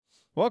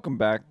Welcome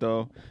back,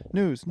 though.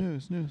 News.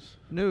 News.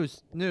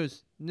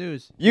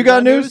 You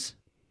got news?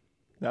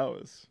 That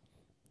was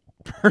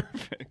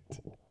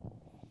perfect.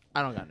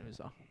 I don't got news,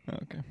 though.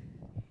 Okay.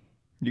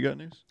 You got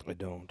news? I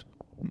don't.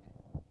 Do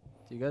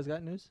you guys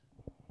got news?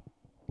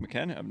 We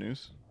can have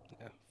news.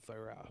 Yeah,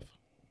 fire off.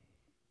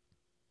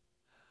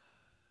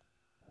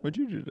 What'd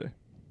you do today?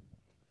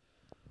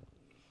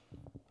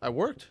 I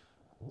worked.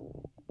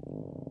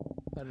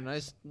 Had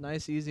a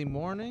nice, easy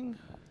morning.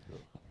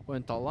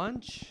 Went to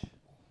lunch.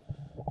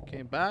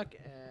 Came back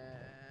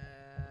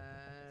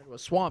and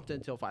was swamped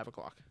until 5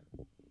 o'clock.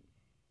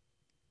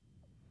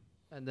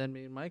 And then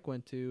me and Mike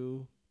went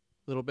to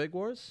Little Big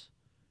Wars.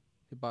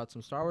 He bought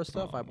some Star Wars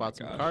stuff. I bought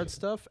some card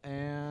stuff.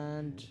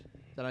 And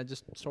then I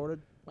just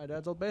sorted my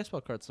dad's old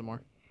baseball cards some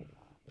more.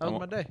 That was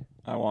my day.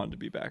 I wanted to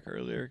be back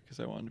earlier because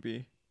I wanted to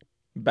be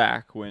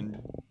back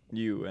when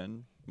you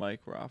and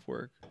Mike were off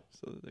work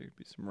so that there could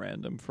be some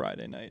random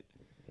Friday night.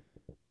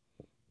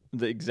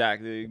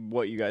 Exactly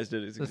what you guys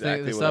did is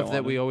exactly the what I stuff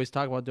that wanted. we always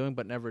talk about doing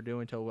but never do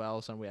until all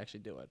of a sudden we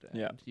actually do it.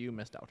 And Yeah. you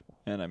missed out.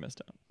 And I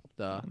missed out.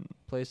 The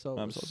place though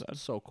I'm was so sad.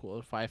 so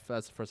cool.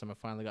 That's the first time I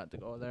finally got to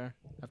go there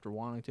after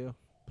wanting to.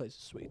 Place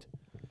is sweet.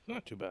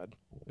 Not too bad.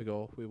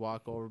 We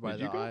walk over by Did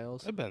the you go?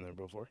 aisles. I've been there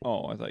before.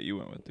 Oh, I thought you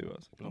went with two. I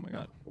was like, oh my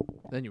god.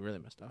 Then you really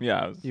missed out.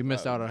 Yeah. You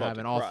missed out on about to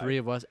having all cry. three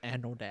of us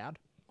and no dad.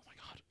 Oh my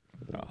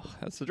god. Oh,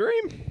 that's the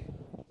dream.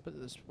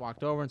 But just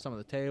walked over and some of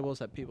the tables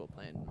had people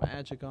playing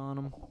Magic on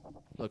them.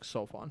 Looks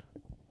so fun.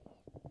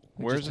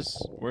 Where's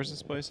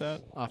this place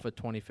at? Off of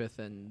 25th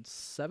and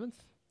 7th.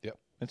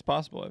 It's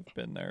possible I've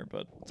been there,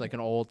 but It's like an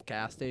old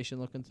gas station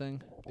looking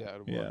thing. Yeah,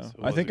 it was. yeah, It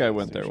I was think a I gas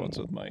went there station. once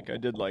with Mike. I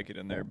did like it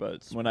in there,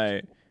 but when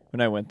I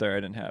went there,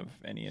 I didn't have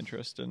any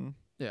interest in.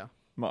 Yeah.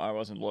 Well, I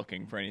wasn't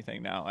looking for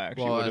anything. Now I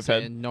actually Well, would I have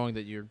say, had. knowing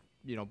that you're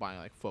buying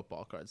like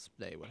football cards,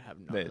 they would have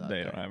none They of that don't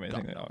there. have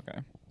anything. No. Okay,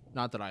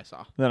 Not that I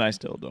saw. then I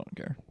still don't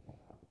care.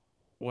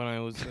 When I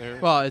was there,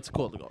 Well, it's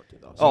cool to go to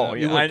though. Oh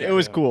you yeah, would it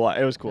was care, cool.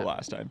 It was cool Yeah.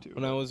 last time too.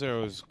 when I was there,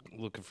 I was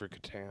looking for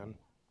Catan.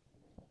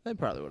 They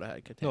probably would have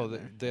had Catan No,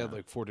 there. they had Yeah.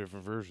 like 4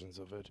 different versions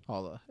of it.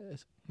 all the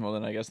Well,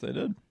 then I guess they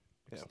did.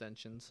 Yeah.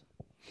 extensions.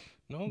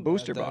 No,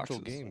 Booster the actual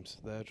boxes. games.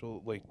 The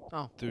actual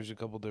Oh. there's a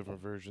couple different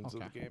versions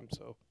of Okay. the game.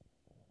 So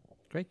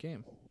Great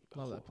game.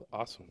 Love that.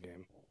 awesome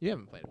game. You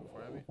haven't played it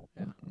before, have you?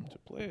 Yeah. To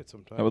play it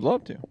sometime. I would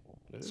love to.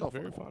 It is So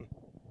very fun.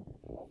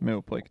 Maybe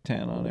we'll play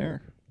Catan on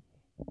air.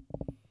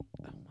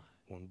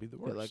 Wouldn't be the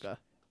Get worst. like a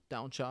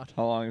down shot.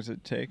 How long does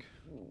it take?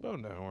 About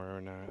an hour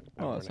and a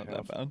Oh, hour that's and not a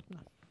half. that bad.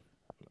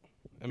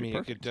 I mean, it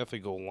perfect. could definitely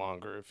go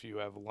longer if you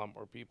have a lot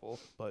more people.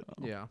 But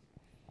Yeah.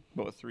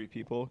 But with 3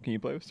 people, can you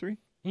play with 3?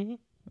 Mhm.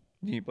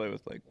 Can you play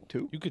with like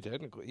 2? you could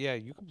technically, yeah,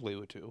 you could play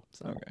with 2.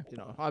 So, Okay.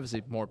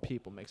 obviously more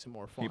people makes it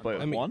more fun. Can you play but-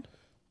 with I mean- 1?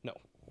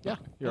 Yeah.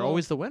 You're Well-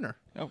 always the winner.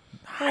 Oh,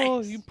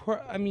 Well, you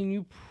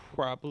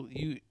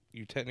probably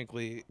you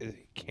technically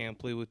can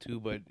play with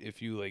 2, but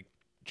if you like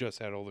just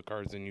had all the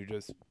cards and you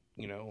just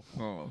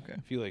Oh, okay.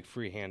 if you like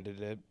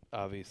free-handed it,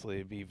 obviously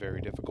it'd be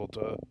very difficult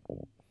to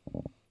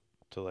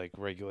like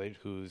regulate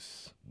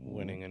who's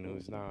winning and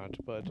who's not.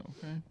 But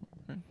Okay.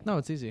 No,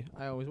 it's easy.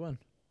 I always win.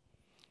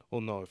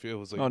 well, no, if it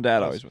was like Oh,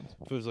 Dad us, always wins.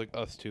 if it was like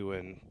us 2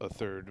 and a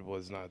third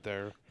was not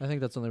there. I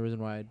think that's the only reason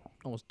why I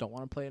almost don't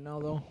want to play it now,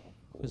 though.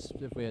 Because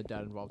if we had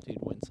dad involved, he'd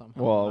win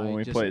somehow. Well, I when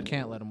we just played-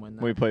 can't let him win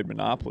that. We played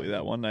Monopoly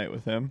that one night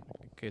with him.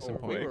 Case in Oh,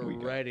 point, wait, we we were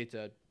got- ready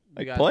to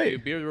play.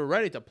 We were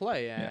ready to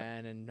play,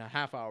 and in a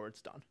half hour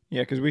it's done.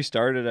 Yeah, because we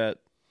started at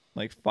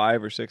like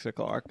 5 or 6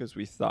 o'clock because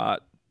we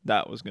thought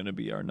that was going to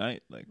be our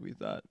night. Like we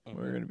thought we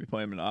were going to be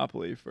playing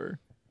Monopoly for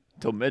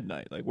till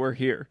midnight. Like we're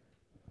here,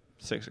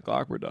 6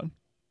 o'clock we're done.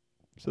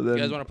 So then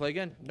You guys want to play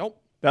again? Nope.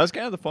 that was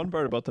kind of the fun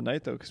part about the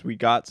night though, because we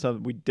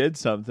did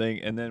something,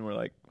 and then we're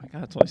like, my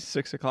God, it's only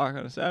 6 o'clock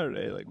on a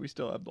Saturday. Like we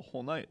still have the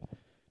whole night,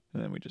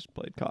 and then we just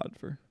played COD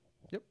for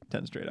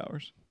 10 straight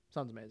hours.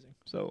 Sounds amazing.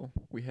 So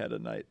we had a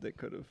night that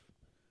could have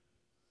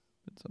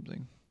been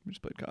something. We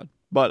just played COD.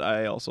 But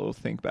I also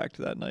think back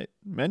to that night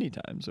many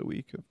times a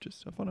week of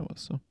just how fun it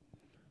was. So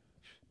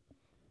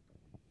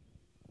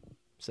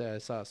Say I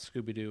saw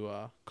Scooby-Doo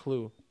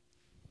Clue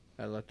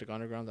at Electric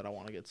Underground that I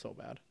want to get so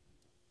bad.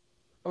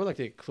 I would like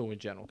to get Clue in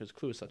general because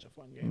Clue is such a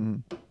fun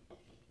game.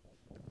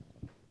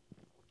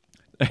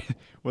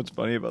 what's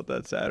funny about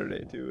that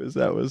Saturday too is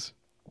that was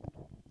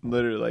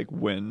literally like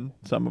when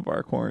some of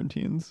our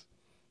quarantines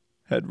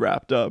had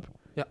wrapped up.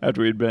 Yeah.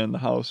 After we'd been in the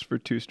house for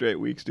 2 straight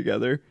weeks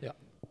together. Yeah.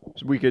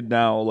 So we could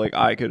now, like,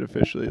 I could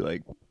officially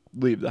like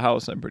leave the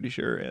house, I'm pretty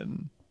sure,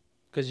 and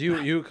Because you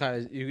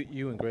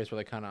and Grace were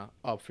like kind of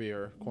up for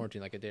your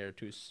quarantine like a day or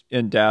two.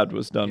 Dad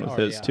was done with or,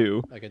 his yeah,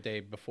 too. like a day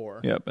before.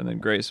 Yep, and then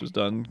Grace was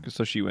done,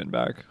 so she went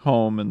back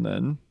home, and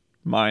then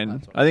mine.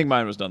 That's what I think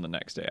mine was done the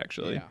next day,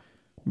 actually. Yeah.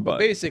 But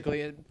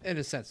Basically, in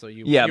a sense, though,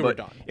 you but were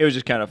done. it was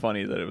just kind of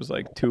funny that it was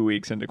like 2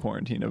 weeks into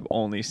quarantine of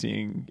only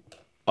seeing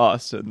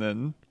us, and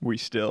then we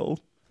still,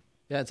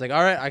 Yeah, it's like,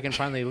 all right, I can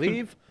finally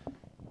leave.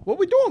 What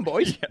we doing,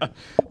 boys? yeah,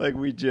 like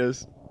we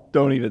just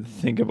don't even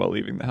think about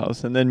leaving the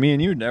house. And then me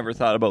and you never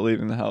thought about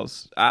leaving the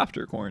house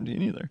after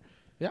quarantine either.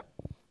 Yeah.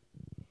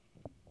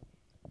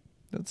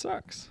 That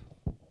sucks.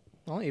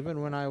 Well, even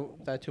when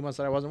that 2 months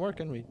that I wasn't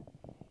working, we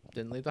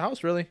didn't leave the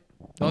house really.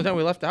 The only time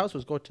we left the house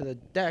was go to the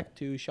deck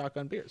to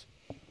shotgun beers.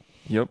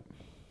 Yep.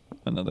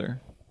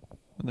 Another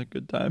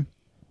good time.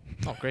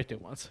 Oh, great 2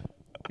 months.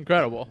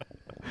 Incredible.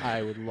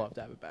 I would love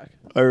to have it back.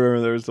 I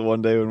remember there was the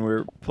one day when we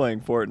were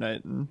playing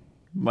Fortnite and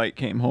Mike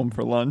came home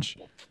for lunch.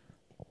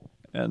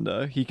 And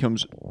he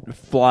comes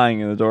flying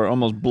in the door,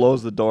 almost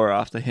blows the door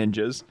off the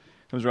hinges.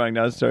 Comes running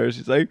downstairs.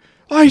 He's like,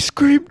 "Ice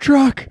cream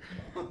truck!"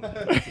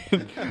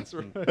 That's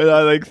right. And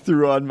I like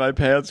threw on my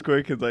pants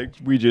quick, and like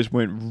we just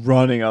went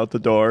running out the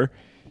door,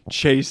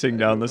 chasing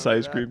down this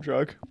ice cream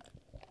truck.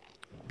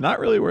 Not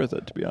really worth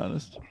it, to be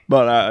honest.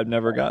 But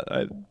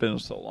I've been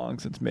so long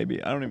since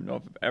maybe, I don't even know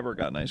if I've ever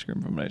gotten ice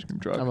cream from an ice cream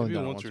truck. I've only Maybe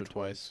done it once or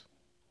twice.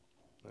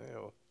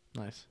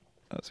 Nice.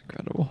 That's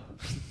incredible.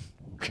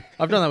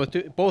 I've done that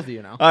with both of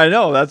you now. I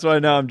know, that's why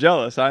now I'm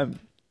jealous.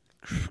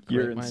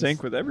 You're in Mine's-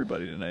 sync with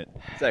everybody tonight.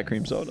 It's that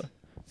cream soda.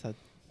 It's that-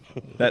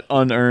 That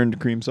unearned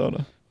cream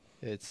soda.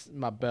 It's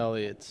my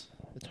belly. It's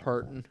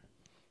hurting.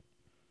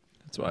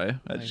 That's why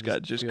I just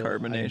got feel,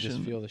 carbonation. I just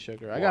feel the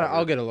sugar. Water.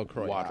 I'll get a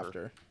LaCroix Water.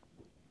 after.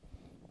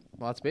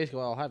 Well, that's basically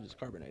all I'll have is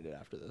carbonated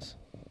after this.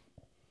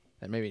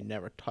 And maybe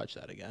never touch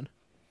that again.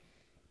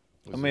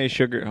 How many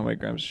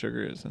grams of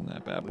sugar is in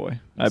that bad boy?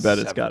 I bet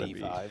it's got to be.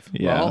 75.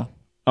 Yeah. Well,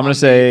 I'm on going to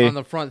say on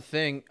the front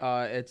thing,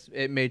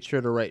 it made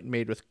sure to write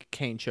made with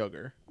cane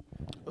sugar.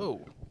 Oh,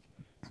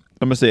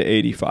 I'm going to say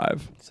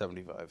 85.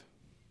 75.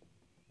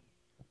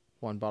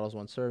 1 bottle's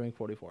 1 serving,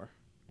 44.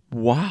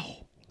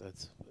 Wow.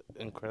 That's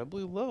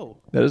incredibly low.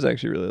 That is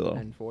actually really low.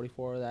 And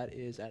 44 of that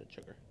is added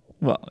sugar.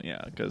 Well,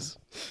 yeah, because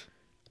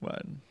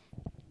what?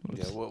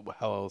 Yeah,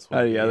 how else?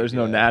 Oh, yeah, there's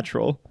no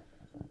natural.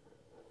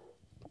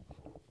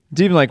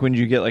 It's even like when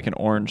you get like an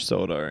orange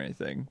soda or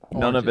anything.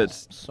 None of Orange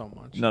is it's so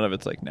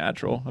much. like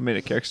natural. I mean,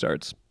 a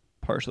Kickstart's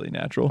partially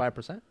natural.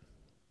 5%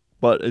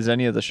 But is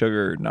any of the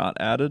sugar not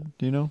added?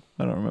 Do you know?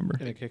 I don't remember.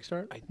 in a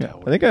Kickstart. I Yeah,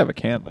 doubt I think I have a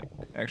can. Like,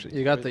 actually,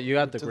 You got the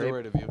to grape. the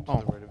right of you. To Oh.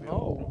 the right of you.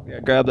 Oh.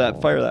 yeah,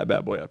 fire that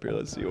bad boy up here.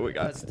 Let's see what we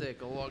got. Let's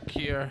take a look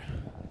here.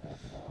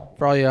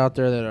 For all you out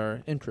there that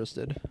are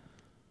interested.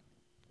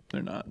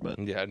 They're not, but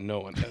Yeah, no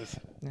one is.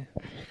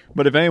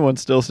 if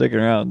anyone's still sticking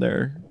around,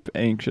 they're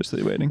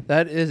anxiously waiting.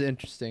 That is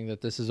interesting that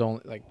this is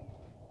only like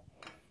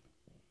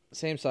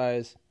same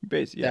size.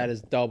 Basically, That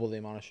is double the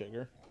amount of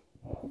sugar.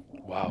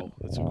 Wow,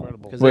 that's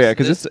incredible. Well, yeah,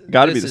 'cause it's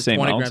gotta be this the is same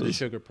 20 grams of ounces.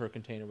 sugar per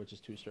container, which is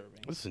 2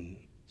 servings. Listen,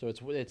 So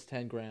it's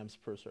 10 grams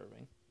per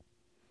serving.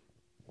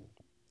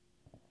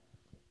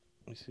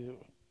 let me see.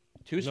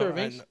 2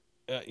 servings,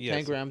 Yes.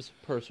 10 grams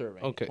per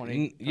serving. Okay.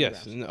 20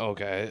 Yes. grams.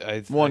 Okay.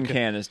 I one I,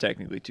 can is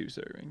technically 2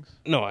 servings.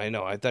 No, I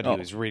know. I thought Oh. he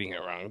was reading it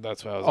wrong.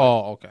 That's why I was.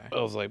 Oh, okay. Like,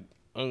 I was like,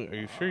 oh, "Are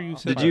you sure you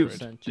said Did you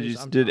 5%. did, you,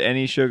 I'm did sorry.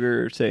 any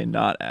sugar say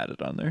not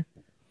added on there?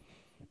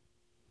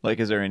 Like,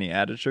 is there any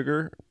added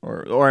sugar,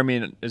 or I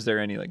mean, is there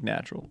any like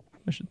natural?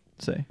 I should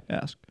say.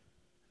 Ask.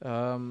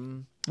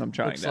 I'm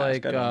trying Looks to like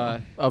ask. I don't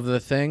know. of the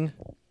thing,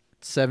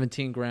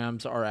 17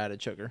 grams are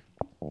added sugar.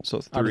 So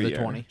out of 3 the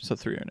 20. So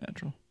 3 are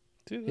natural.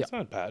 Dude, that's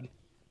not bad.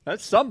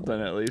 That's something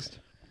at least.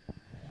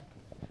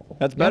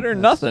 That's better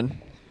than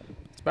nothing.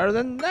 It's better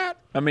than that.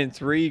 I mean,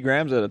 3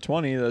 grams out of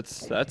 20.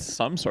 That's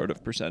some sort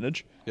of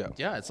percentage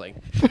Yeah, it's like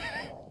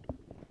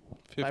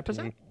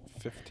 15,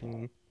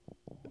 15,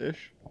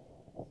 ish.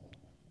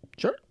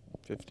 sure.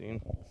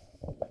 15.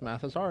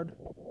 Math is hard.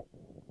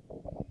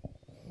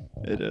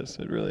 It is.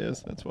 It really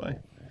is. That's why.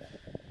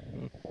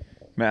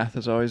 Math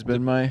has always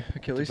been my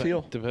Achilles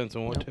heel. Depends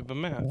on what type of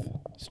math.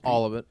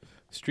 All of it.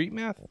 Street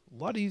math, a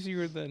lot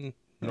easier than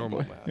normal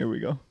Oh boy. math. Here we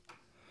go.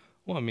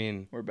 Well, I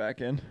mean, We're back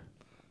in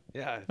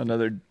yeah.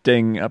 another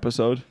ding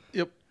episode.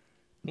 Yep.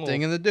 Well,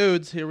 Ding in the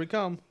dudes. Here we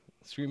come.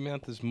 street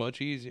math is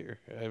much easier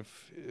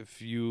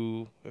if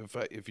you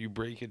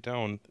break it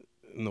down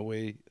in the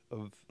way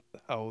of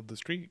how the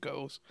street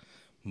goes.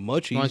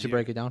 Much Why easier. don't you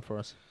break it down for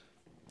us?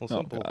 Well, Oh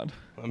simple. God.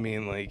 I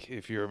mean, like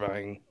if you're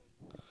buying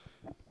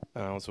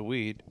an ounce of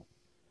weed,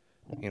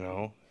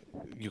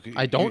 you could.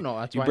 I don't know.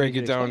 That's You why I break need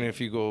you it to down explain. if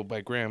you go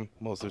by gram.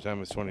 Most of the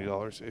time, it's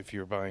 $20. If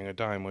you're buying a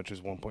dime, which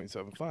is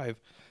 1.75,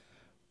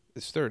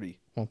 it's 30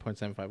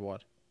 1.75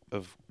 what?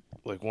 of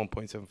like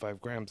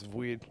 1.75 grams of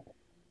weed.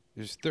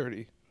 Is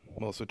 30.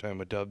 Most of the time,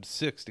 a dub's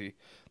 60.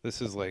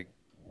 This is like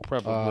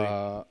probably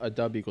A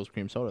dub equals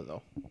cream soda,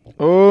 though.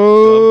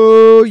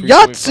 Oh, 3.5.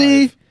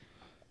 Yahtzee!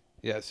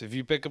 Yes, if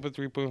you pick up a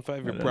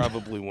 3.5, you're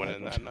probably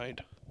winning that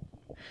night.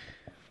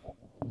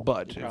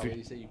 But if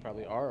you You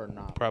probably are or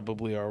not.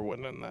 probably are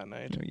winning that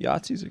night.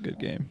 Yahtzee's a good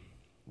game.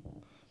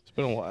 It's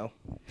been a while.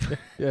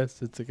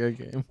 Yes, it's a good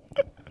game.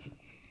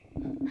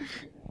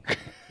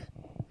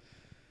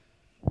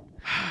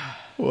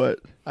 What?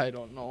 I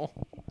don't know.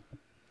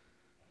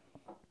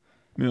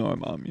 You know, my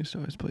mom used to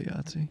always play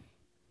Yahtzee.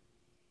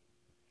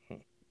 I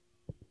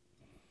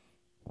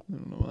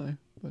don't know why,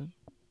 but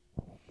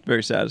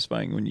very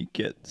satisfying when you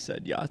get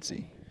said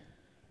Yahtzee.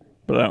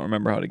 But I don't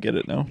remember how to get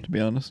it now, to be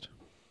honest.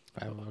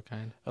 5 of a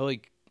kind. I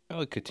like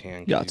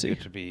Catan. 'Cause Yahtzee. You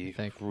get to be I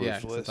think. Yeah,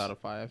 'cause ruthless. it's out of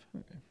 5.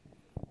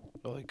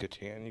 But like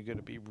Catan, you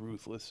gotta be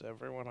ruthless to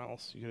everyone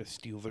else. You gotta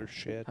steal their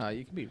shit.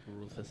 You can be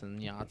ruthless in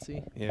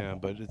Yahtzee. Yeah,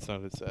 but it's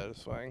not as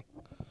satisfying.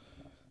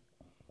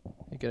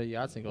 You get a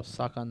Yahtzee and go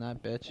suck on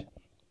that bitch.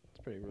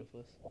 It's pretty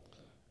ruthless.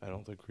 I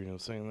don't think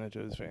Reno's saying that to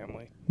his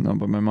family. No,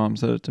 but my mom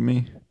said it to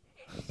me.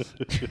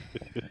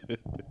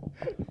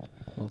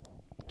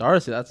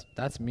 Darcy,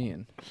 that's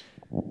mean.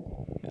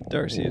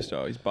 Darcy used to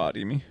always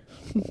body me.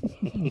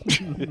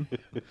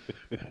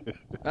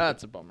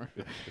 That's a bummer.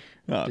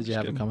 No, I'm Did you just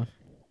have kidding. it coming?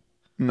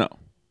 No.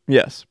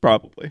 Yes,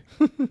 probably.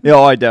 Yeah,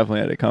 I definitely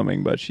had it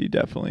coming, but she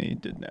definitely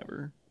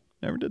never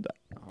did that.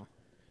 Oh.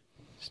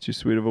 She's too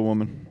sweet of a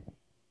woman.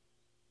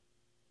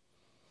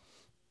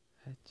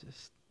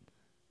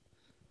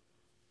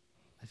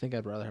 I think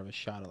I'd rather have a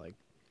shot of like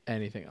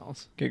anything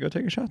else. Okay, go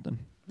take a shot then.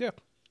 Yeah.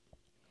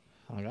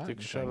 Oh my god. Take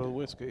a shot of the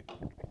whiskey.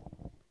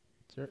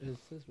 Is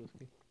this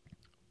whiskey?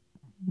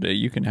 Yeah,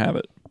 you can have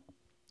it.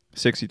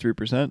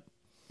 63%.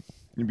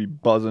 You'd be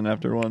buzzing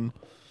after one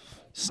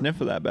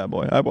sniff of that bad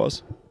boy. I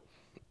was.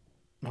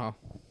 Oh.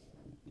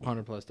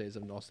 100 plus days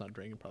of also not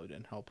drinking probably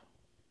didn't help.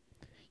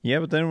 Yeah,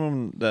 but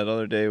then that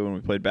other day when we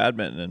played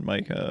badminton and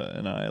Micah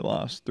and I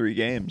lost 3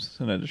 games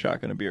and had a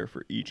shotgun of beer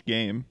for each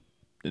game,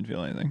 didn't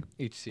feel anything.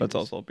 Each series. That's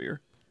also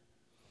beer.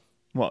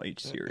 Well,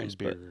 each series, And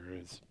beer but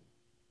is.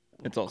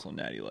 it's also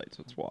Natty Light,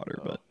 so it's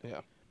water.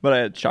 Yeah. But I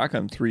had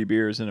shotgun 3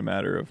 beers in a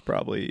matter of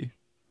probably,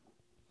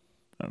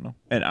 I don't know,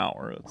 an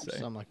hour, let's say.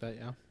 Something like that,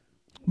 yeah.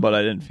 But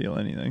I didn't feel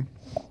anything.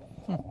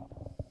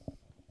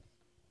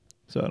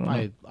 So I don't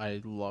know.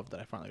 I love that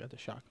I finally got the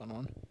shotgun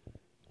one.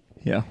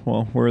 Yeah,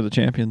 well, we're the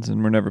champions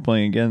and we're never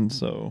playing again,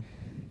 so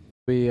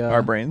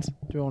our brains. Do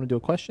you want to do a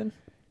question?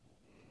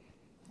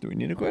 Do we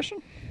need a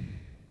question?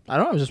 I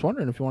don't know. I was just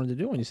wondering if you wanted to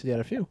do one. You said you had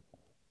a few.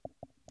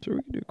 Sure,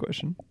 we can do a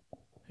question.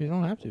 You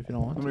don't have to if you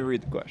don't want Let to. me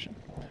read the question.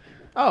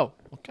 Oh,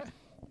 okay.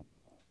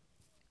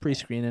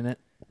 Pre-screening it.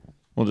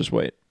 We'll just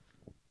wait.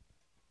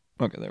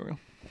 Okay, there we go.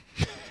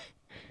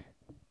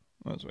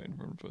 I was waiting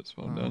for him to put his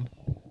phone down.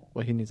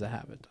 Well, he needs to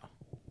have it, though.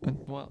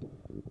 Well,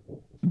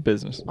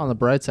 business. On the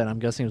bright side, I'm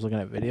guessing he was looking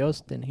at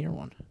videos. Didn't hear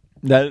one.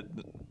 That,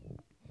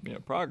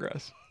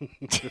 progress.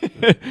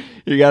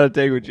 You got to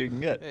take what you can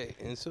get. Hey,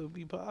 and so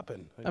be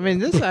popping. I mean,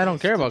 this I don't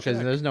care about because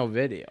there's no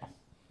video.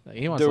 Like,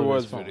 he wants There to look at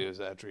was his phone.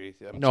 videos after he.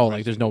 No,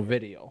 like there's no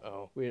video.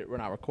 Oh. We're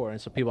not recording,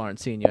 so people aren't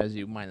seeing you as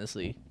you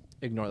mindlessly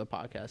ignore the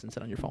podcast and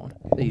sit on your phone.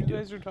 That you You do.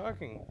 guys are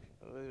talking.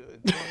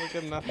 It's not like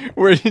I'm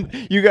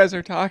not. You guys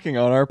are talking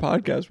on our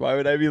podcast. Why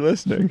would I be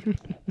listening?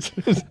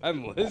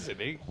 I'm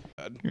listening.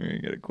 We're gonna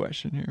get a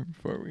question here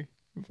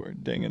before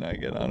Ding and I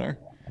get on our.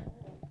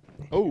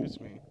 Excuse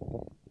me.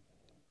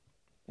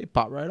 It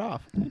popped right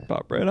off.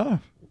 Pop right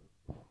off.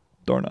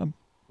 Doorknob.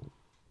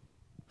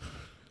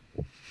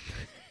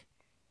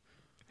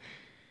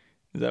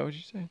 Is that what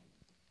you say?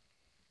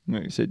 No,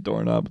 you say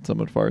doorknob and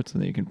someone farts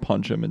and then you can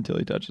punch him until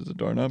he touches the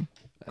doorknob.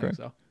 I Correct.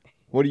 think so.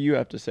 What do you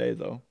have to say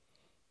though?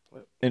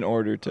 What? In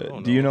order I to,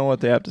 don't do you know. know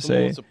what they have to Someone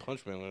say? wants to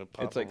punch me, I'm gonna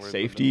pop It's him like right in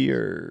the safety nose.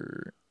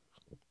 or,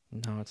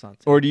 No, it's not.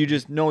 or do you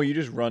just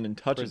run and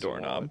touch a Prison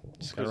doorknob? wallet.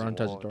 Just gotta Prison run and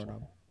touch the wallet.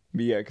 doorknob.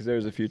 But yeah, because there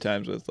was a few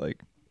times with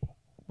like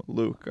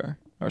Luke,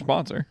 our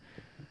sponsor,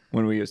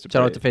 when we used to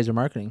Shout play. out to Phaser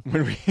Marketing.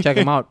 When we Check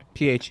him out.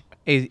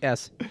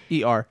 PHASER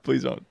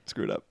Please don't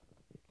screw it up.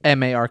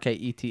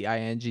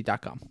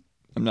 MARKETING.com.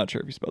 I'm not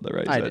sure if you spelled that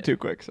right. You I said did. it too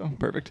quick, so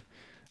perfect.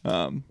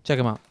 Check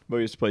him out. But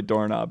we used to play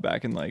doorknob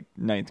back in like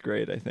 9th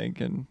grade, I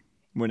think, and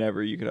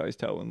whenever you could always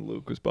tell when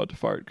Luke was about to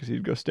fart because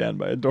he'd go stand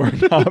by a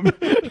doorknob.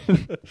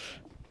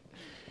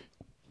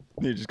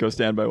 He'd just go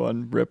stand by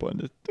one, rip one,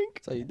 just think.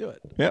 That's how you do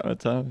it. Yeah,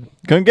 that's how.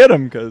 Couldn't get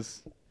him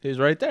because. He was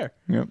right there.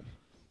 Yep.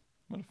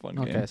 What a fun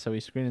Okay, game. so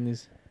he's screening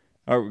these.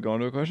 Are we going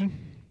to a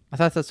question? I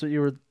thought that's what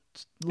you were.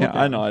 Yeah, looking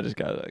I at. know. I just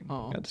got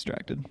Oh. got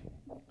distracted.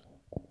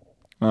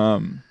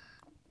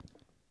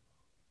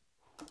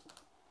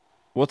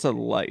 What's a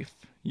life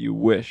you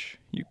wish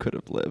you could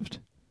have lived?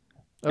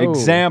 Oh.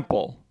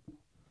 Example,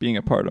 being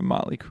a part of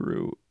Motley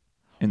Crue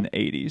in the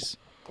 80s.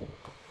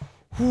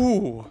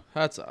 Whew,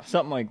 that's a.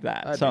 Something like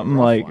that. That'd be Something a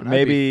rough like one.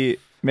 That'd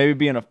maybe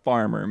being a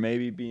farmer,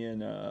 maybe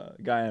being a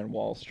guy on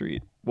Wall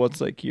Street.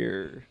 What's like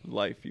your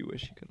life you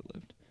wish you could have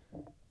lived?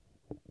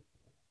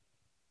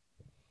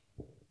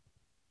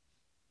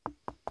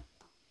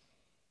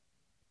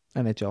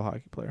 NHL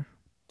hockey player.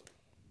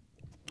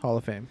 Hall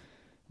of Fame.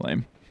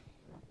 Lame.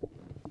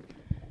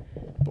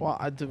 Well,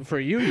 for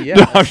you, No,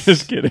 yes. I'm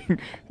just kidding.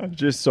 I'm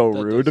just so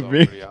That rude does of sound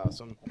me. pretty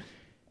awesome.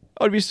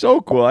 That would be so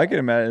cool. I could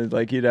imagine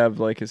like he'd have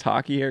like his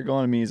hockey hair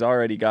going. I mean, he's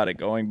already got it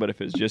going, but if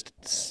it's just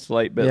a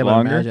slight bit Yeah, but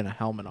longer, imagine a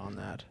helmet on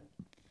that.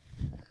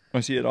 I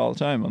see it all the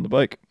time on the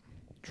bike.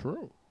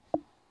 True.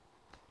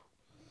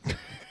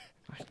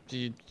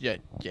 you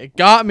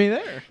got me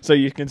there. So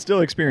you can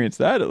still experience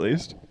that at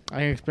least. I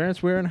can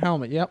experience wearing a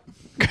helmet. Yep.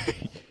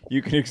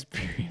 You can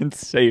experience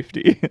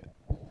safety.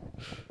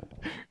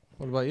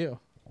 What about you?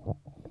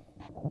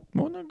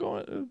 Well, not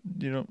going.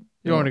 You don't.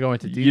 You don't want to go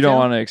into You don't detail?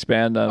 want to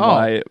expand on Oh.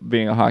 why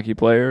being a hockey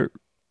player,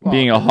 Well,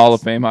 being a because Hall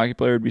of Fame hockey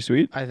player would be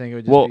sweet. I think it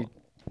would just Well, be.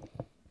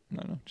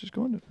 no, just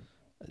go into it.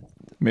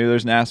 Maybe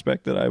there's an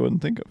aspect that I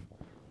wouldn't think of.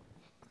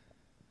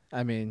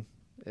 I mean,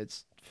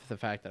 it's the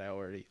fact that I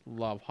already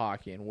love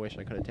hockey and wish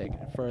I could have taken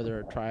it further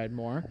or tried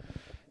more,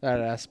 that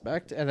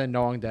aspect. And then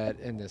knowing that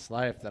in this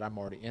life that I'm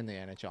already in the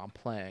NHL, I'm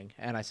playing,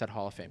 and I said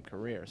Hall of Fame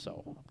career,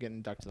 so I'm getting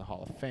inducted to the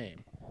Hall of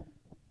Fame.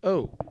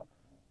 Oh,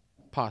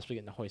 possibly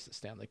getting to hoist the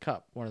Stanley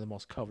Cup, one of the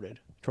most coveted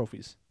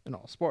trophies in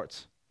all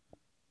sports.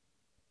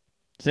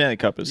 Stanley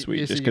Cup is sweet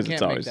You just see, because you it's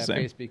can't always make the that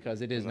same. face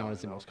because it is known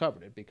as the most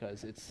coveted,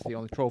 because it's the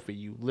only trophy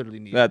you literally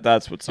need.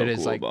 That's what's so It is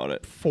cool like about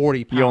it.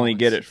 40 pounds. You only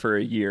get it for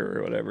a year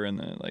or whatever, and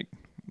then it like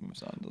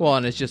moves on. Well,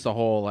 and it's just a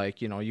whole,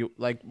 like, you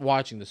like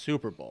watching the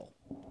Super Bowl.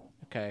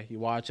 Okay, you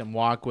watch them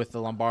walk with the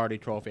Lombardi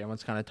Trophy.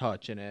 Everyone's kind of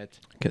touching it.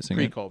 Kissing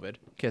it. Pre-COVID,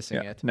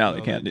 kissing Yeah. it. Now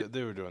they can't do.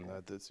 They were doing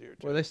that this year,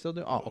 too. Were they still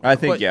doing? Oh, okay. I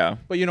think but, yeah.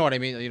 But you know what I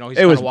mean. You know, he's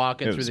It kind was- of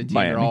walking it through was the team.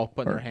 They're Miami, all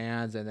putting or- their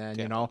hands, and then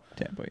Yeah. you know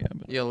Tampa, yeah.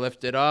 But you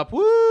lift it up.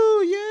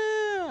 Woo,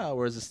 yeah.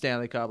 Whereas the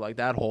Stanley Cup, like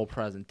that whole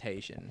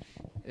presentation,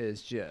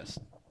 is just.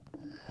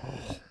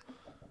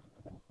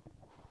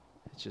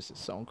 It's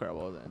so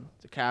incredible. Then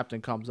the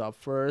captain comes up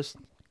first,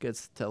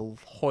 gets to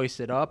hoist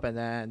it up, and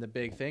then the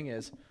big thing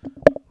is,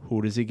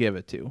 who does he give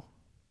it to?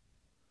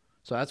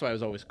 So that's why it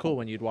was always cool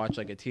when you'd watch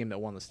like a team that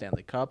won the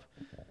Stanley Cup.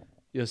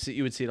 You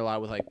would see it a lot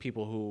with like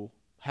people who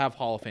have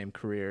Hall of Fame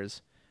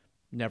careers,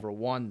 never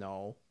won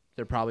though.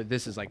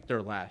 This is like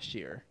their last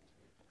year.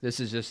 This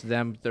is just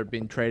them. They're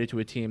being traded to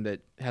a team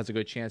that has a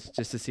good chance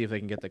just to see if they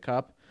can get the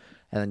cup,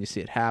 and then you see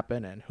it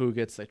happen. And who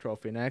gets the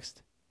trophy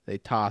next? They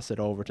toss it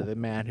over to the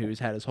man who's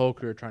had his whole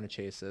career trying to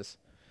chase this,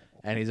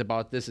 and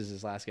this is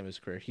his last game of his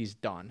career. He's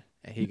done,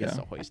 and he gets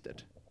to hoist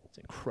it. It's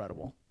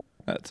incredible.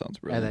 that sounds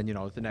brilliant. And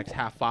then the next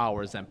half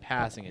hour is them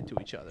passing it to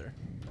each other.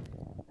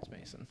 It's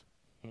Mason.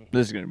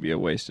 This is going to be a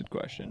wasted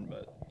question,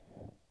 but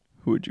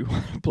who would you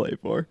want to play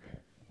for?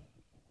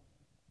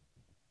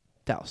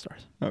 Dallas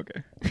Stars.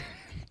 Okay.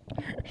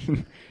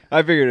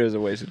 I figured it was a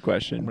wasted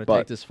question, I'm gonna but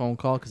take this phone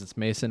call because it's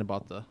Mason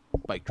about the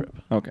bike trip.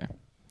 okay,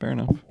 fair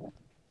enough.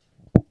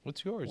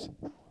 What's yours?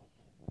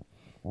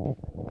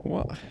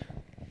 Well,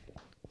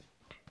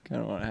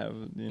 kind of want to have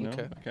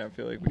Okay. I kind of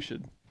feel like we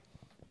should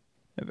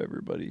have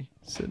everybody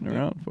sitting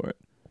around for it.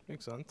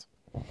 Makes sense.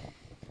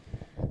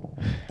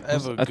 I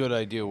have a good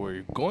idea where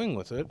you're going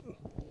with it.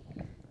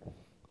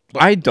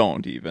 I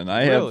don't even.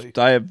 Really?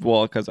 I have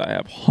because I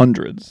have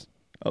hundreds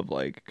of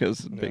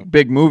because Yeah.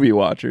 big movie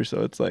watcher,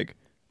 so it's like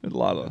there's a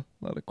lot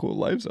of cool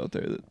lives out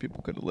there that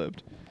people could have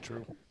lived.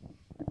 True.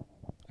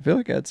 I feel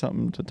like I had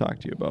something to talk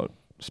to you about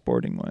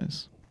sporting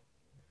wise.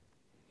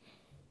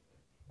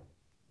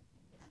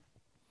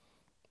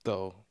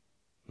 Though,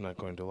 I'm not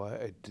going to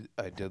lie,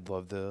 I did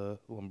love the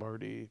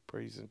Lombardi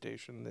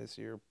presentation this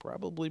year,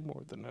 probably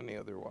more than any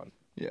other one.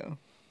 Yeah,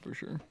 for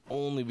sure.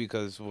 Only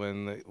because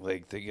when they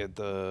get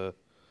the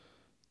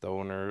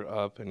owner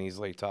up and he's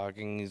like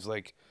talking, he's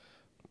like,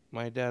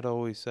 my dad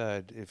always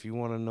said, if you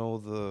want to know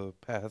the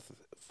path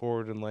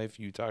forward in life,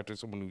 you talk to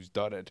someone who's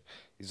done it.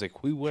 He's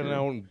like, we went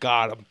out and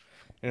got him.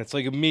 And it's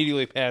like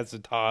immediately past the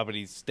top and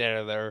he's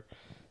standing there.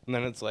 And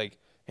then it's like,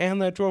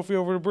 hand that trophy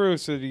over to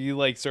Bruce. And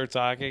he starts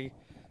talking.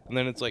 And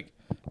then it's like,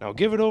 now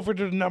give it over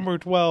to number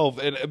 12.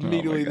 And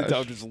immediately the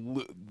town just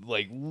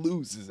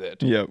loses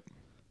it. Yep.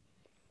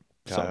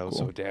 God, So I was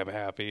cool. so damn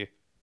happy.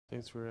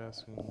 Thanks for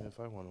asking if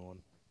I wanted one.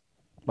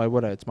 Why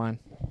would I? It's mine.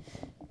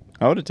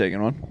 I would have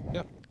taken one.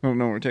 Yeah. Oh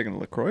no, we're taking a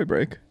LaCroix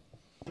break.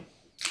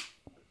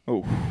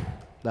 Oh,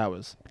 That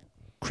was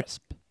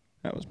crisp.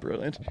 that was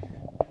brilliant.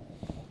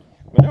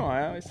 But no,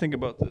 I always think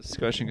about this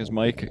discussion because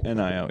Mike and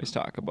I always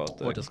talk about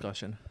the What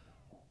discussion?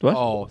 What?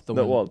 Oh, the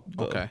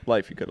okay.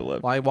 life you could have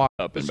lived. Well, I walked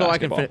Up in so I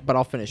can, basketball. but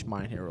I'll finish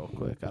mine here real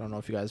quick. I don't know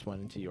if you guys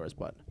went into yours,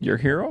 but Your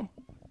hero?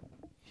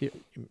 here,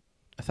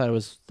 I thought it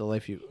was the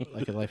life you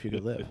a life you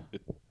could live.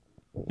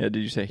 Yeah. Did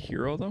you say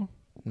hero though?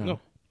 No.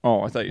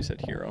 Oh, I thought you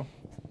said hero.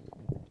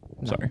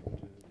 No. Sorry,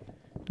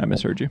 I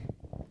misheard you.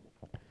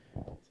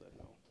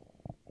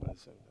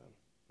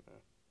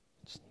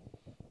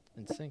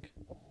 In sync.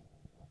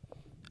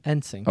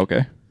 And sync.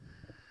 Okay.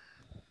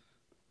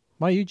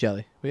 Why are you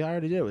jelly? We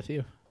already did it with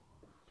you.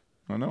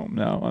 I know.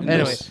 No, I'm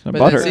Anyway, just but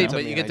butthurt see, now.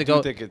 but you get to I go-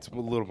 do think it's a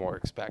little more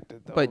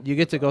expected, though. But you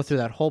get to go through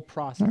that whole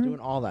process, Alright. doing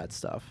all that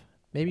stuff,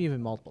 maybe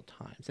even multiple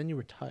times. Then you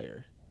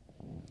retire.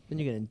 Then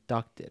you get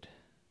inducted.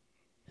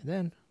 And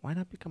then why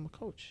not become a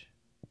coach?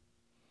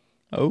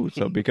 Oh,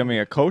 so becoming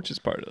a coach is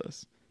part of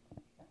this.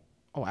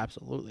 Oh,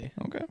 absolutely.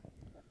 Okay.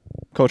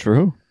 Coach for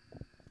who?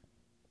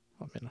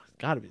 I mean,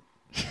 gotta be.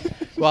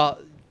 Well,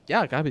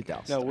 yeah, gotta be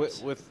Dallas. Now,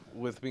 Stars.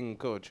 with being a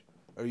coach,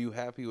 are you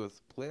happy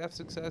with playoff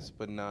success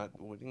but not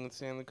winning the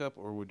Stanley Cup,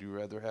 or would you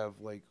rather have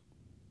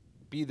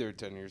be there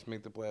 10 years,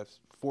 make the playoffs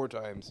 4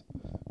 times,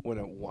 win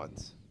it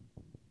once?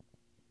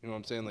 You know what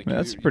I'm saying? I mean,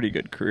 that's a pretty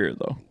good career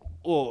though.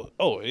 Well,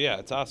 oh yeah,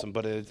 it's awesome.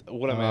 But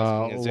what I'm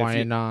asking is, why if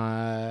you,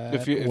 not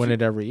if win you-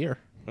 it every year?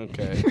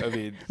 Okay, I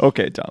mean,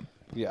 Okay, Tom.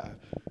 yeah,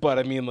 but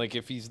I mean,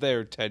 if he's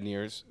there 10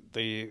 years,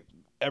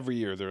 every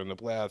year they're in the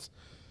playoffs,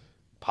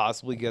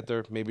 possibly get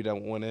there, maybe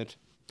don't win it.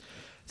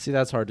 See,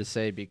 that's hard to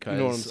say because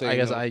know what I'm saying, I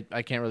guess though?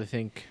 I can't really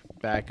think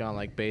back on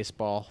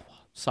baseball,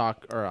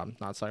 soccer, or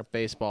not soccer,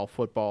 baseball,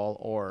 football,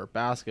 or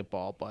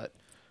basketball. But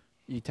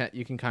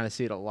you can kind of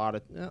see it a lot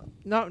of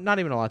not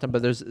even a lot of time,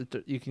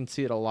 but you can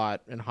see it a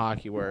lot in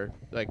hockey where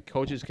like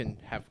coaches can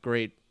have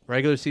great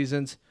regular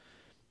seasons,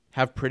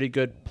 have pretty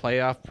good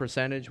playoff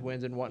percentage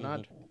wins and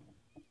whatnot.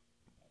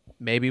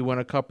 Maybe win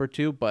a cup or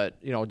two,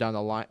 but down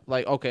the line,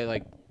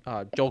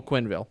 Joel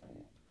Quenneville,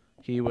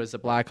 he was the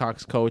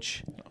Blackhawks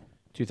coach,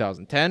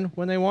 2010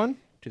 when they won,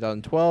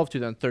 2012,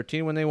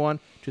 2013 when they won,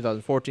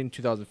 2014,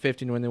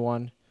 2015 when they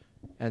won,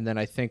 and then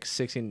I think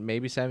 16,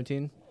 maybe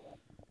 17.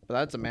 But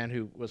that's a man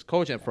who was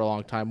coaching for a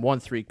long time, won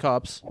 3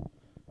 cups,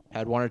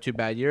 had 1 or 2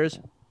 bad years.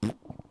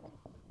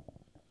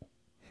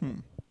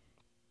 Well,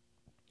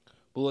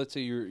 let's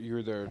say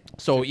you're there.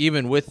 So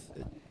even with.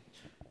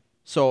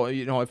 So,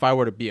 if I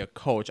were to be a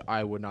coach,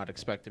 I would not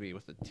expect to be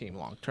with the team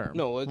long term.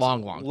 No,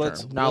 long term.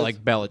 Not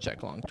like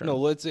Belichick long term. No,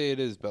 let's say it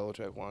is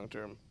Belichick long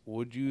term.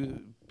 Would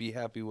you be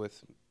happy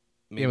with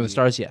maybe with the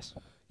Stars? Yes.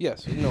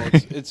 Yes. No,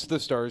 it's the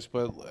Stars,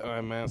 but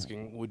I'm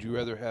asking, would you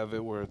rather have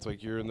it where it's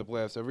like you're in the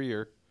playoffs every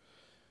year?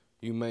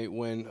 You might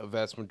win a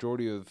vast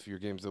majority of your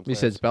games in the playoffs. You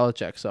said it's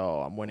Belichick,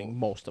 so I'm winning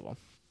most of them.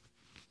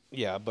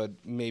 Yeah, but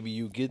maybe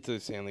you get to the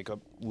Stanley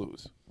Cup,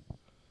 lose.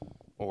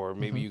 Or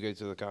maybe you get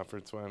to the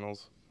conference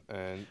finals.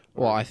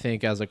 I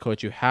think as a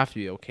coach, you have to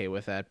be okay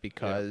with that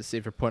because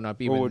if you're putting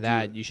up even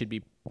that, you should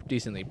be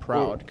decently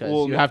proud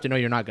because you have to know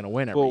you're not going to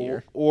win every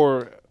year.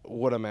 Or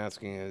what I'm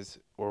asking is,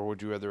 or would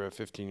you rather have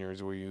 15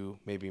 years where you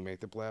maybe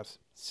make the playoffs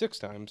 6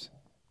 times,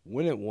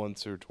 win it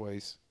once or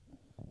twice,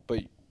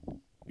 but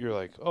you're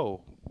like, oh,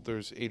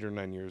 there's 8 or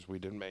 9 years we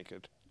didn't make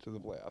it to the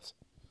playoffs,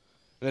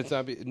 and it's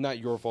not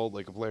your fault.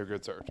 Like a player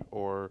gets hurt,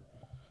 or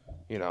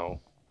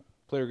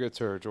player gets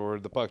hurt, or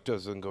the puck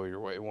doesn't go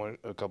your way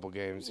a couple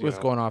games.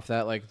 Going off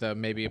that, like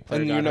maybe a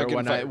player got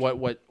hurt.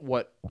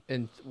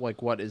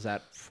 What is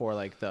that for?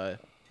 Like the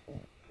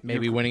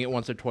maybe winning it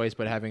once or twice,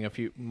 but having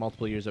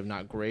multiple years of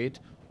not great,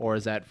 or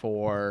is that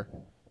for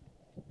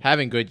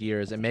having good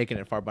years and making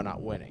it far but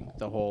not winning?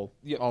 The whole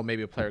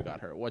maybe a player got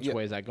hurt. Which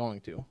way is that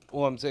going to?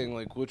 Well, I'm saying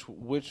like which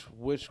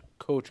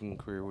coaching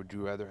career would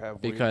you rather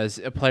have? Because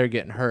a player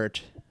getting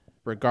hurt,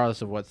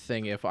 regardless of what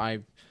thing, if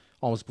I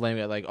almost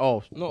blaming it like,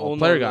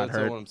 player got hurt. That's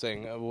not what I'm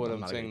saying. What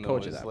I'm saying though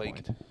is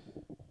like,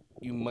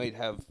 you might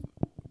have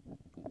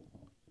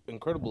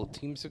incredible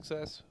team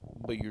success,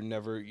 but you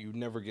never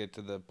get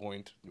to the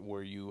point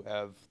where you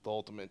have the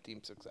ultimate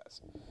team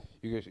success.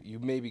 You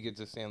maybe get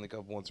to Stanley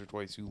Cup once or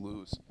twice, you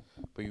lose,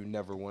 but you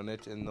never win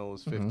it in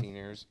those 15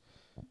 years.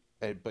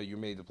 But you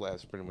made the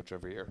playoffs pretty much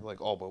every year,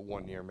 like all but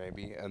 1 year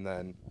maybe. And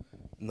then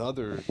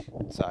another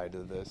side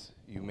of this,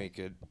 you make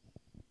it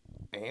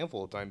a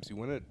handful of times, you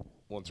win it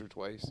once or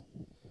twice,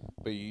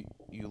 but you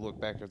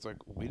look back, it's like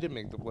we didn't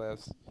make the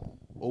playoffs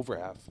over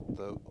half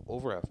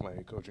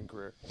my coaching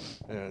career,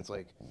 and it's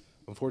like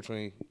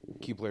unfortunately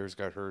key players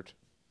got hurt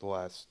the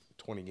last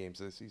 20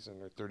 games of the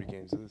season or 30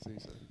 games of the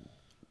season.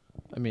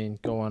 I mean,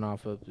 going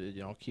off of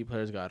key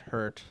players got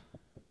hurt.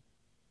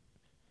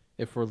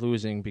 If we're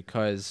losing,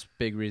 because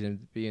big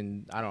reason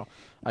being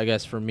I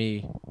guess for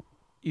me,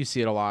 you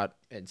see it a lot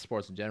in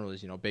sports in general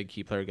is, big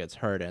key player gets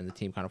hurt and the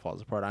team kind of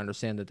falls apart. I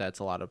understand that that's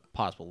a lot of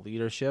possible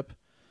leadership,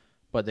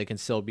 but they can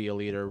still be a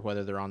leader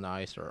whether they're on the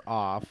ice or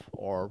off,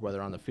 or whether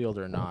on the field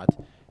or not.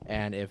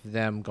 And if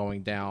them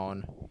going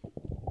down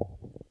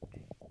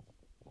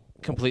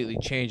completely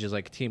changes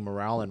like team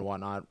morale and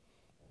whatnot,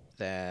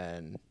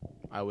 then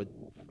I would,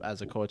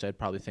 as a coach, I'd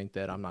probably think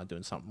that I'm not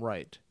doing something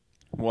right.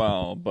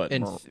 Well, but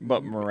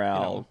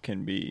morale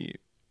can be.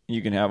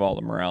 You can have all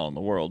the morale in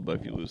the world, but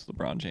if you lose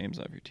LeBron James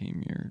off your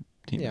team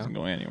isn't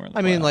going anywhere. You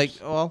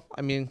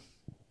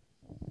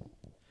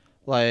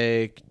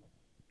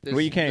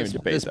can't even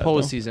debate this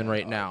postseason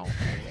right now.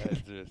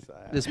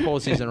 This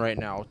postseason right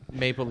now,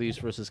 Maple Leafs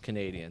versus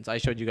Canadians. I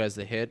showed you guys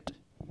the hit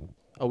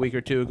a week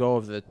or two ago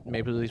of the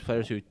Maple Leafs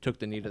players who took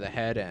the knee to the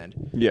head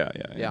and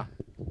yeah.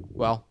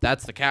 Well,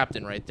 that's the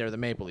captain right there, the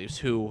Maple Leafs,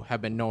 who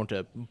have been known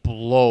to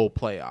blow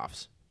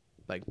playoffs.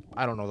 Like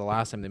I don't know the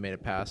last time they made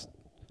it past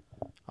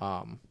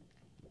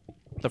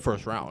the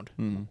first round,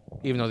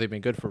 even though they've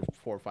been good for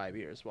 4 or 5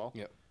 years. Well,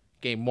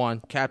 Game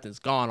 1, captain's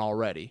gone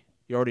already.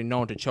 You're already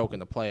known to choke in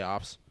the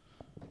playoffs.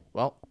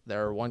 Well,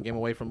 they're 1 game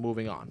away from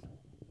moving on.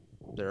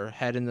 They're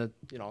ahead in the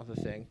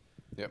the thing.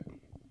 Yep.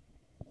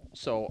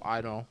 So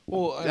I don't.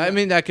 Well, I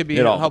mean that could be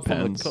it all helpful.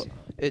 depends.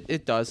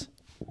 It does.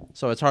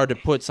 So it's hard to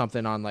put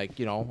something on like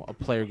a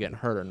player getting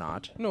hurt or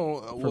not.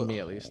 No, for me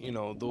at least.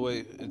 The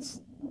way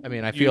it's. I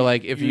mean, I feel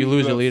like if you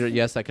lose a leader,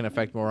 yes, that can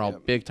affect morale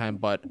big time.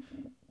 But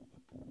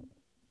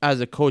as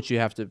a coach,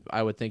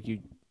 I would think you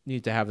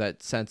need to have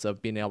that sense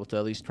of being able to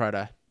at least try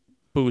to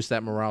boost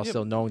that morale,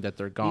 still knowing that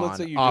they're gone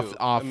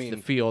off the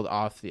field,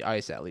 off the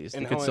ice at least.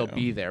 They could still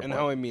be there. And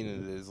how I mean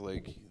it is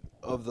like,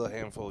 of the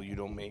handful you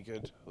don't make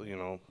it,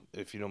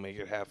 if you don't make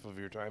it half of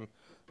your time,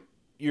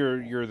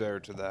 you're there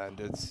to the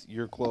end.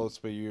 You're close,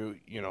 but you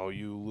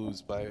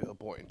lose by a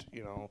point.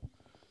 You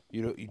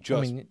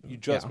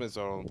just miss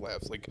out on the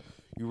playoffs. Like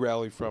you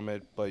rally from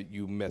it, but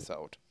you miss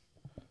out.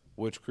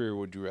 Which career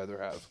would you rather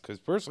have? Because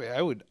personally,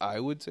 I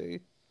would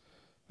say.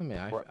 I mean,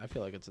 I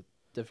feel like it's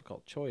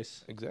difficult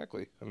choice.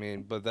 Exactly. I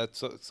mean, but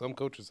that's some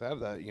coaches have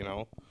that, you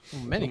know.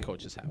 Well, many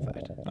coaches have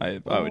that.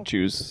 I would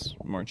choose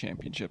more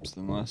championships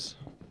than less.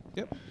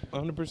 Yep,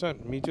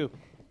 100%. Me too.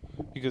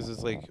 Because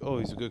it's like, oh,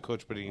 he's a good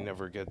coach, but he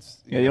never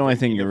gets. Yeah, the only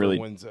thing he you're never really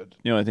wins it.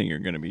 the only thing you're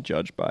going to be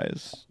judged by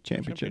is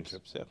championships.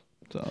 Yeah.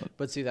 So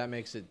But see, that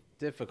makes it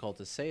difficult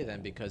to say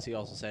then, because he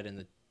also said in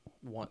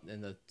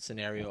the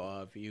scenario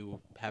of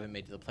you haven't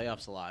made to the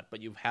playoffs a lot,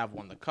 but you have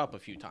won the cup a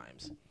few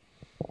times.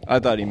 I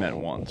thought he meant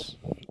once.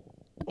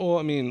 Well,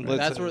 I mean,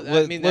 That's where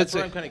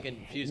I'm kind of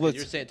confused.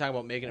 Because you're talking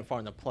about making it far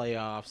in the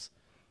playoffs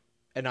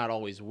and not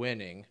always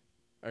winning,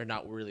 or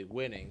not really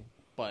winning.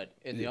 But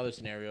in the other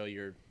scenario,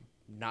 you're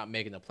not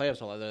making the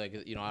playoffs. Although, like,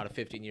 out of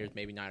 15 years,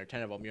 maybe 9 or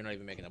 10 of them, you're not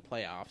even making the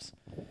playoffs.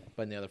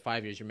 But in the other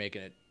 5 years, you're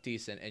making it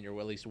decent, and you're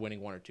at least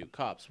winning 1 or 2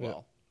 cups.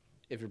 Well,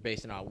 if you're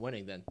basing on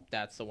winning, then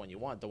that's the one you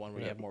want. The one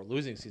where you have more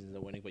losing seasons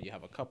than winning, but you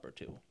have a cup or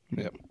 2.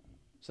 Yep.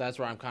 So that's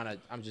where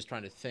I'm just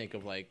trying to think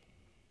of, like,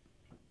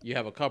 you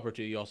have a cup or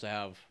 2, you also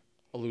have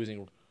a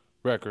losing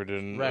record.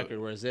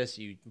 Whereas this,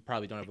 you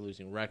probably don't have a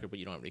losing record, but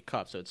you don't have any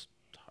cups, so it's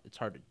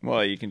hard to.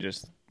 Well, you can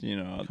just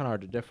kind of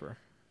hard to differ.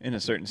 In a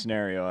certain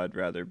scenario, I'd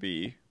rather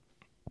be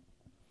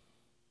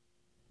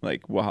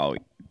like how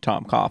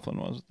Tom Coughlin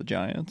was with the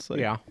Giants.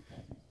 Like,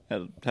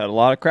 had a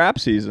lot of crap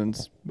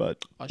seasons,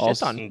 but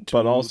also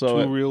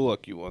two real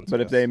lucky ones.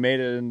 But if they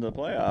made it in the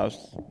playoffs,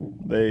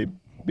 they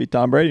beat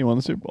Tom Brady and won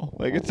the Super Bowl.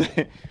 Like it's,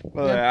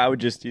 I would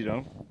just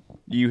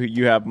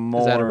you have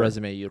more. Is that a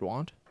resume you'd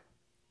want?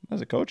 As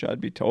a coach, I'd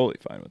be totally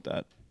fine with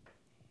that.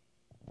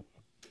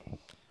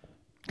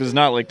 Because it's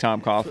not like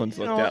Tom Coughlin's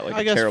looked at like a terrible coach.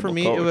 I guess for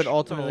me, it would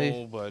ultimately.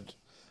 No, but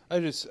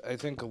I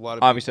think a lot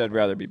of obviously I'd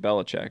rather be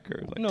Belichick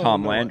or like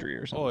Tom Landry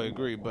or something. Oh, I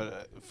agree,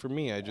 but for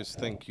me, I just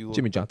think you look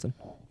Jimmy Johnson.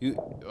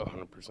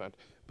 100%.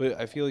 But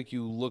I feel like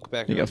you look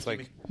back and it's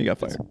like he got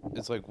fired.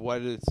 It's like why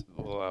did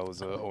that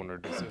was an owner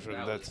decision.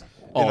 That's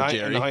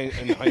Jerry.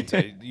 In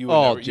hindsight, you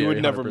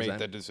would never make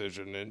that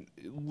decision, and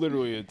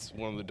literally, it's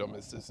one of the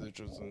dumbest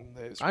decisions in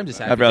the history. I'm just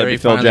happy I'd rather be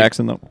Phil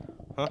Jackson though.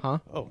 Huh?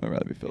 Oh, I'd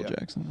rather be Phil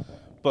Jackson.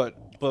 But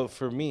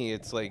for me,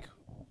 it's like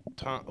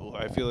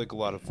I feel like a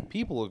lot of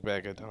people look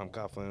back at Tom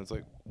Coughlin and it's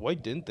like, why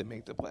didn't they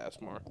make the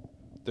playoffs more?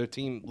 The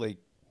team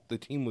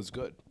was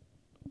good.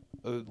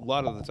 A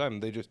lot of the time,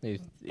 they just. Are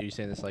you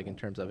saying this like in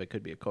terms of it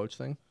could be a coach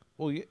thing?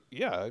 Well,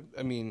 yeah.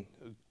 I mean,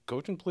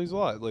 coaching plays a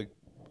lot. Like,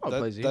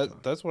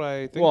 that's what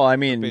I think. Well, I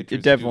mean, it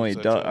definitely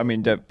does. I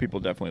mean, people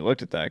definitely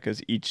looked at that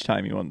because each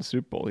time he won the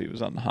Super Bowl, he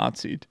was on the hot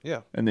seat.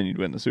 Yeah. And then he'd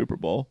win the Super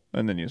Bowl,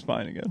 and then he was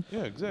fine again.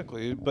 Yeah,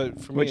 exactly.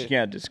 But for me, which you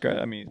can't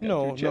discredit. I mean,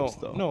 no, I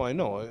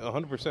know,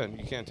 100%.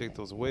 You can't take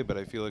those away. But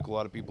I feel like a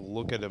lot of people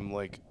look at him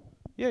like,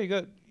 yeah,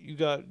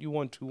 you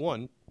won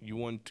 2-1, you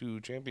won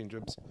 2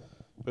 championships.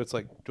 But it's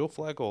like Joe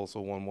Flacco also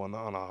won 1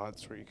 on a hot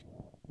streak.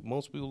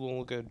 Most people don't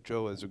look at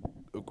Joe as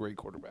a great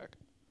quarterback.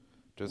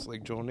 Just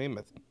like Joe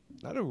Namath.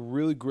 Not a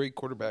really great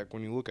quarterback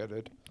when you look at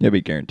it. Yeah, but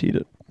he guaranteed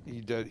it. He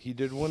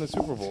did win a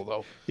Super Bowl,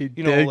 though. He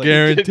did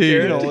guarantee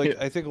it.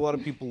 I think a lot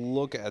of people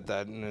look at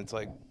that, and it's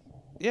like,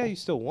 yeah, he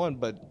still won,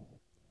 but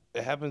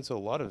it happens to a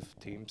lot of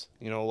teams.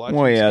 A lot of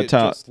teams get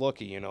just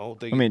lucky,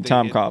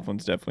 Tom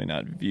Coughlin's definitely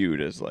not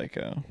viewed as like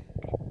a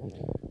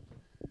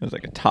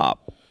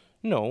top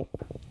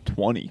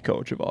 20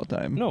 coach of all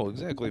time. No,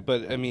 exactly.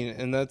 But I mean,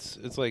 and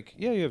it's like,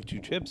 yeah, you have 2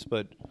 chips,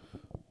 but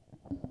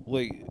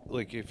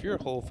like if you're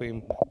a Hall of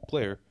Fame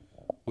player,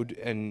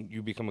 and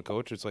you become a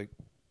coach, it's like,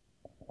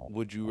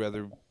 would you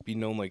rather be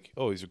known like,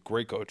 oh, he's a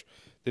great coach?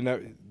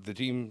 The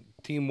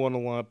team won a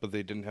lot, but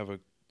they didn't have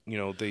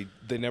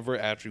they never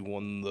actually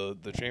won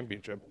the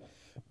championship,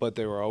 but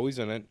they were always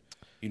in it.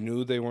 You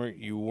knew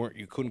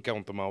you couldn't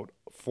count them out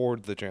for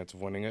the chance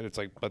of winning it. It's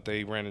like, but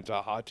they ran into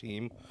a hot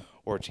team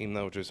or a team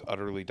that was just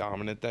utterly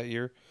dominant that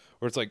year.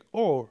 Or it's like,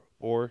 if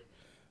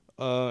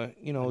I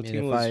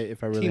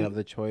really have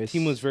the choice,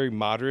 team was very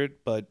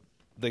moderate, but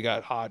they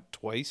got hot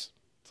twice.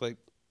 It's like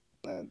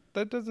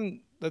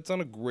that's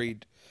not a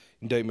great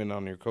indictment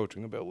on your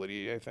coaching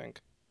ability, I think.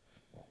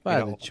 If I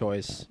had the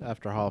choice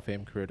after a Hall of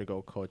Fame career to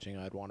go coaching,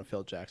 I'd want a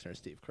Phil Jackson or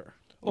Steve Kerr.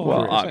 Oh,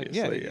 well,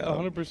 obviously, yeah,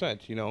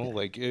 100%.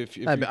 Like if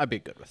I'd be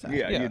good with that.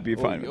 Yeah, you'd be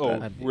fine with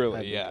that.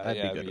 Really?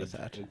 I'd be good with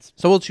that.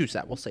 So we'll choose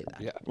that. We'll say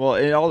that. Yeah. Well,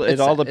 it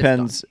all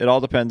depends. It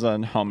all depends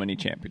on how many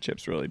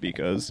championships, really,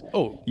 because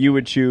you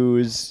would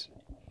choose.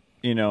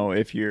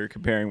 If you're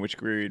comparing which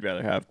career you'd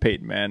rather have,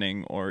 Peyton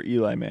Manning or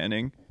Eli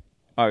Manning.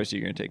 Obviously,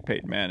 you're going to take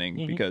Peyton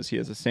Manning because he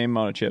has the same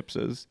amount of chips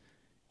as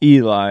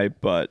Eli,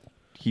 but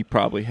he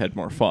probably had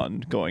more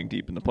fun going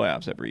deep in the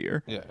playoffs every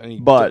year. Yeah, and he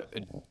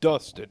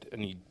dusted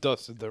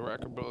the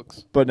record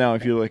books. But now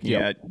if you're looking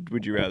at,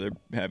 would you rather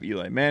have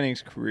Eli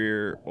Manning's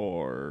career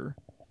or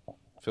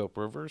Philip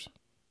Rivers?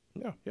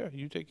 Yeah,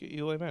 you take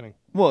Eli Manning.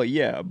 Well,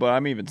 yeah, but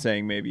I'm even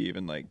saying maybe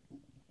even like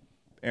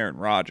Aaron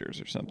Rodgers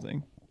or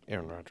something.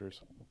 Aaron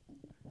Rodgers.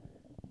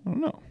 I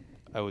don't know.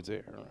 I would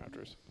say Aaron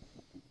Rodgers.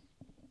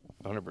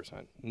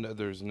 100%. No,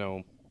 there's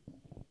no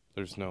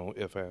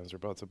ifs, ands, or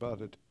buts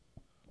about it.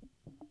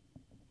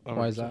 100%.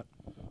 Why is that?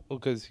 Well,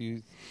 because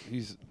he's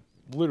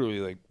literally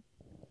like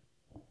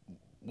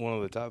one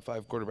of the top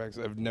 5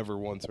 quarterbacks. I've never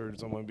once heard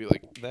someone be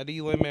like, that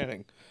Eli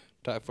Manning,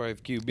 top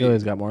 5 QB.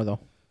 Eli's got more though.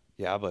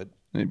 Yeah, but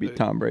And he beat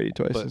Tom Brady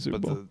twice in the Super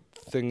but Bowl.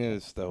 the thing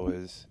is, though,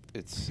 is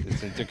it's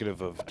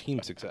indicative of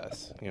team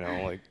success. You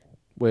know, like,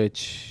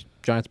 Which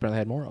Giants apparently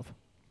had more of.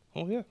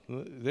 oh yeah,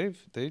 they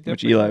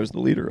Which Eli was the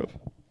leader of.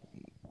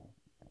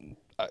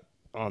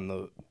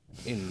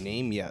 in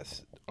name,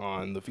 yes.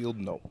 On the field,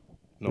 no. What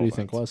No do you offense.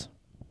 think was?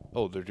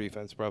 Oh, their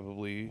defense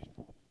probably.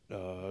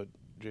 Goddamn,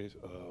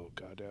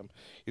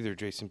 either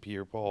Jason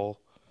Pierre-Paul,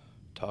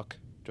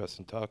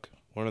 Justin Tuck.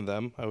 One of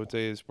them, I would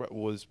say,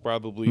 was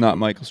probably Not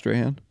Michael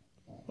Strahan.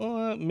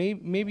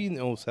 maybe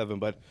in 07,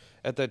 but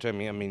at that time,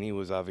 I mean, he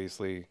was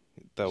obviously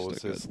was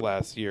Still his good.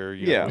 last year.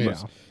 Yeah.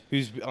 He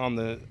was on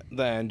the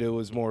end. It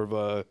was more of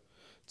a.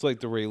 It's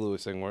like the Ray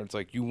Lewis thing, where it's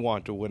like you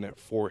want to win it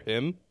for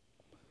him,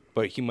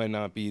 but he might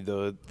not be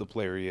the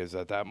player he is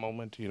at that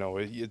moment. You know,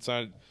 it's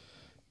not.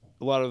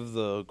 A lot of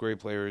the great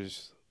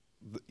players,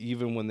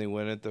 even when they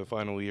win it the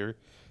final year,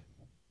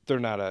 they're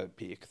not at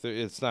peak.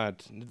 It's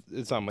not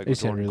Michael You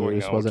said Jordan Ray going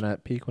Lewis out. wasn't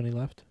at peak when he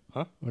left?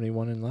 Huh? When he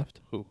won and left?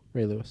 Who?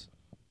 Ray Lewis.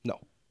 No.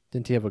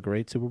 Didn't he have a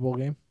great Super Bowl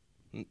game?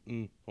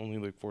 Only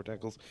like 4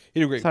 tackles. He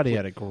had a I great. thought he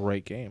had a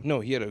great game.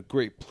 No, he had a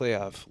great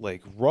playoff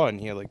run.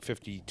 He had like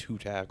 52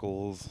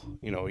 tackles.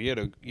 You know, he had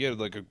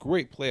like a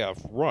great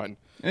playoff run.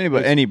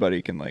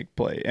 Anybody can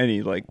play.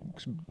 Any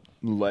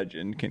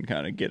legend can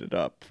kind of get it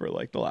up for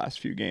the last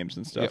few games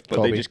and stuff, Yeah. but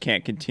Kobe. they just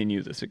can't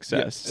continue the success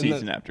Yeah, and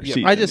season then- after yeah.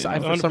 season. I you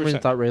know? for some reason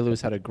 100%. thought Ray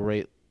Lewis had a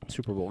great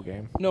Super Bowl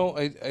game. No,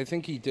 I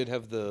think he did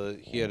have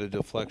he had a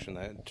deflection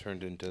that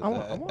turned into I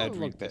want that to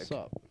Edry look this pick.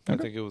 up. I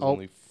think it was Oh.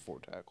 only 4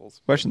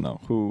 tackles. Question though,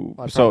 who?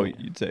 I So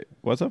probably- you'd say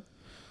what's up?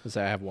 Let's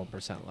say I have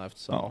 1% left,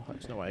 so Oh.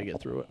 there's no way I get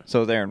through it.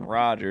 So Aaron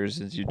Rodgers,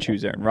 is you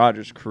choose Aaron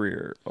Rodgers'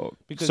 career. Oh,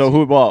 Because so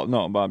who? Well,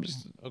 no, but I'm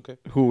just. Okay.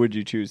 Who would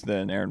you choose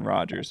then, Aaron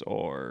Rodgers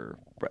or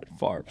Brett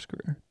Favre's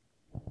career?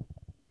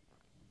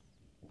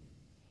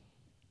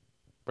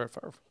 Brett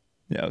Favre.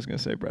 Yeah, I was gonna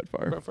say Brett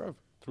Favre. Brett Favre.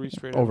 3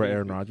 straight Over MVP.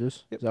 Aaron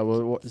Rodgers? Yep.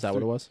 Is that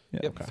what it was? Yeah.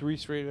 Yep, Okay. 3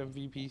 straight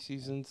MVP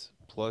seasons.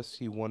 Plus,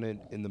 he won it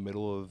in the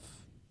middle of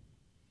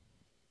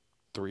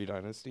 3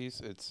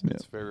 dynasties. It's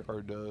very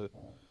hard to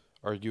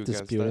argue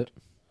Dispute against it.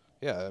 that.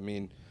 Yeah, I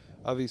mean,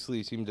 obviously,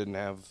 his team didn't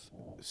have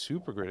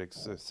super great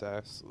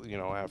success,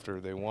 after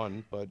they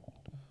won. But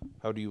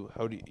how do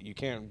you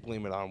can't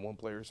blame it on one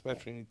player,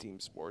 especially in a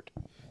team sport.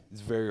 It's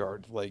very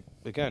hard.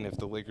 Again, if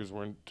the Lakers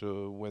weren't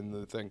to win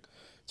the thing,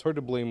 it's hard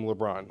to blame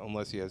LeBron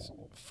unless he has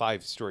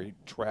 5 straight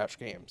trash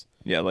games.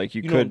 Yeah,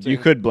 you know what I'm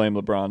could saying? blame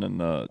LeBron in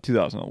the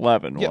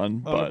 2011 Yeah, one,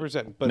 but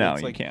 100%. But now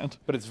it's you can't.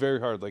 But it's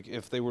very hard.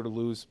 If they were to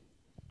lose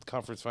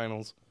conference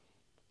finals,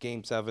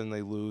 Game 7,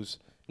 they lose,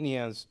 and he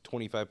has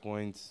 25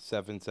 points,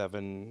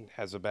 7-7,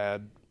 has a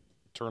bad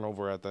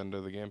turnover at the end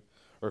of the game,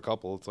 or a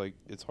couple.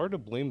 It's hard to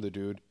blame the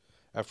dude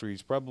after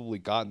he's probably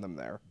gotten them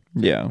there.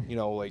 Yeah.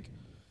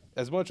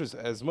 As much as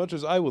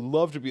I would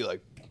love to be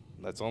like,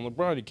 that's on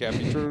LeBron, you can't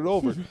be turning it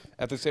over.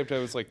 At the same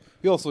time, it's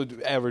he also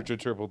averaged a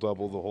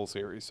triple-double the whole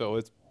series, so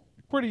it's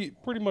pretty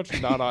much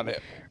not on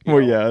him.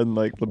 Well, yeah, and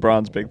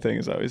LeBron's big thing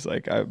is always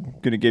I'm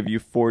gonna give you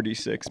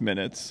 46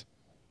 minutes,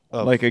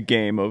 a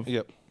game of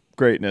Yep.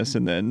 greatness,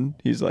 and then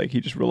he's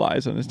he just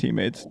relies on his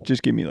teammates.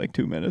 Just give me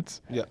 2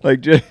 minutes. Yeah.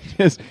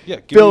 Just Yeah,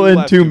 give fill me the in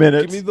last 2 two.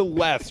 minutes. Give me the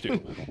last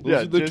 2.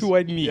 Those are the 2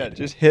 I need. Yeah,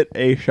 just hit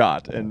a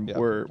shot, and Yeah.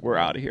 we're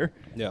out of here.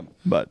 Yeah.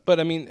 But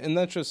I mean, and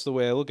that's just the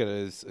way I look at it.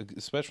 Is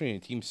especially in a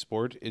team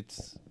sport,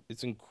 it's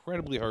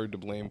incredibly hard to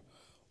blame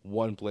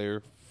one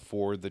player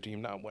for the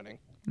team not winning.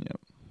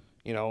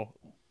 yeah,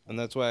 And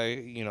that's why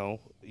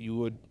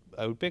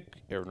I would pick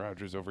Aaron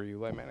Rodgers over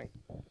Eli Manning,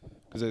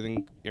 because I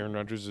think Aaron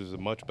Rodgers is a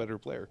much better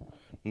player.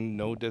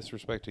 No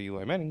disrespect to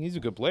Eli Manning, he's a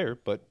good player,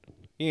 but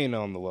he ain't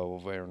on the level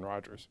of Aaron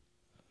Rodgers.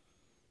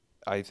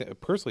 I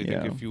personally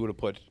think Yeah. if you would have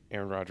put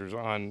Aaron Rodgers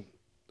on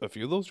a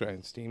few of those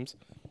Giants teams,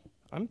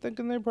 I'm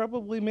thinking they're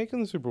probably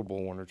making the Super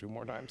Bowl 1 or 2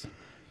 more times.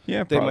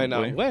 yeah. They Probably.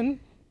 might not win,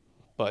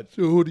 but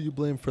So who do you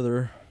blame for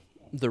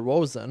their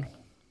woes then?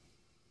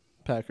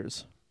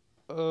 Packers.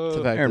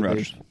 The fact Aaron that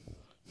Rodgers.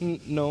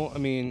 No, I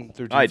mean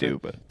their I do,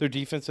 but their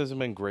defense hasn't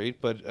been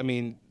great. But I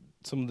mean,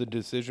 some of the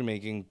decision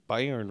making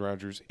by Aaron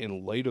Rodgers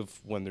in light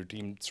of when their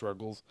team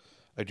struggles,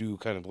 I do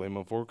kind of blame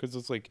him for, because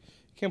it's you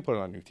can't put it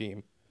on your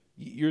team.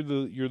 You're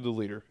the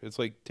leader. It's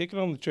take it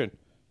on the chin.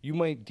 You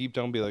might deep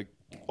down be like,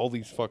 all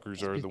these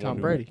fuckers are the Tom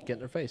one. Brady, get in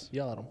their face,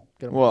 yell at him.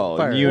 Get him well,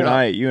 fired. you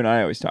and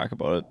I always talk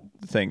about it.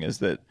 The thing is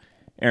that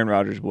Aaron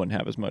Rodgers wouldn't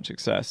have as much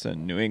success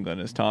in New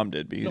England as Tom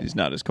did because he's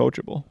not as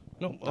coachable.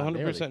 No, Not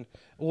 100%.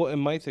 Well,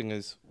 and my thing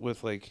is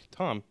with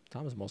Tom.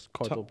 Tom's the most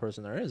coachable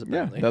person there is, Yeah,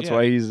 apparently. that's Yeah.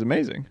 why he's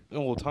amazing.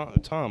 Well,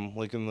 Tom,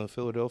 in the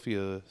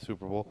Philadelphia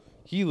Super Bowl,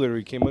 he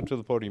literally came up to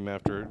the podium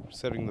after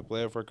setting the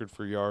playoff record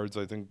for yards.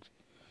 I think,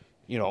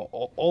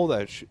 all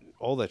that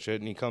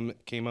shit, and he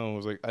came out and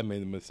was like, "I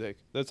made a mistake.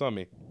 That's on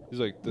me." He's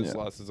like, "This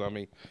loss is on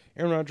me."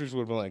 Aaron Rodgers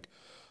would have been like,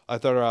 "I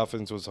thought our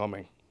offense was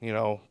humming. We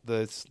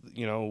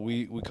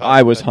caught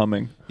I was that."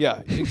 humming.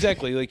 Yeah,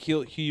 exactly.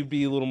 He'd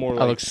be a little more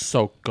I look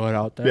so good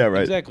out there. Yeah,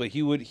 right. Exactly.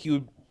 He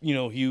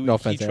No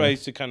offense,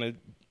 tries to kind of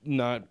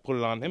not put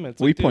it on him.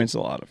 It's We like, dude, points a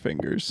lot of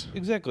fingers.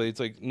 exactly. It's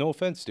like, no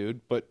offense,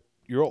 dude, but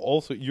you're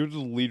the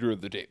leader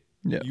of the team.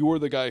 Yeah. You are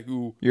the guy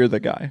who You're the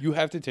guy. you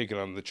have to take it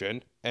on the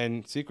chin,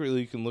 and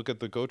secretly you can look at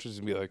the coaches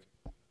and be like,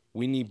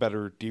 we need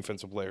better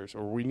defensive players,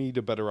 or we need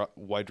a better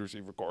wide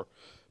receiver core.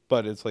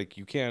 But it's like,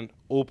 you can't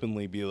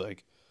openly be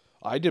like,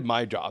 I did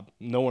my job,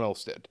 no one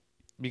else did,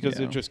 because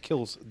Yeah. it just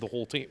kills the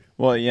whole team.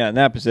 Well, yeah, in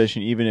that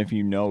position, even if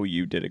you know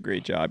you did a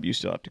great job, you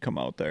still have to come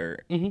out there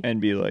and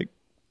be like,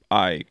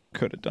 I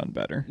could have done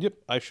better. Yep,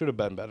 I should have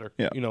been better.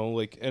 Yeah. You know,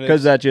 like, and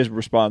Because that just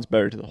responds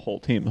better to the whole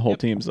team. The whole Yep.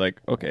 team's like,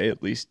 okay,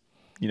 at least,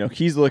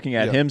 he's looking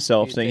at Yeah.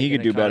 himself He's saying he could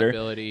taking do better.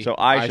 accountability. So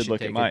I should should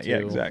look at take my, it yeah,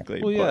 too.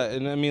 exactly. Well, But- yeah,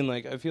 and I mean,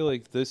 like, I feel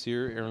like this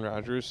year, Aaron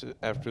Rodgers,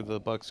 after the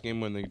Bucks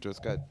game when they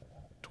just got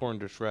torn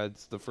to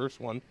shreds, the first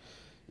one,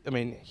 I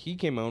mean, he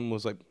came out and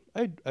was like,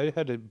 I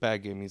had a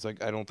bad game. He's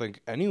like, I don't think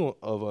any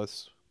of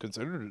us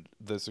considered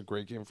this a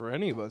great game for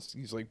any of us.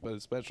 He's like, but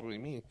especially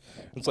me.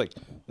 It's like,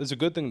 it's a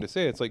good thing to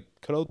say. It's like,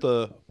 cut out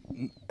the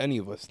any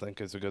of us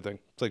think is a good thing.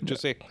 It's like,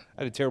 just say,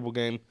 I had a terrible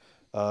game.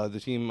 The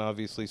team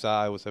obviously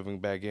saw I was having a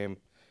bad game.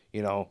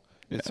 You know,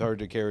 it's hard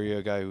to carry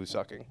a guy who's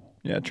sucking.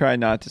 Yeah, try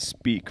not to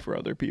speak for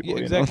other people. Yeah,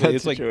 you exactly. know, that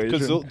It's like,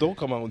 because situation. they'll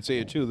come out and say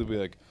it too. They'll be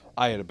like,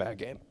 I had a bad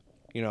game.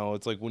 You know,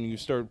 it's like when you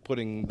start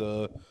putting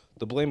the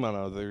blame on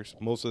others,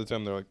 most of the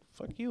time they're like,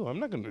 fuck you, I'm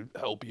not going to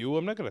help you.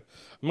 I'm not going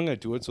to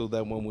do it so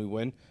that when we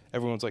win,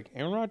 everyone's like,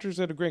 Aaron Rodgers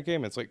had a great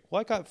game. It's like,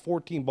 well, I got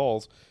 14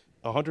 balls,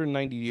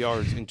 190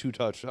 yards and 2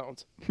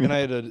 touchdowns, and I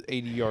had an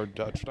 80-yard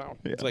touchdown.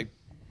 Yeah. It's like,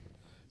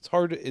 it's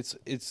hard. It's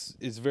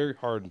very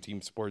hard in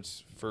team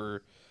sports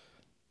for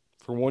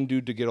one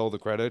dude to get all the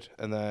credit,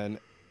 and then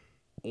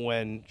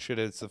when shit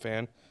hits the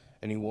fan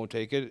and he won't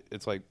take it,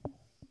 it's like,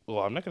 well,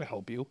 I'm not going to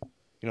help you.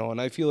 You know,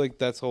 and I feel like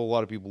that's how a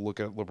lot of people look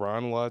at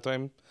LeBron a lot of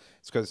time.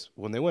 It's because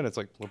when they win, it's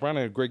like, LeBron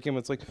had a great game.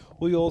 It's like,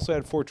 well, you also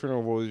had 4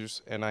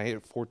 turnovers, and I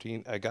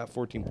got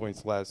 14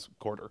 points last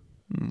quarter.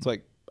 It's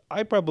like,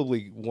 I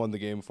probably won the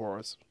game for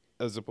us,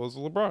 as opposed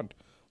to LeBron.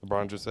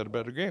 LeBron just had a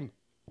better game.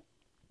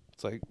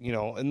 It's like, you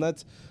know, and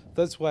that's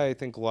why I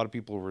think a lot of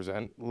people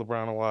resent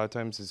LeBron a lot of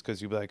times, is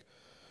because you'd be like,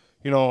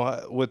 you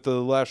know, with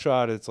the last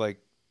shot, it's like,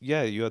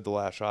 yeah, you had the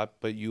last shot,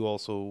 but you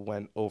also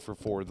went 0 for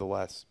 4 the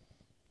last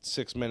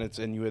 6 minutes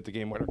and you hit the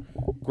game winner.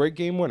 Great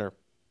game winner,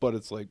 but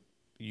it's like,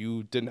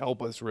 you didn't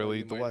help us really.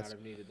 You the might last not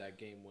have needed that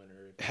game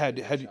winner.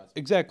 had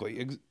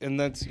exactly, and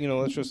that's, you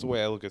know, that's just the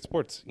way I look at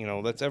sports. You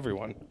know, that's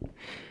everyone.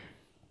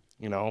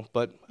 You know,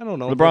 but I don't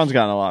know. LeBron's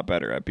gotten a lot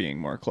better at being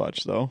more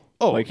clutch, though.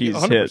 Oh, like he's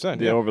 100%,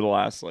 hit yeah. over the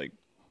last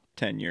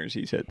 10 years.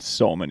 He's hit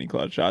so many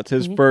clutch shots.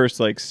 Mm-hmm. His first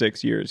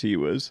 6 years, he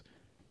was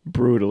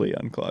brutally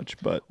unclutch.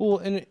 But Well,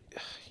 and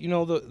you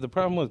know, the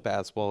problem with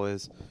basketball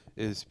is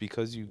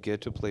because you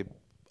get to play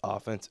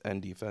offense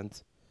and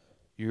defense,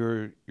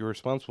 you're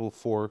responsible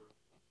for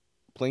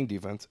playing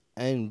defense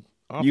and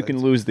offense. you can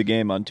lose the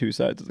game on 2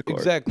 sides of the court.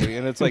 Exactly,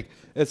 and it's like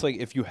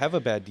if you have a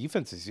bad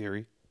defensive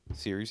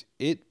series,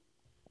 it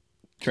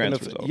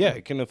Transfers over. yeah,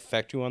 it can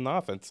affect you on the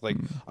offense. Like,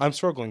 I'm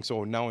struggling,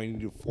 so now I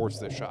need to force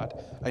this shot.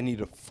 I need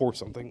to force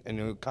something, and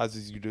it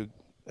causes you to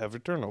have a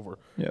turnover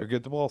Yep. or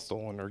get the ball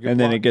stolen or get And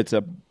then blocked. it gets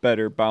a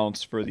better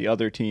bounce for the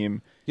other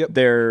team. Yep.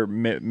 They're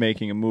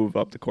making a move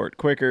up the court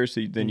quicker,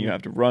 so then you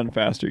have to run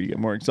faster. You get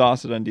more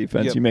exhausted on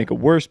defense. Yep. You make a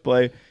worse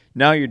play.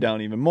 Now you're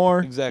down even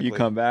more. Exactly. You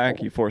come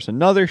back. You force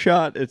another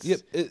shot. It's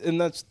and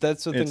that's the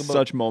thing it's about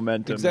such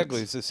momentum. Exactly,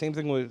 It's- it's the same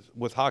thing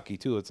with hockey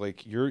too. It's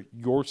like you're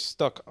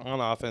stuck on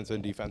offense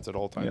and defense at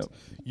all times.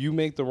 Yep. You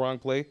make the wrong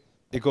play,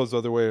 it goes the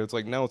other way. It's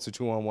like now it's a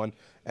 2-on-1,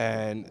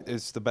 and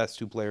it's the best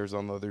 2 players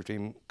on the other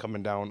team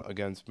coming down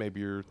against maybe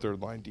your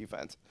third line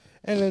defense,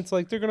 and it's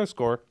like they're gonna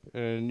score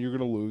and you're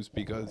gonna lose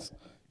because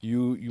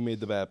you made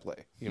the bad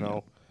play. You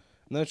know,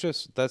 and that's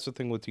the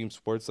thing with team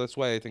sports. That's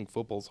why I think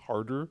football's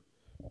harder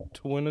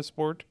to win a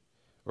sport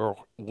or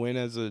win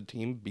as a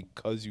team,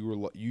 because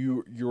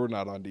you're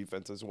not on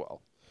defense as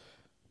well.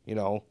 You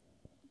know,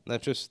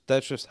 that's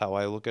just how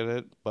I look at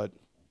it. But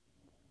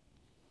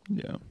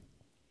yeah.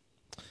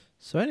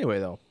 So anyway,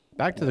 though,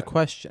 back to the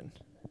question.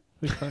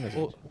 Whose turn is it?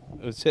 well,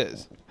 it's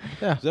his.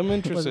 Yeah. 'Cause I'm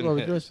interested What in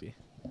would yours his. be?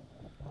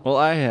 Well,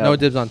 I have No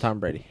dibs on Tom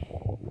Brady.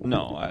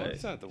 no.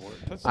 That's not the word.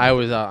 That's I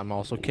was. I'm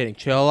also kidding.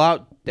 Chill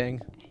out,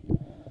 dang.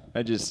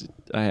 I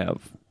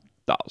have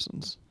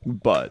thousands,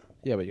 but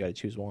Yeah, but you got to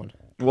choose one.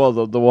 well,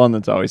 the one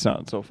that's always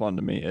sounded so fun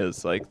to me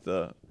is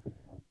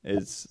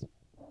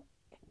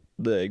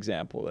the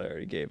example that I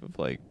already gave of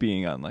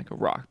being on a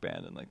rock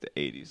band in the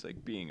 80s,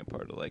 being a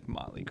part of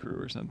Motley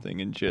Crue or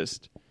something, and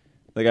just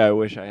I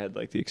wish I had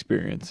the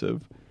experience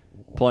of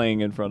playing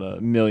in front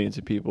of millions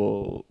of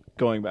people,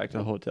 going back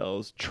to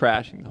hotels,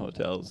 trashing the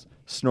hotels,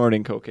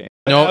 snorting cocaine.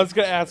 No, I was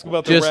gonna ask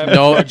about the Just rabbit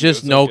no, track,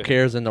 just but no it's okay.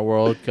 cares in the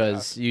world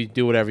because you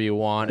do whatever you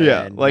want.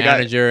 Yeah, and like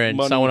manager and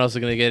money- someone else is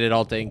gonna get it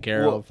all taken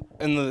care Well, of.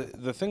 and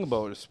the thing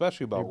about,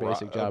 especially about Your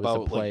basic job is to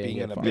about play and being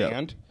get in a fucked. Yeah.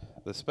 band,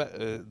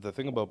 the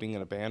thing about being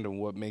in a band and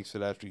what makes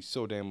it actually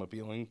so damn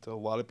appealing to a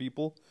lot of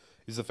people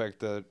is the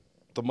fact that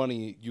the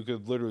money you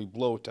could literally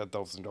blow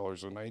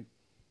 $10,000 a night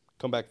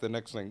come back the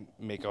next thing,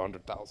 make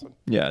 100,000.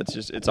 Yeah,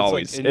 it's like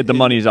always in- the in-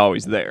 money's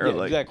always there. Yeah,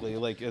 like, exactly.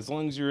 Like as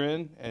long as you're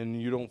in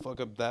and you don't fuck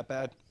up that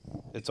bad,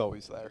 it's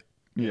always there.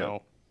 You Yeah.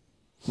 know?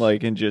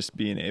 Like, and just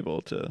being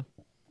able to,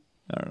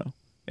 I don't know,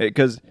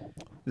 because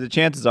the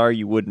chances are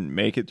you wouldn't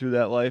make it through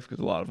that life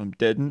because a lot of them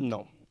didn't.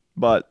 No,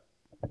 But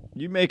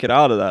you make it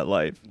out of that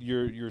life,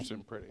 you're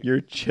sitting pretty.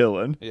 you're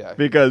chilling. Yeah.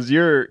 Because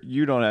you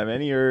don't have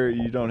any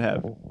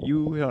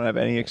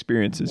any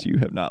experiences you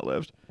have not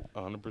lived.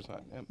 100%.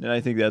 Yep. And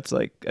I think that's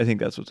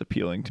what's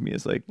appealing to me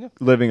is like Yeah.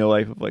 living a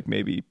life of like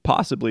maybe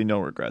possibly no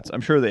regrets. I'm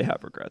sure they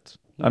have regrets.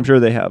 I'm sure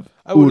they have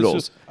I would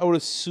oodles.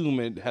 assume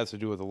it has to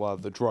do with a lot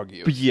of the drug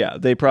use. But yeah,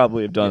 they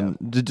probably have done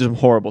did some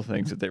horrible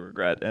things that they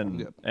regret,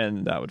 and Yep.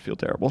 and that would feel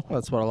terrible.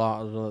 That's what a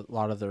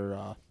lot of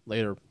their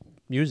later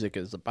music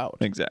is about.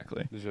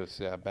 Exactly. It's just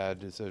bad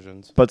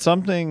decisions. But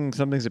something's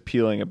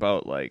appealing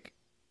about like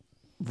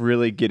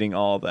really getting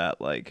all that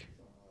like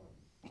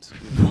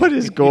what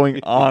is going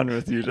on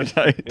with you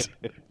tonight?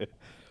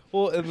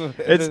 Well,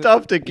 It's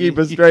tough to keep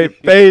a straight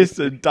face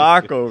and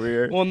talk over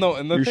here. Well, no,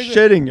 and You're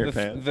shitting your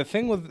pants. The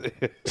thing with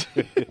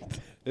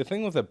the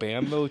thing with a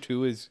band though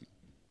too is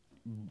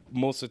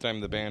most of the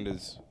time the band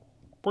is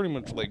pretty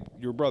much like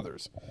your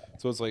brothers.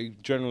 So it's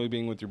like generally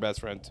being with your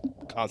best friends,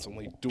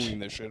 constantly doing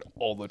this shit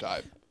all the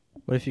time.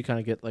 What if you kind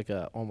of get like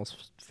a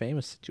almost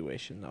famous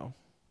situation though?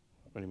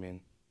 What do you mean?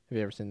 Have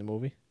you ever seen the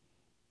movie?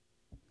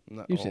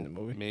 No, You've seen the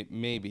movie.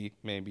 Maybe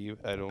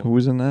I don't. Who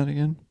was in that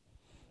again?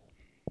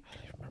 I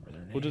don't remember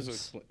their names. We'll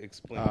just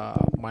explain.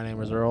 My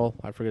Name is Earl.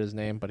 I forget his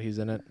name, but he's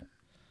in it.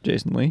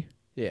 Jason Lee.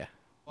 Yeah.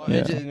 Yeah.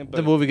 It just-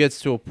 the movie gets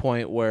to a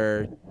point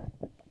where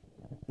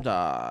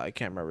I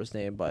can't remember his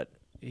name, but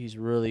he's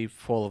really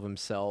full of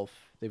himself.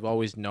 They've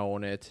always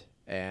known it,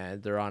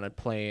 and they're on a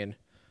plane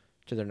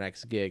to their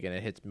next gig, and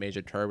it hits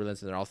major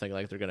turbulence, and they're all thinking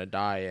like they're gonna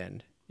die.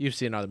 And you've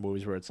seen other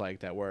movies where it's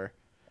like that, where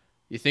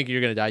you think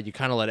you're gonna die, you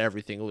kind of let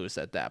everything loose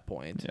at that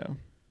point. Yeah.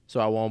 So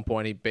at one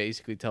point, he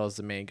basically tells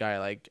the main guy,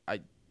 like,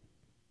 I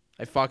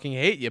fucking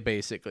hate you,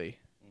 basically.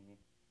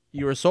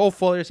 You were so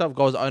full of yourself,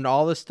 goes on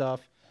all this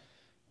stuff.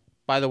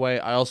 By the way,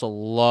 I also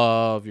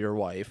love your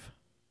wife,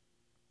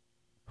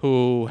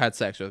 who had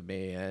sex with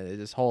me, and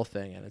this whole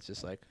thing, and it's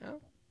just like, oh,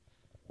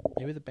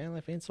 maybe the band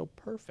life ain't so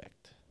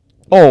perfect.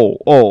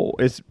 Oh,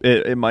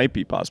 it might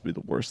be possibly the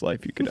worst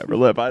life you could ever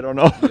live. I don't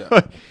know.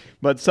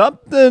 But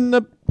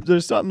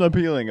there's something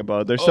appealing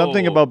about it. There's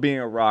something about being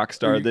a rock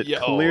star that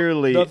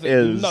clearly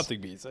is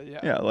nothing beats it. Yeah.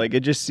 Yeah, like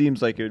it just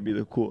seems like it would be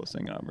the coolest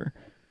thing ever.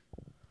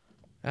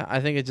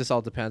 I think it just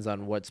all depends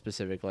on what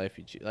specific life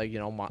you choose. Like, you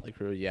know, Motley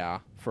Crue, yeah,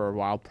 for a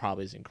while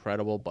probably is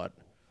incredible, but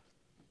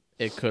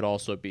it could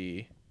also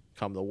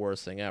become the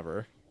worst thing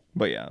ever.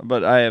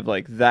 But I have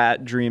like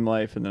that dream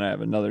life, and then I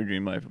have another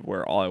dream life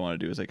where all I want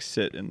to do is like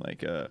sit in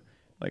like a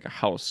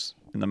house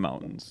in the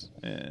mountains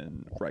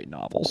and write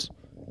novels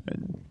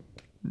and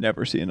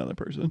never see another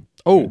person.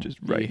 Oh, And just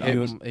write he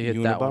novels.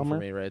 hit that one for Unabomber?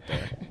 me right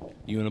there.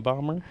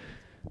 Unabomber.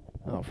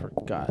 Oh, for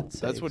God's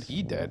sake. That's what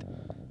he did.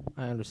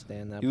 I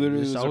understand that. He but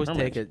literally just was a always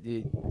hermit. take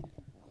it.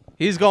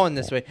 He's going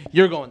this way.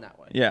 You're going that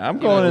way. Yeah, I'm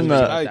You going know, in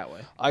just the go that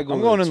way. I go I'm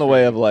the going in the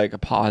way extreme. of like a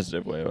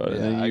positive way about it.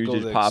 Yeah, and then I you go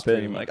just the pop in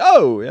extreme. and like,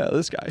 oh yeah,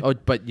 this guy. Oh,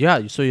 but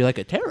yeah, so you're like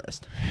a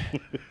terrorist.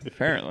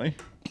 Apparently.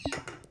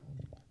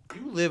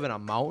 You live in a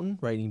mountain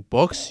writing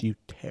books, you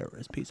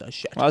terrorist piece of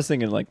shit. I was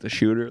thinking like the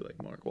shooter,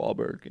 like Mark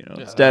Wahlberg. You know,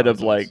 Yeah, instead that of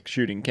was like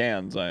shooting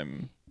cans,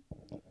 I'm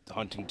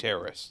Hunting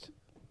terrorist.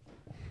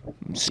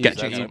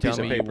 sketching You on a tell piece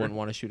of me you paper. wouldn't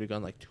want to shoot a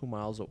gun like 2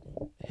 miles,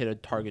 hit a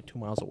target 2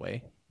 miles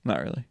away.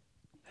 Not really.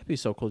 That'd be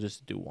so cool just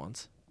to do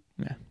once.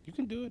 Yeah. You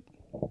can do it.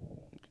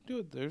 You can do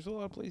it. There's a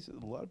lot of places.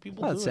 A lot of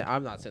people I'm do it.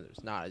 not saying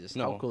there's not. I just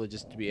No. how cool it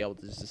just to be able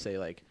to just to say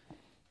like,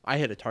 I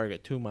hit a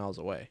target 2 miles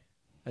away.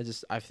 I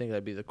think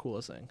that'd be the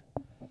coolest thing.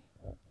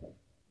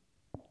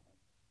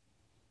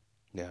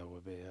 Yeah, it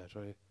would be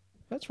actually.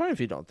 That's fine if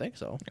you don't think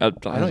so.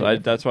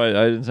 That's why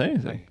I didn't say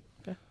anything.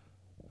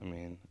 I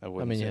mean, I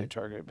wouldn't mean, say yeah. a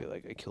target. It'd be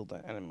like I killed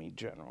an enemy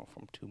general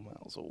from 2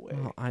 miles away.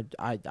 Oh,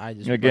 I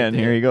just Again,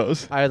 here he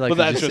goes. I'd like But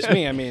to that's just, just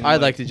me. I mean,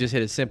 I'd like to just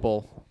hit a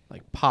simple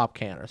like pop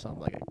can or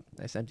something, like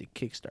a nice empty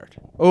kickstart.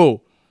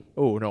 Oh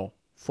no,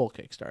 full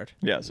kickstart.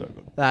 Yeah, so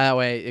That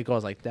way it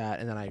goes like that,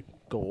 and then I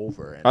go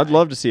over. And I'd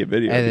love to see a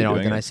video. And of you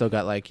then doing I it. still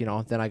got like then I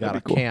got a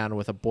That'd be cool. can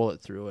with a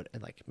bullet through it,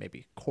 and like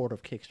maybe a quart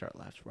of kickstart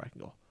left, where I can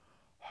go.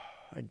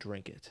 I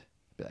drink it.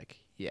 Be like,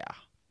 yeah,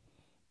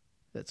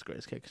 that's the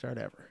greatest kickstart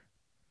ever.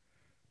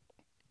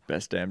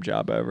 Best damn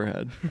job I ever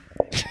had.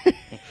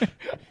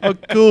 How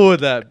cool would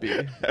that be?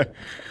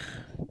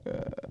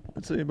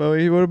 Let's see,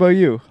 Bowie. What about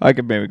you? I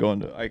could go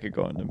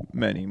into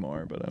many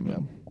more, but I'm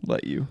gonna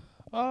let you.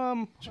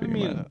 I speak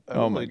mean, mine. I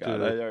Oh would my like god,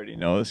 to- I already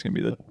know this is gonna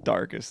be the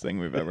darkest thing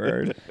we've ever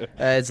heard.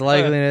 Its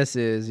likeliness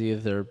is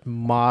either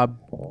mob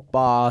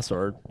boss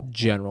or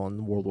general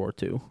in World War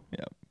II.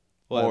 Yeah,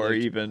 Well, or I'd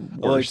like- even I'd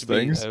like worse to be-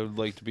 things. I would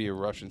like to be a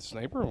Russian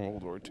sniper in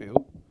World War II.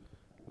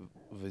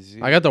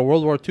 I got the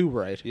World War II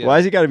right. Yeah. Why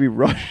has he got to be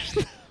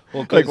Russian?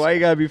 Well, like, 'cause- why you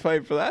gotta be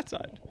fighting for that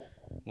side?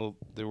 Well,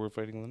 they were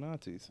fighting the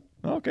Nazis.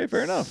 Okay,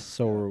 fair enough.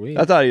 So were we.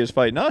 I thought he was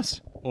fighting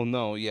us. Well,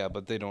 no, yeah,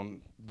 but they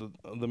don't the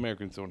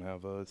Americans don't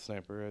have a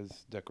sniper as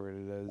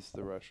decorated as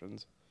the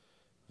Russians.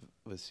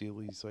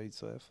 Vasily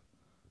Zaitsev.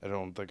 I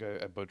don't think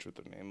I butchered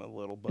the name a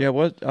little, but Yeah,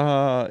 what is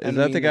that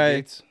Enemy the in guy?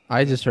 Gates.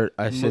 I just heard.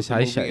 I The says hi,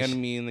 movie shish.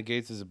 Enemy in the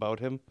Gates is about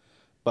him,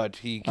 but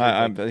he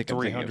I killed think I'm thinking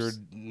 300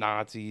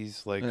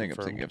 Nazis. Like I think I'm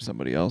from thinking of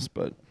somebody else,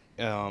 but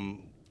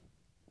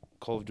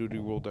Call of Duty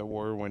World at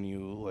War, when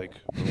you like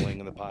are laying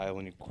in the pile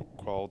and you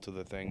crawl to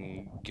the thing and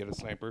you get a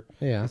sniper.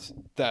 Yeah,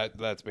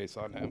 That's based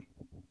on him.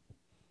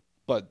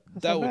 But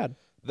that's not bad.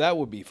 that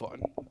would be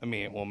fun. I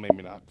mean, well,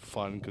 maybe not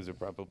fun because it'd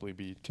probably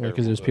be terrible.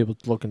 Because there's people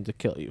looking to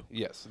kill you.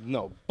 Yes,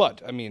 no,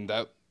 but I mean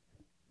that,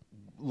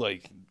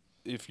 like,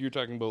 if you're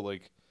talking about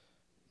like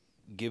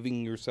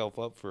giving yourself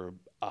up for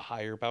a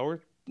higher power,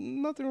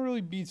 nothing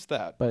really beats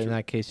that. But in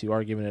that case, you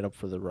are giving it up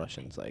for the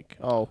Russians. Like,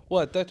 oh,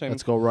 well, at that time,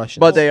 let's go Russians.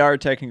 but they are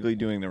technically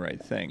doing the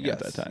right thing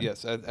yes, at that time.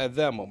 yes, at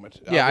that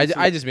moment. Yeah,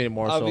 Obviously- I just mean it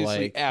more so obviously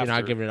like you're not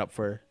after. giving it up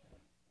for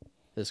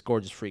this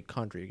gorgeous free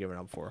country. You're giving it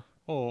up for.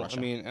 Well, Russia.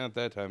 I mean, at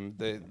that time,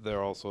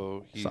 they're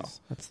also he's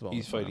That's the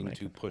he's point I'm fighting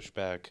making. to push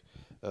back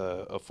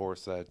a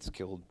force that's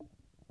killed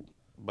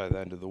by the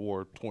end of the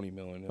war 20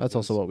 million. That's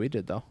also what we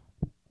did, though.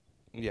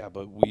 Yeah,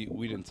 but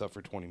we didn't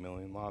suffer 20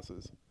 million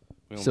losses.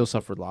 We only Still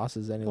suffered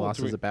losses. Any Well, loss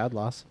is a bad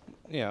loss.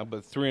 Yeah,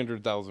 but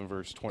 300,000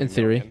 versus 20 In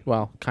theory, million.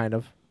 well, kind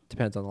of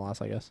depends on the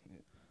loss, I guess.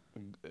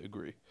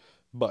 Agree.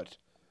 But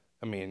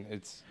I mean,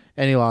 it's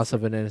Any loss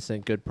of an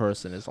innocent good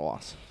person is a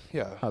loss.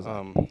 yeah. How's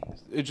that?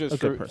 It A just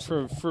good for,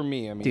 person. for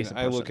me, I mean, Decent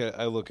I look person.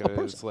 at it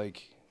as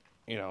like,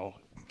 you know,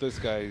 this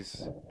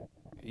guy's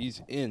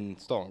he's in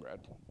Stalingrad,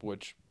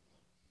 which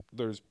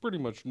there's pretty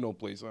much no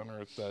place on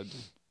earth that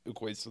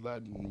equates to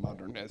that in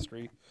modern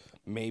history,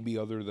 maybe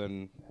other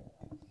than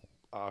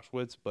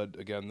Auschwitz. But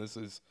again, this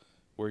is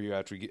where you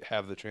actually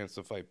have the chance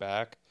to fight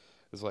back.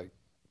 It's like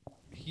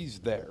he's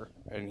there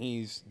and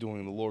he's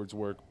doing the Lord's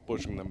work,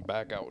 pushing them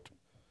back out,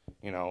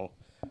 you know.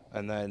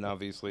 And then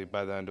obviously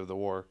by the end of the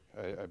war,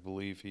 I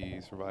believe he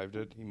survived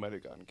it. He might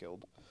have gotten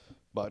killed,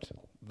 but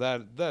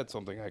that's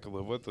something I could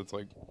live with. It's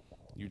like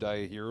you die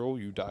a hero,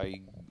 you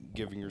die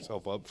giving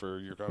yourself up for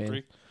your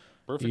country.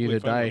 Perfectly You either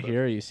fine die with it.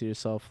 here, or you see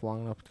yourself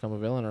long enough to become a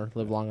villain, or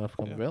live long enough to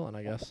become a villain,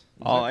 I guess.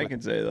 All I Exactly.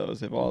 can say though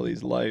is if all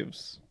these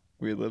lives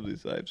we live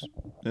these lives,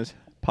 this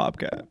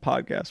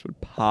podcast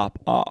would pop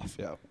off.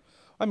 Yeah,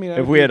 I mean,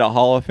 If we had a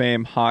Hall of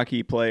Fame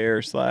hockey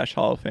player /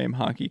 Hall of Fame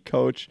hockey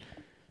coach,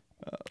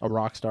 A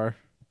rock star.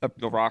 a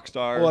rock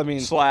star Well, I mean,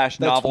 / that's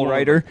novel one of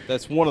writer, them.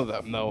 That's one of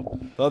them. No,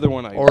 the other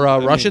one, Or a I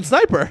mean, Russian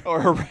sniper.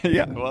 or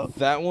yeah, well,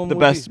 That one, the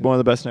would best, Be, one of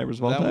the best snipers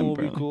of all that time. one will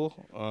be apparently.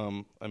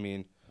 cool. I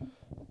mean,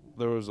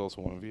 there was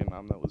also one in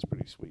Vietnam that was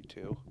pretty sweet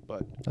too,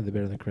 but Are they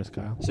better than Chris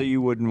Kyle? So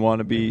you wouldn't want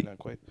to be, not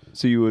quite.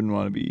 so you wouldn't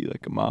want to be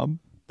like a mob.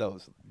 That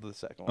was the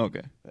second one.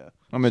 Okay, Yeah.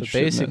 I'm So interested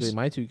in basically, this.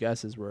 my two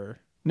guesses were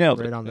Nailed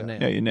right it. on the Yeah.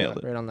 nail. Yeah, you nailed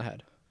it. Right on the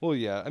head. Well,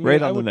 yeah. I mean,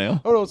 Right I on the would,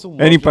 nail. I would also love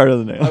Any to- part of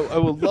the nail. I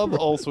would love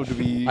also to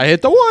be I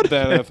hit the wood. the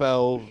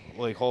NFL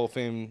like Hall of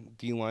Fame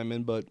D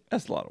lineman, but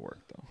That's a lot of work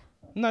though.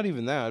 not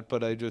even that.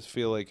 But I just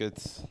feel like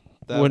it's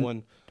that Wouldn't-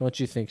 one. Don't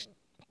you think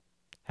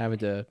having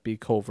to be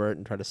covert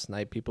and try to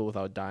snipe people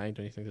without dying,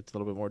 don't you think that's a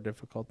little bit more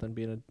difficult than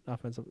being an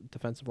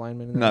defensive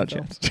lineman? In the Not a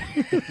NFL?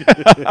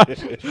 chance.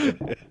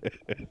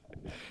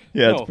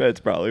 Yeah, No. it's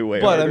probably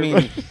way But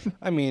harder.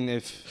 I mean,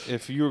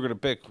 if you were gonna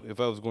pick, if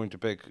I was going to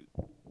pick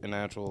an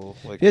actual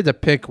like, You had to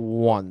pick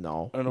one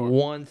though. I know.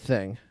 One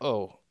thing.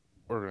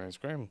 organized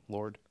crime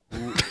lord,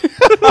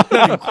 not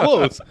even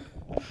close.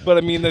 But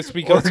I mean, that's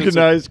because it's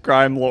Organized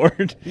crime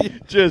lord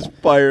just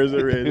fires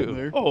it right in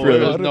there. Oh,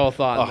 Brilliant. There was no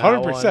thought. in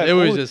that 100%. one. It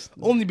was only, just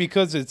only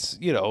because it's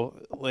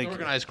like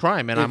organized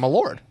crime, and I'm a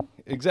lord.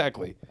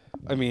 exactly.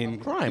 I mean,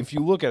 Crime. if you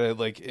look at it,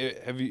 like,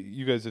 have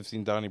you guys have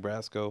seen Donnie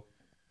Brasco,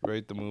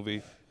 right? The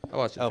movie. I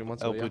watched it a Al few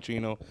months Al ago.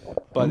 Pacino. I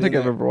But don't think in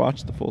I've there- ever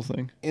watched the full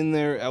thing. in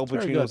there, Al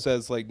very Pacino good.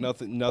 says like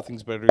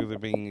nothing's better than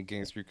being a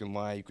gangster. You can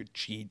lie, you could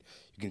cheat,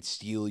 you can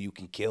steal, you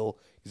can kill.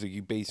 He's like,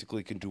 you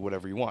basically can do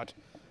whatever you want.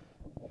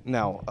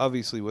 Now,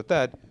 obviously, with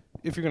that,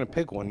 if you're gonna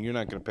pick one, you're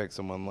not gonna pick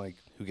someone like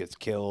who gets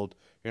killed.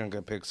 You're not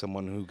gonna pick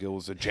someone who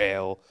goes to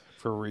jail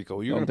for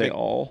RICO. You're Don't gonna they pick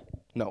all?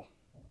 no.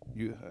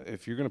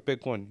 If you're gonna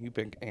pick one, you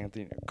pick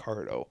Anthony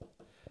Ricardo.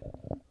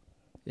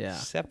 Yeah.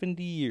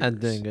 70 years. And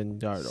then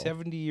Gallardo.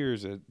 70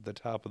 years at the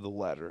top of the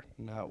ladder.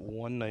 Not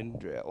one night in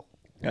jail.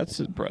 That's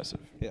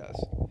impressive. Yes.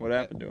 What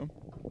happened to him?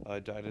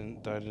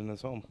 Died in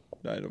his home.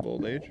 Died of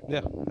old age. Yeah,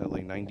 at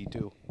like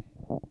 92.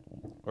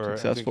 Or I think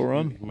Successful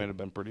run? He might have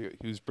been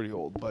he was pretty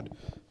old, but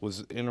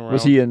was in around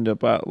Was he end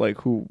up out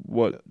like who?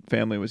 What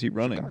family was he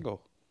running?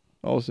 Chicago.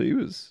 Oh, so he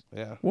was.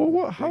 Yeah. Well,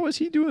 what? How was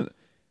he doing it?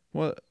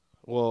 What?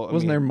 Well,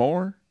 Wasn't there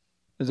more?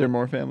 Is there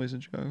more families in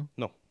Chicago?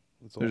 No.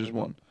 It's There's only just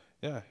one.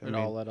 Yeah. It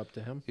all led up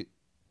to him.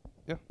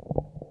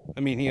 I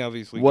mean, he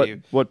obviously What?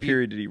 gave What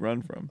period did he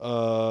run from?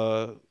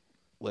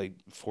 like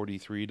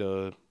 43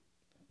 to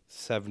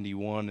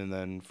 71, and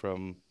then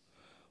from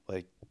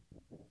like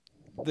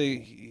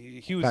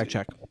he was Fact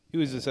check. He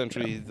was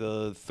essentially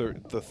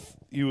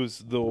he was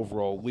the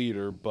overall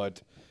leader,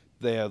 but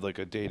they had like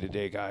a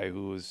day-to-day guy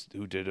who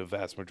did a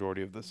vast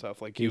majority of the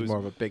stuff. Like He was more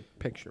of a big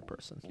picture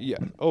person. Yeah.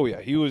 Oh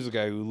yeah. He was the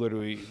guy who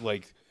literally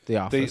like The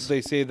Office.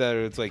 They say that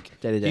it's like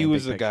Day-to-day he and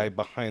was big the guy picture.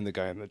 behind the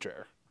guy in the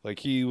chair. Like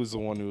he was the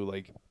one who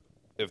like,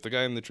 if the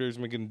guy in the chair is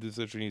making a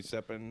decision, he'd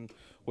step in and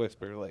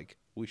whisper like,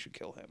 "We should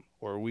kill him,"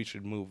 or "We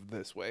should move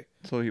this way."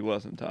 So he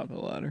wasn't top of the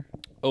ladder.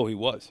 Oh, he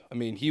was. I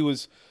mean, he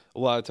was a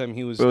lot of time.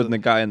 He was. But wouldn't the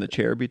guy in the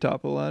chair be top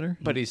of the ladder?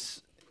 But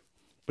he's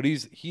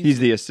He's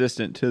the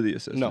assistant to the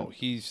assistant. No,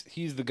 he's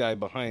the guy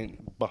behind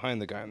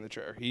the guy in the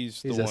chair.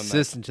 He's the one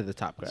assistant to the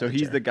top guy. So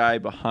he's the guy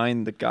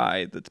behind the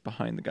guy that's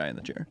behind the guy in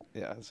the chair.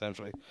 Yeah,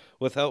 essentially.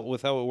 With how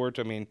it worked,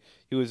 I mean,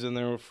 he was in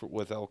there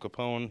with Al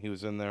Capone. He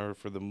was in there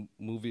for the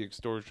movie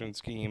extortion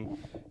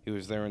scheme. He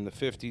was there in the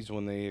 50s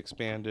when they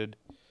expanded.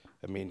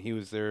 I mean, he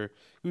was there.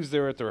 He was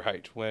there at their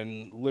height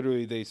when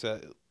literally they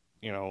said,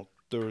 you know,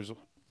 there was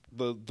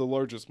the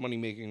largest money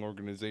making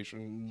organization.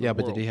 In the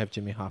but world. did he have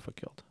Jimmy Hoffa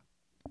killed?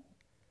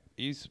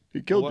 He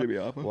killed Jimmy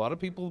A Hoffa. lot of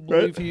people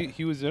believe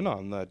he was in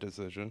on that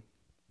decision.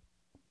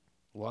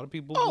 A lot of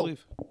people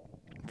believe.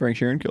 Frank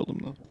Sheeran killed him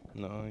though.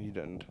 No, you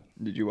didn't.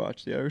 Did you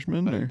watch The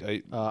Irishman? Or?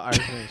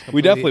 Irishman is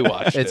We definitely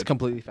watched It's it.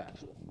 completely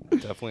factual.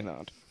 Definitely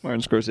not. Martin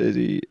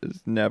Scorsese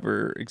has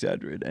never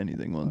exaggerated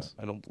anything once.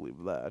 I don't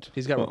believe that.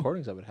 He's got Well-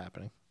 recordings of it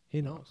happening.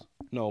 He knows.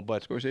 No,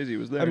 but Scorsese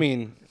was there. I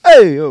mean,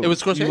 hey, It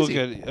was Scorsese. you look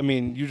at. I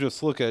mean,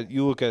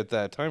 you look at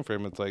that time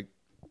frame. It's like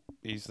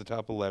he's the top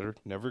of the ladder.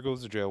 Never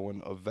goes to jail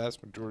when a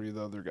vast majority of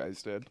the other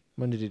guys did.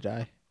 When did he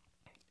die?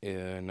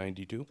 In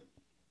 '92.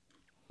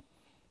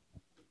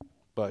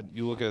 But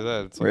you look at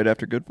that. It's right like,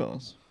 after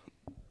Goodfellas.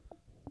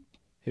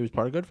 He was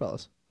part of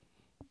Goodfellas.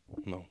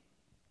 no,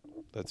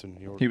 that's in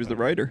New York. He was the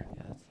man. writer.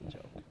 Yeah, that's the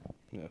joke.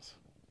 Yes.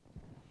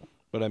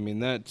 But I mean,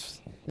 that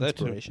to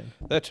Inspiration.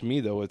 me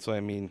though, it's I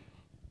mean,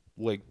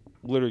 like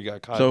literally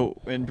got caught. So,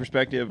 in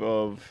perspective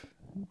of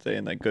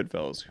saying like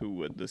Goodfellas, who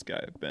would this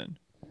guy have been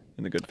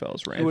in the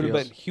Goodfellas he would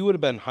rank?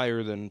 have been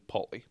higher than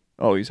Paulie.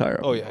 Oh, he's higher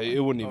up. Oh yeah,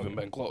 it wouldn't even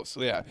been close.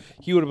 Yeah,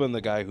 he would have been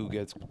the guy who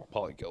gets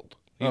Paulie killed.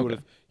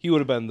 He would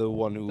have been the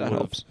one who That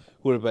helps.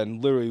 would have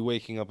been literally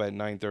waking up at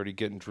 9:30,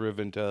 getting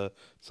driven to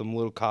some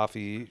little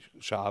coffee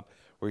shop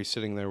where he's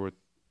sitting there with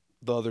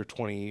the other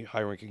 20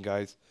 high-ranking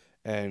guys,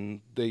 and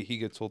he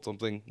gets told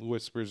something,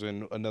 whispers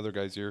in another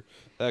guy's ear.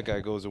 That guy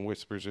goes and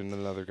whispers in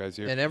another guy's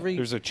ear. And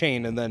there's a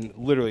chain, and then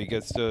literally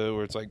gets to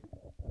where it's like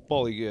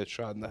Paulie gets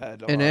shot in the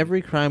head. in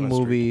every crime on a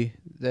street. movie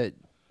that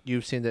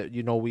you've seen that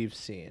we've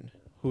seen,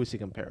 who is he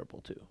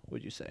comparable to?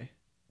 Would you say?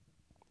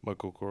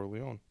 Michael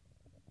Corleone.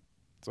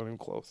 It's not even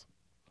close.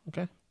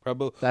 Okay,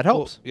 Probably That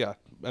helps. Well, yeah,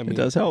 I mean, It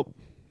does help.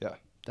 Yeah,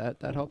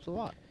 that helps a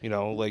lot. you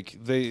know, like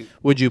they.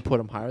 Would you put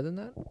him higher than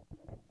that?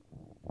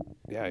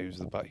 Yeah, he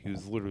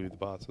was literally the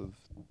boss of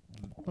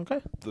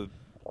Okay.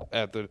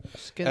 at the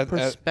Skin at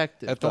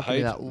perspective. at the Don't give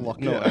me height. that look.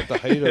 No, at the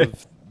height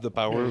of the We're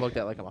power. looked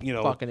at like I'm a you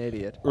know, fucking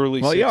idiot.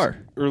 Early Well, you are.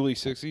 early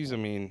 60s. I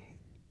mean,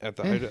 at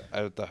the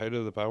height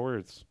of the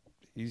power,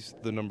 he's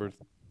the number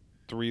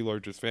 3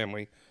 largest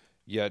family.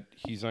 Yet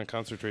he's not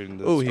concentrated in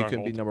the Oh, he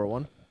stronghold. could be number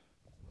one.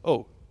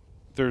 Oh,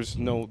 there's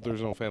no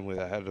family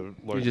that had a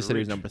larger. You just said he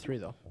was reach. number 3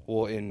 though,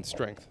 Well, in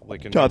strength,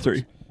 like in Top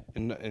numbers. 3.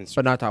 In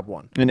but not top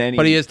one. In any,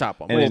 But he is top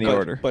one. in Well, any but,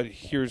 order. But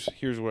here's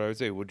what I would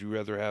say: would you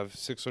rather have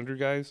 600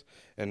 guys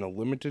and a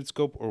limited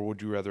scope, or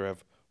would you rather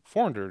have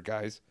 400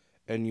 guys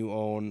and you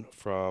own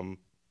from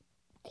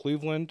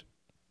Cleveland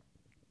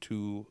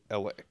to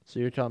LA? So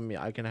you're telling me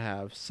I can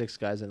have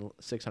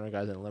 600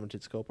 guys in a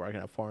limited scope, or I can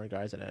have 400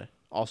 guys in a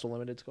also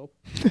limited scope?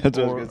 That's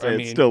what I was Or, gonna say. I It's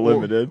mean, still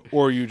limited.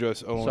 Or you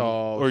just own, So,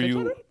 or you,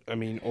 600? I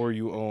mean, or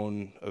you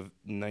own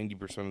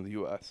 90% of the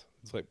U.S.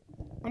 It's like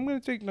I'm going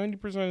to take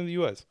 90% of the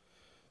U.S.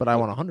 But I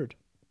want 100.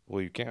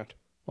 Well, you can't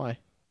Why?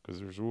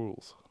 because there's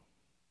rules.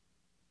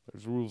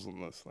 There's rules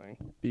in this thing.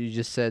 But you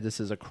just said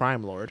this is a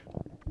crime lord.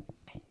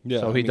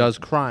 Yeah, So I he mean, does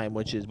crime,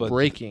 which is but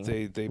breaking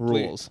they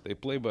rules. They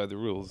play by the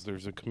rules.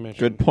 There's a commission.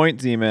 Good point,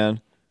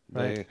 Z-Man.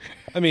 They,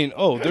 I mean,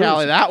 oh,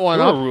 Tally that one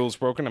there up. were rules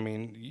broken. I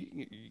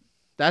mean,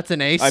 That's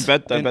an ace. I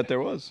bet there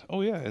was.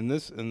 oh yeah, in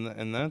this, in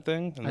that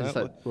thing, in I just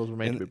that, thought rules were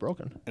made in- to be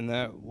broken. in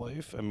that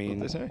life. I mean,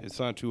 they say. it's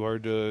not too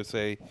hard to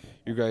say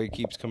your guy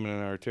keeps coming in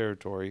our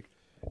territory.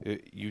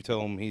 You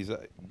tell him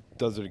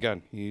does it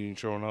again. He ain't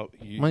showing up.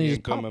 He Why don't you ain't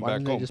just pop? coming Why back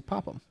didn't they home. just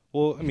pop him?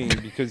 Well, I mean,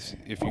 because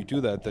if you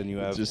do that, then you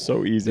have It's just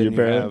so easy, then you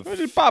apparently. have-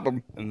 Just pop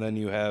him. and then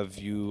you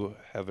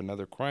have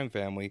another crime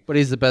family. But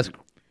he's the best.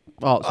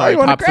 Oh, sorry, you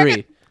wanna top crack 3.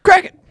 it?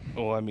 Crack it.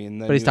 Well, I mean,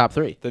 then But he's you- top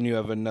 3. Then you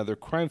have another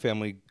crime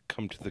family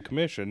come to the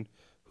commission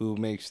who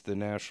makes the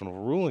national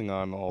ruling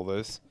on all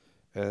this,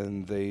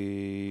 and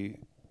they,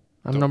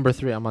 I'm number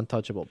 3. I'm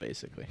untouchable,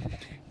 basically.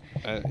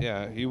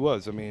 yeah, he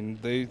was. I mean,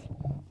 they,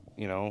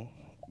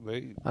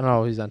 they, I don't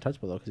know if he's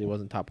untouchable, though, because he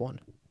wasn't top 1.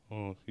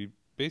 well, he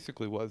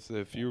basically was.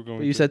 If you were going,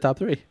 But you to, said top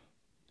 3.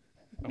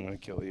 I'm going to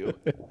kill you.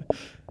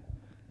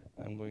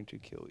 I'm going to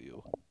kill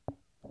you.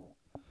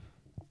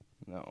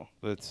 No,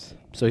 that's.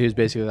 So he was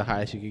basically the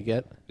highest you could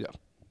get? Yeah.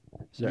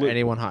 Is there Li-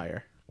 anyone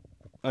higher?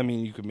 I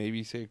mean, you could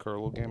maybe say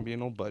Carlo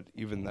Gambino, but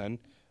even then,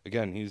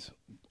 again, he's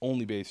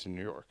only based in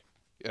New York.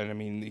 and I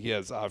mean he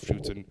has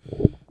offshoots in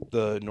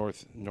the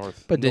north.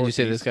 But did you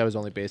say this northeast. guy was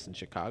only based in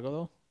Chicago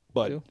though?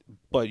 But too?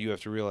 but you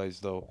have to realize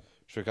though,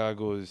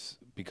 Chicago is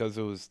because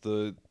it was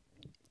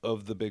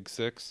of the big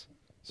six.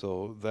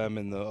 So them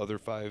and the other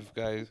five.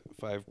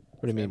 What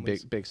do you mean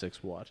families. big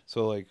six? What?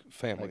 So like Like,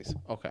 families.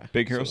 okay,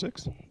 Big Hero So-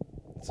 6.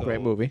 So,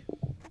 great movie.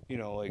 You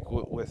know, like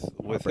with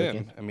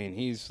Heartbreaking. him, I mean,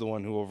 he's the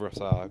one who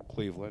oversaw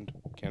Cleveland,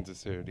 Kansas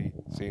City,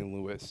 St.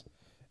 Louis,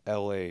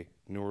 L.A.,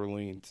 New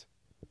Orleans,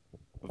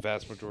 a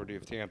vast majority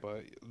of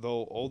Tampa.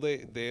 Though all they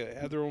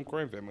had their own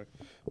crime family,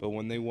 but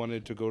when they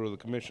wanted to go to the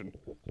commission,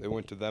 they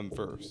went to them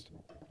first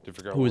to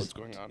figure out Who is- what's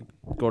going on.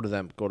 Go to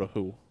them. Go to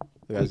who?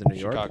 The guys in New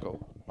York.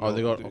 Chicago. Oh,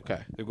 they go. They,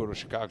 Okay. They go to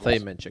Chicago. I thought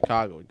you meant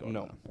Chicago would go. to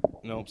No. them.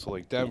 No, so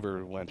like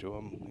Denver went to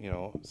him. You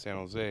know, San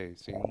Jose,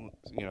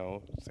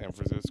 San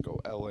Francisco,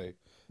 L.A.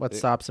 What They-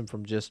 stops him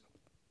from just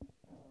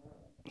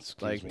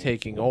Excuse like me.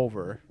 taking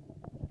over?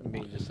 I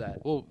mean, just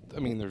that. Well,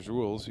 I mean, there's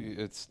rules.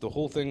 It's the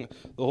whole thing.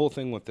 The whole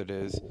thing with it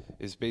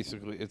is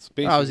basically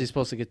How is he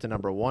supposed to get to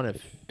number one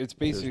if it's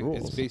there's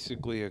rules?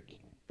 basically a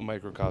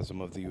microcosm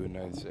of the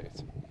United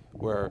States,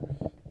 where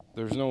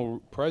there's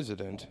no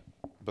president,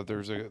 but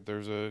there's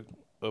a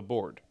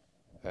board,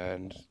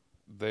 and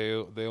they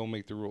all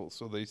make the rules.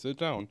 So they sit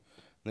down,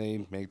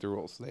 they make the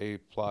rules. They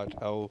plot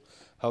how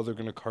they're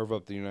going to carve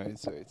up the United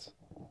States,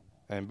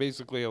 and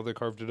basically how they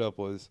carved it up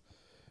was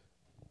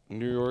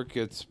New York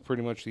gets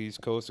pretty much the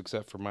East Coast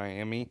except for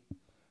Miami.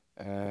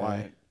 And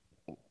Why?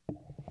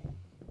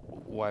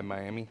 Why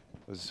Miami?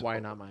 Was Why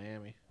not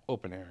Miami?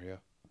 open area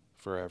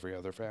for every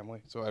other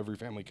family, so every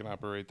family can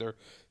operate there.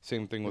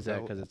 Same thing Is with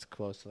that because it's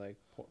close to like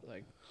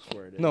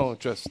where it is? No,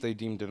 just they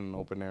deemed it an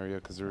open area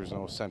because there is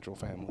no central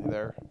family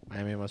there.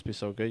 Miami must be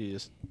so good. You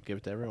just give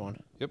it to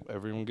everyone. Yep,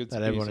 everyone gets.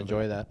 Let a piece everyone of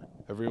enjoy it. that.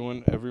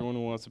 Everyone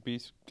who wants a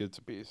piece gets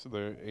a piece.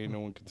 There ain't no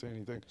one can say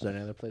anything. Is there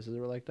any other places that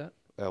were like that?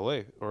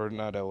 L.A. or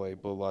not L.A.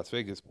 but Las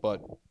Vegas.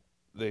 But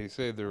they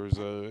say there was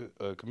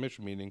a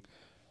commission meeting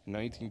in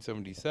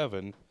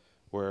 1977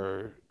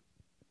 where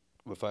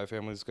the five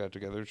families got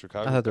together.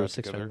 Chicago. I thought there got were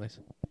six together. families.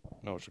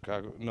 No,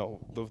 Chicago. No,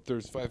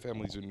 there's five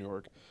families in New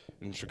York,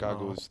 and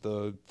Chicago Oh. is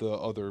the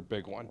other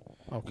big one.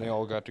 And Okay. they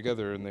all got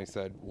together and they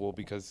said, well,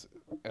 because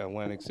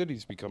Atlantic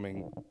City's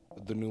becoming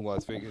the new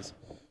Las Vegas,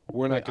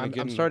 we're not Wait, going to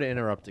get. I'm sorry to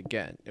interrupt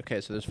again. Okay,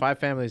 so there's 5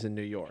 families in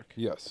New York,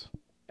 Yes.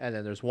 and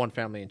then there's 1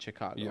 family in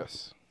Chicago.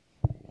 Yes.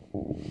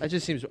 That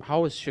just seems.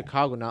 How is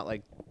Chicago not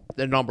like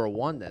the number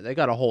one? Then they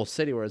got a whole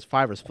city, whereas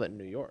 5 are split in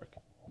New York.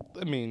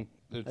 I mean,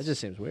 it's That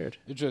just seems weird.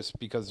 it's just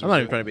because I'm not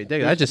even trying to be a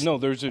dick. I just no.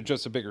 There's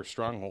just a bigger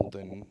stronghold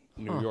in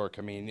New Huh. York.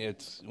 I mean,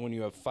 it's when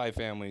you have 5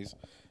 families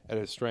at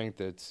a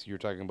strength. You're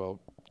talking about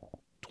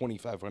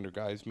 2,500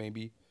 guys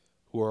maybe,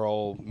 who are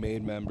all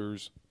made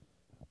members.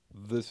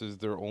 This is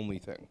their only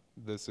thing.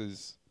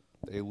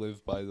 They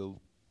live by the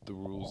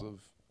rules of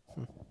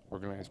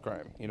organized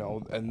crime. You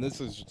know, and this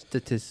is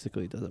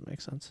statistically doesn't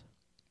make sense.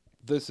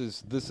 this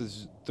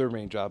is their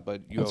main job.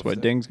 But you That's have why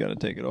to, Ding's got to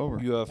take it over.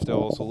 you have to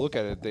also look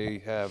at it. They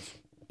have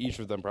each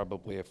of them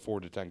probably have 4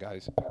 to 10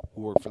 guys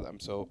who work for them.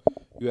 So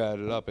you add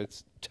it up,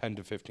 it's 10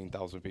 to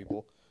 15,000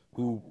 people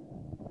who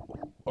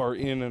are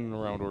in and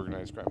around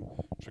organized crime.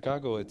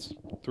 Chicago, it's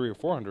 300 or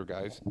 400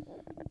 guys.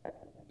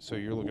 So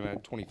you're looking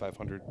at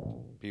 2,500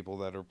 people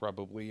that are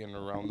probably in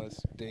and around this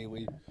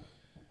daily.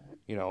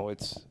 You know,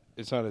 it's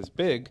not as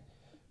big,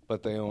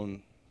 but they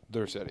own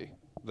their city.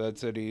 That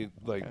city,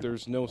 like,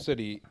 there's no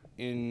city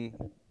in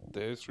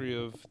the history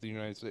of the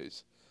United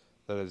States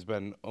that has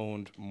been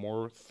owned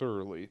more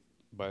thoroughly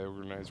by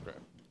organized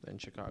crime In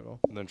Chicago.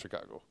 than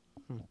Chicago.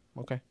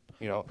 Okay.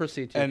 You know,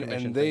 Proceed to your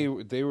commission and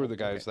thing. they were the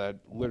guys that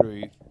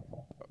literally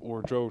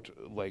were joked,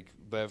 like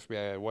the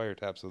FBI had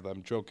wiretaps of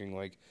them joking,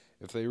 like,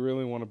 if they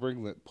really want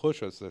to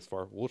push us this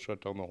far, we'll shut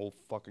down the whole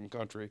fucking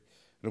country.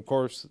 And of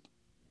course,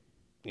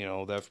 you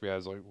know, the FBI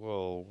is like,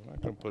 well, we're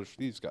not going to push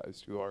these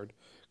guys too hard.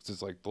 Because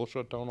it's like, they'll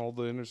shut down all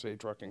the interstate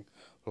trucking.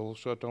 They'll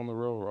shut down the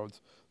railroads.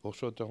 They'll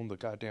shut down the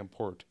goddamn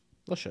port.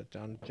 They'll shut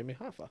down Jimmy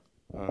Hoffa.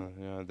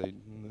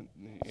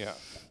 Yeah.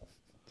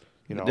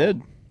 You They know,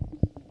 did.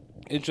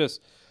 It's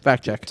just,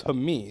 Fact check. to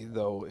me,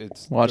 though,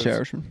 it's... Watch there's-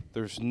 Irishman.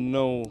 There's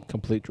no...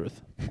 Complete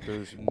truth.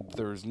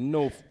 There's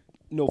no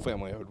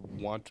family I would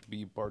want to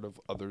be part of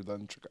other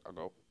than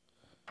Chicago.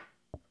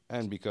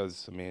 And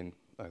because, I mean,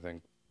 I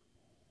think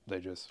they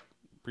just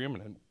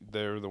preeminent.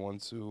 They're the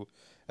ones who,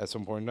 at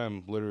some point in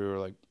time, literally were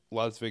like,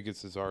 Las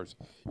Vegas is ours.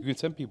 You can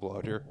send people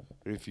out here,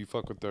 but if you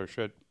fuck with their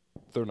shit,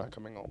 they're not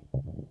coming home.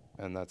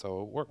 And that's how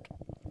it worked.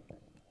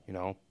 You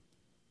know?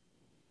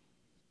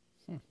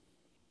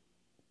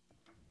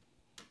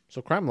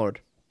 So crime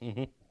lord.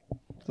 Mm-hmm.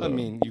 So- I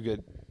mean, you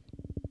get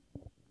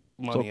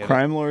So money.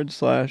 crime lord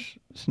slash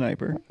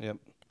sniper, Yep.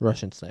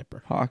 Russian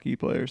sniper. hockey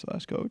player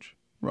slash coach,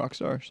 rock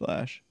star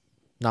slash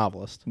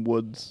Novelist.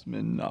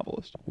 woodsman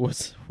novelist.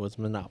 Was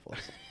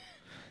monopolist.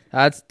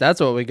 That's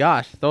what we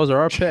got. Those are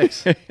our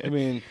picks. A I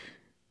mean,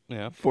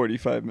 yeah.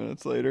 45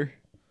 minutes later.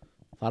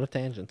 lot of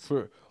tangents.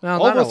 For No, all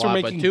not of a us lot,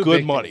 are but making two good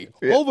big money.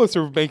 Yeah. All of us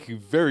are making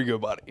very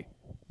good money.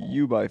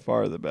 You by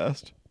far the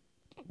best.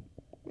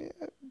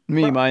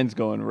 mine's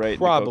going right into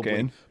Probably,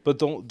 cocaine. but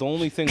the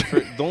only thing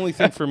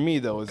for me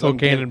though is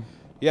Cocaine and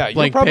yeah, you're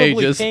blank probably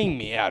pages. paying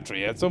me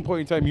actually. At some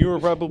point in time, you were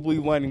probably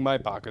lining my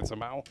pocket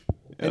somehow.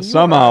 And you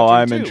Somehow are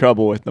I'm actually in too.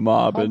 trouble with the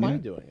mob, How am I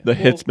and doing it? the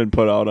hit's been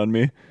put out on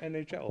me.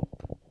 NHL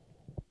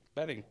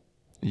betting.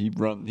 He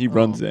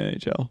runs the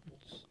NHL.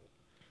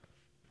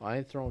 I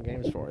ain't throwing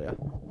games for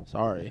you.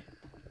 Sorry.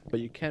 But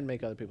you can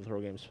make other people throw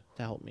games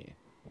to help me.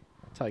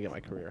 That's how I get my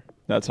career.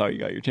 That's how you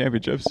got your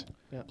championships.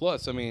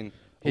 Plus, I mean,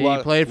 He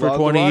played for a lot of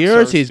the 20 rock years.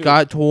 stars, He's too.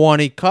 got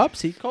 20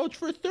 cups. He coached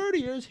for 30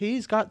 years.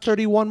 He's got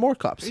 31 more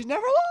cups. He's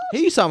never lost.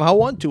 He somehow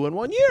won 2 in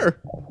 1 year.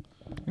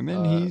 And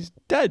then he's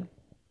dead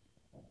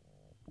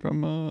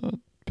from a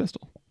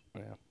pistol.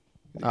 Yeah.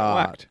 He got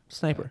whacked.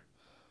 Sniper.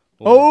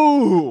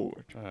 Oh!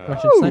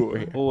 Russian Oh! sniper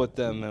here. Well, with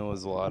them, it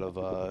was a lot of,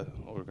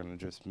 we're going to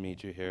just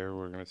meet you here,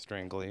 we're going to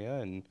strangle you,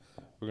 and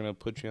we're going to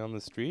put you on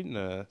the street in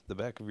the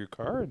back of your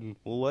car, and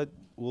we'll let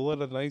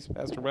a nice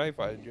passerby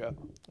find you.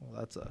 Well,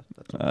 that's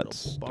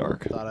That's real bummer.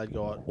 dark. Thought I'd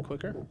go out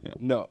quicker.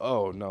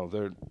 No,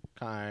 they're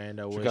Kind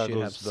of wish you'd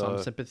Chicago's have some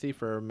the- sympathy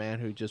for a man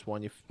who just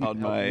won you. How'd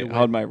my helped you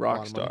win a rock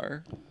lot of money.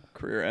 star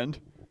career end?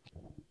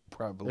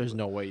 probably. There's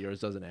no way yours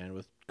doesn't end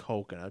with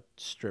coke and a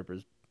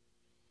stripper's.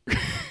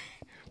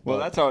 Well,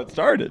 that's how it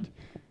started.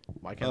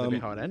 Why can't that be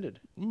how it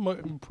ended?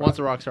 Mo- Once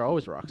a rock star,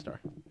 always a rock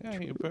star. Yeah,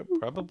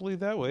 probably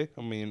that way.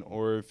 I mean,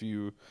 or if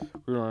you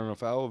run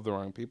afoul of the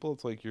wrong people,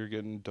 it's like you're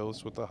getting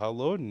dosed with a hot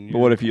load. And But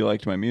what if you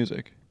liked my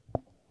music?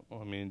 Well,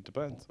 I mean, it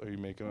depends. Are you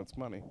making us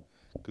money?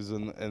 Because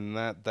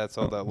that's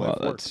how that Well, life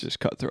that's works. just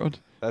cutthroat.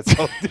 That's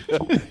how.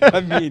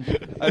 I mean,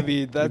 that's You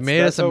made that's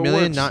us how $1 it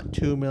million, works. not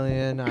 $2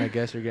 million. I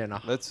guess you're getting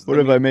a. That's What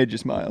if I made you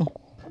smile?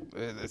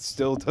 It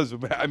still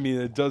doesn't matter. I mean,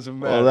 it doesn't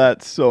matter. Oh,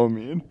 that's so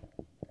mean.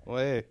 Well,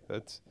 hey,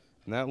 that's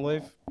in that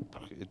life.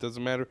 It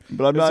doesn't matter.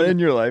 But I'm not Doesn't- in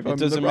your life. It I'm in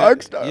the doesn't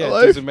rock star Yeah,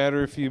 life. it doesn't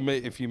matter if you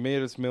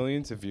made us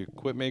millions. If you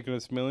quit making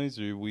us millions,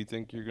 or we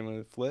think you're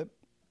gonna flip,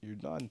 you're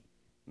done.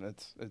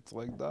 It's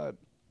like that.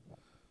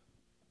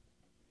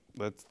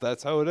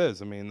 That's how it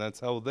is. I mean, that's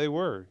how they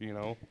were. You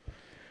know,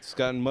 it's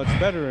gotten much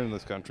better in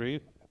this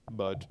country,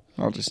 but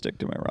I'll just stick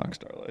to my rock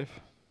star life.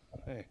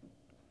 hey,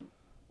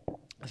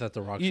 I thought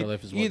the rock star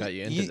life is what got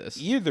you into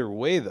this. Either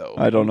way, though,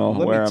 I don't know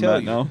let where me I'm tell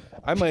at you, now.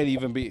 I might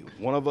even be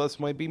one of us.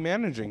 Might be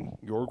managing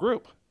your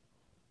group.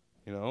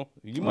 You know,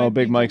 you Oh,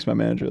 Big be- Mike's my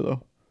manager,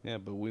 though. Yeah,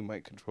 but we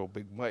might control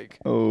Big Mike.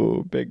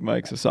 Oh, Big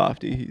Mike's a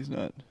softie. He's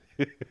not.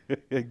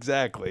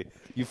 Exactly.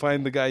 You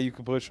find the guy you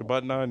can push a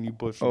button on, you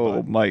push the Oh,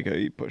 button. Mike,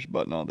 he push a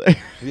button all day.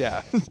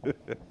 Yeah.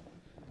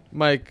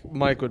 Mike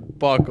would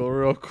buckle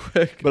real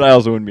quick. But I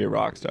also wouldn't be a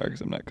rock star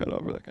because I'm not cut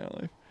out for that kind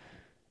of life.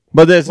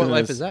 But this What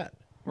life is that?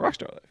 Rock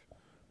star life.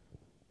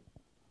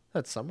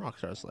 That's some rock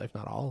stars' life,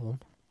 not all of them.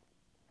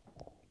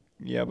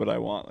 Yeah, but I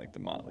want like the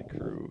Motley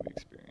Crue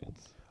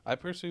experience. I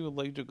personally would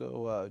like to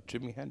go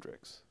Jimi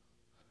Hendrix.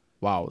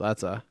 Wow,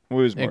 that's a Well,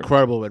 he was more,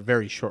 incredible but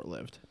very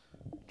short-lived.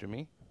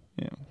 Jimmy?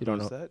 yeah. You don't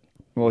Who's know. that?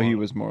 Well, he Long-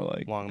 was more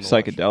like long the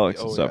psychedelics watch.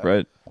 and Oh, stuff, yeah.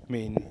 right? I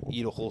mean,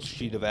 eat a whole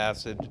sheet of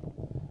acid,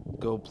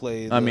 go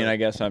play. I mean, I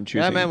guess I'm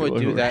choosing. That man would people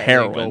who do are that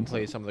heroin. and then go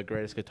play some of the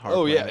greatest guitar.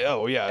 Oh yeah, playing.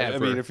 oh yeah. I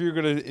ever. mean, if you're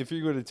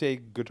gonna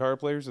take guitar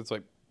players, it's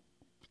like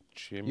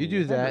Jimi You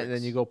do that and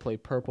then Hendrix. you go play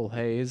Purple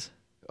Haze.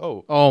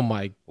 Oh, Oh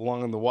my!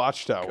 along in the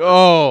Watchtower.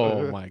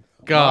 Oh my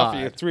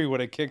Mafia God! 3 when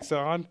it kicks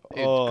on. It's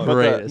Oh,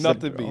 great.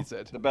 nothing beats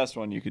it. The best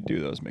one you could do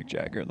though is Mick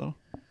Jagger though,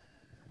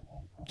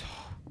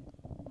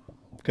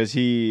 because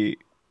he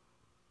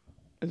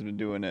has been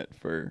doing it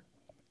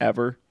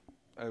forever.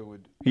 I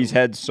would. He's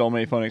had so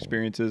many fun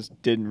experiences.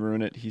 Didn't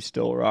ruin it. He's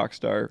still a rock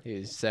star.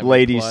 He's 70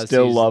 Ladies plus.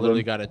 still He's love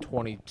literally him. got a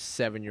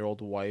 27-year-old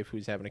wife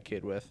who's having a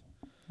kid with.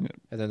 Yeah.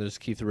 And then there's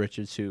Keith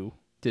Richards who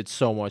did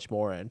so much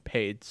more and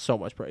paid so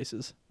much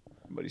prices.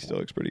 But he still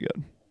looks pretty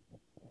good.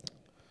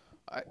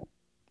 I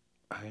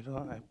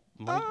don't.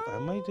 I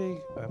might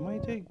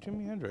take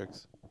Jimi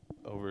Hendrix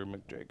over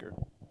Mick Jagger.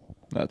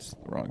 That's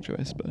the wrong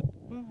choice, but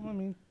Well, I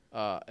mean,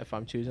 If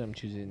I'm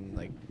choosing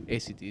like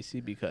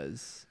AC/DC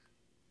because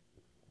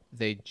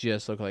they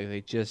just look like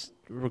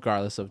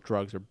regardless of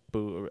drugs or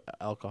boo or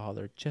alcohol,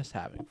 they're just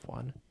having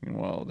fun.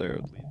 well, their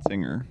lead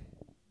singer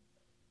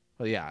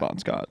Well, yeah, Bon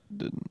Scott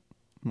didn't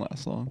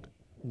last long,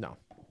 no,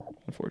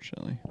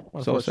 unfortunately.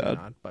 unfortunately So sad.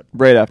 not, but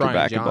Right after Brian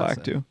Back in Black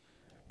Johnson. too.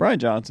 Brian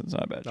Johnson's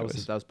not a bad that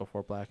choice. was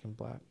before Back in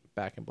Black.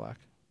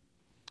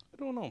 I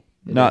don't know.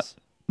 It Not is.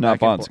 not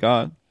Back in Bon Bla-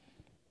 Scott.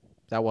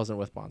 That wasn't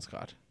with Bon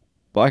Scott.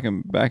 Back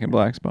in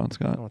Black's Bon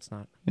Scott. No, it's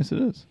not. Yes, it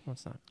is. No,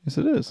 it's not. Yes,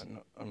 it is.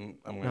 I'm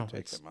gonna No,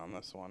 take it's- him on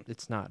this one.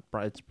 It's not.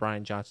 It's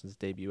Brian Johnson's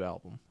debut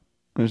album.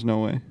 There's no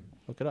way.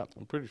 Look it up.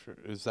 I'm pretty sure.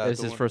 Is that It's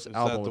the his one- first is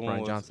album that with the one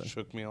Brian Johnson.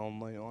 Shook me all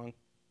night long.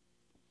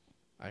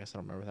 I guess I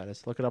don't remember what that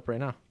is. Look it up right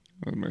now.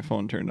 With my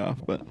phone turned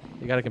off, but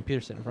You got a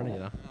computer sitting in front of you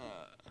now.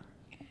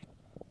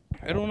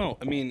 I don't know.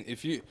 I mean,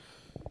 if you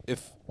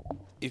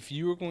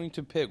were going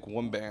to pick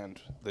one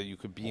band that you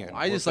could be in, I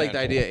what just like the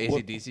band? idea of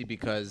What- AC/DC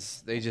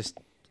because they just,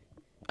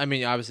 I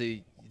mean,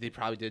 obviously they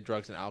probably did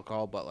drugs and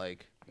alcohol, but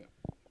like,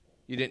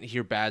 you didn't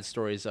hear bad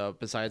stories of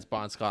besides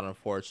Bon Scott,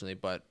 unfortunately.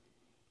 But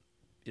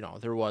you know,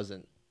 there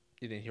wasn't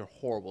you didn't hear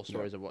horrible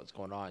stories of what's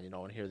going on,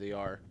 and here they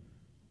are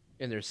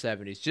in their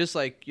 70s, just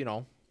like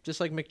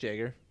Mick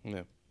Jagger,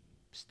 Yeah.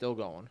 still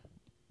going.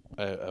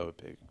 I would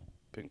pick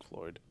Pink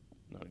Floyd.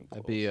 Not even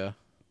close. That'd be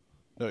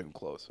Not even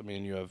close. I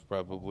mean, you have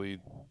probably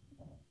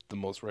the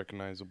most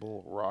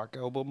recognizable rock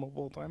album of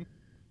all time.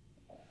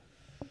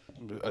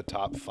 A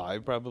top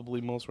 5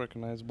 probably most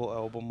recognizable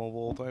album of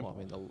all time. well,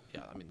 the logo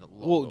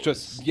Well,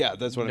 just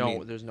that's what I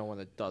mean. There's no one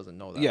that doesn't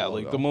know that. Yeah,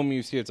 logo. like the moment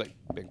you see it, it's like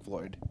Pink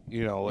Floyd.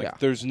 Yeah.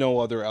 There's no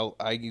other.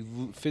 I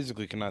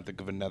physically cannot think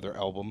of another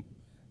album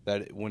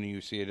that when you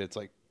see it, it's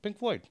like Pink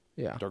Floyd.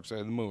 Yeah. Dark Side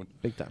of the Moon.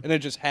 Big time. And it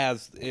just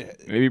has.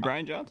 Maybe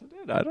Brian Johnson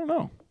did. I don't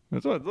know.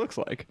 That's what it looks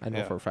like. I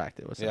know for a fact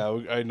it was. Yeah,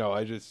 I know.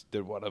 I just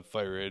didn't want to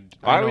fire it.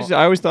 I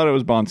always thought it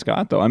was Bon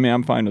Scott, though. I mean,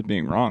 I'm fine with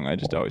being wrong. I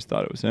just always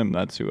thought it was him.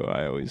 That's who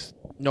I always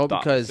No,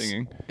 thought because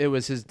singing. it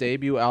was his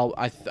debut album.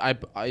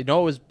 I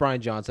know it was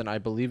Brian Johnson. I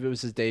believe it was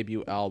his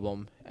debut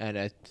album, and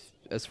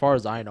as far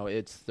as I know,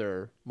 it's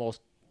their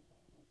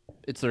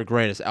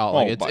greatest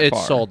album. Oh, by it's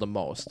far. sold the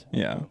most.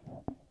 Yeah.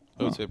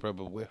 I would say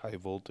probably High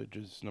Voltage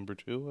is number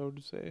 2, I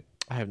would say.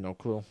 I have no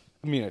clue.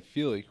 I mean, I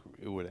feel like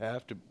it would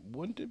have to.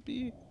 Wouldn't it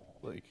be?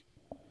 Like,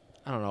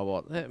 I don't know.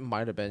 Well, it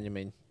might have been. I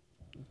mean,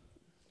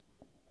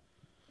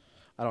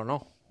 I don't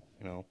know.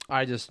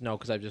 I just know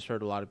because I've just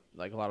heard a lot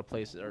of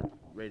places or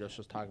radio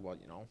shows talk about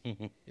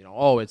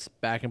oh, it's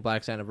Back in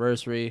Black's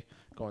anniversary,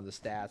 going to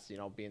stats,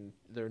 being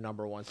their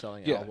number 1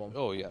 selling album.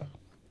 Oh, yeah.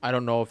 I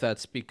don't know if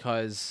that's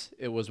because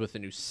it was with a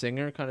new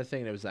singer kind of thing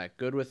and it was that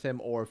good with him,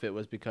 or if it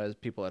was because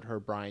people had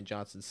heard Brian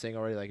Johnson sing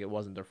already, like it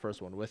wasn't their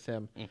first one with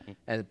him,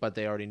 but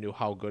they already knew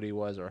how good he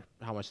was or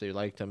how much they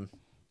liked him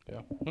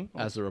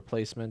as a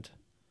replacement.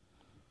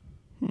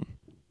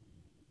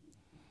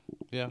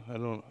 Yeah, I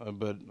don't.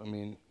 But I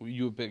mean,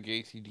 you would pick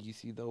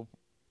AC/DC though,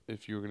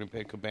 if you were gonna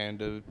pick a band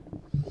to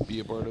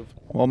be a part of.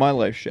 Well, my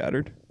life's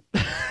shattered.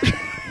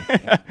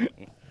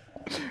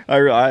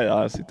 I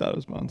honestly thought it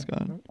was Bon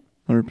Scott.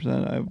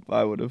 100%.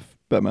 I would have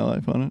bet my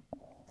life on it.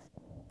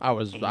 I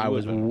was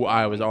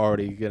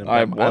already gonna.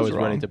 I was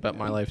wrong. ready to bet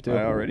my life too.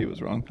 I already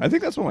was wrong. I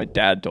think that's what my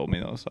dad told me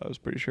though, so I was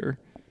pretty sure.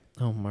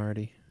 Oh,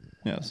 Marty.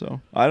 Yeah,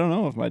 so I don't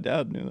know if my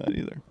dad knew that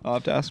either. I'll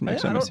have to ask him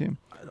next time I see him.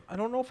 I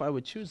don't know if I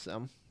would choose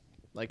them,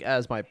 like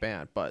as my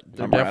band, but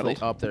they're I'm definitely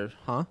rattled. up there,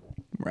 huh?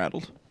 I'm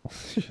rattled.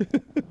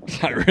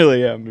 I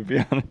really am, to be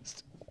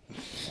honest.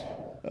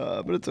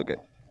 But it's okay.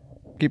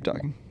 Keep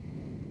talking.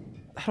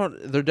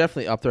 They're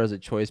definitely up there as a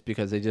choice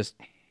because they just.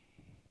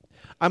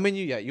 I mean,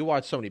 you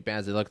watch so many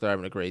bands. They look they're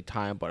having a great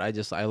time, but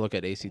I look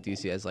at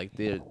AC/DC as like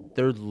they're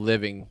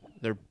living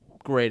their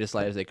greatest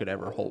lives they could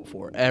ever hope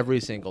for every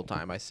single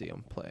time I see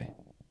them play.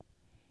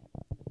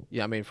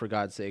 Yeah, I mean, for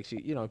God's sakes,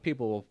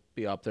 people will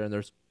be up there and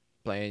they're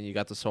playing. You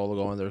got the solo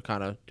going. They're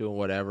kind of doing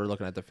whatever,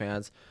 looking at the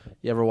fans.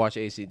 You ever watch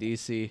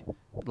AC/DC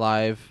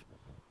live?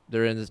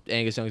 They're in this,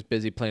 Angus Young's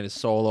busy playing his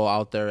solo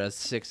out there at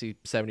 60,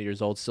 70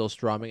 years old, still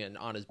strumming and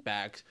on his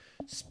back,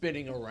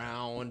 spinning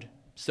around,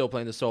 still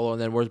playing the solo.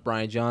 And then where's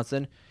Brian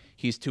Johnson?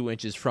 He's 2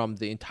 inches from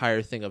the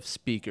entire thing of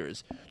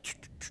speakers.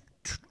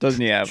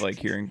 Doesn't he have like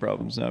hearing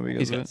problems now because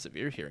He's of got it?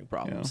 severe hearing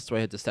problems. Yeah. That's why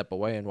he had to step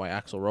away and why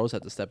Axl Rose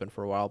had to step in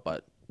for a while.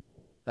 But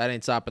that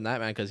ain't stopping that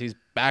man because he's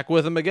back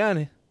with him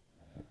again.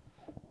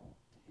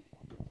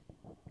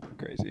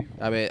 Crazy.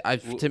 I mean,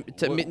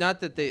 to me,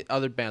 not that the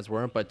other bands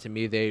weren't, but to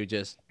me,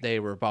 they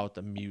were about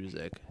the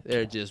music.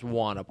 They just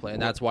want to play,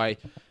 and that's why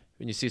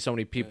when you see so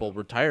many people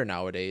retire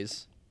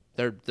nowadays,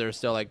 they're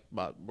still like,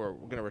 we're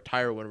gonna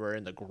retire when we're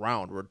in the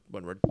ground.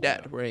 When we're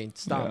dead, we ain't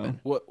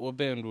stopping. What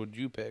band would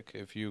you pick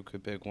if you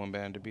could pick one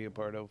band to be a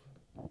part of?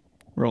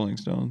 Rolling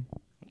Stone.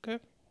 Okay.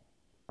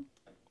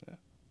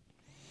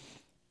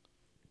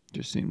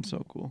 Just seems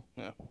so cool.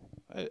 Yeah.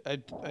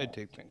 I'd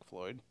take Pink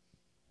Floyd.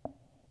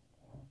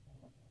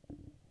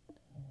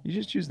 You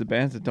just choose the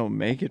bands that don't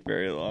make it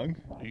very long.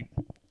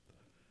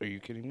 Are you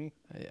kidding me?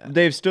 Yeah.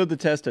 They've stood the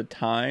test of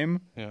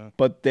time, Yeah.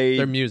 but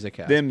Their music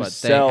has, but they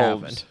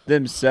haven't.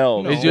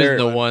 themselves. It's they're-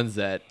 just the ones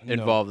that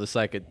involve the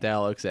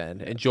psychedelics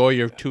and enjoy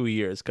your 2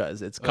 years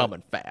because it's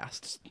coming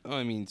fast.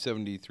 I mean,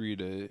 73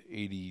 to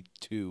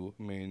 82.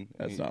 I mean,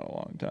 That's not a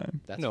long time.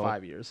 That's No.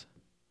 5 years.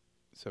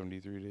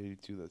 73 to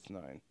 82. That's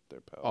 9.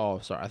 They're pals. Oh,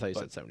 sorry, I thought you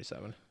said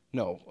 77.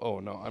 No. Oh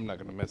no, I'm not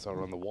gonna miss out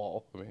on the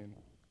wall. I mean,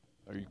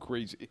 are you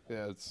crazy?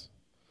 Yeah, it's.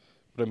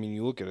 But I mean,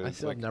 you look at it. I It's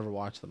still like, have never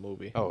watched the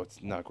movie. oh,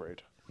 it's not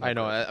great. I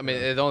know. I mean,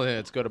 the only thing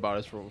that's good about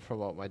it is from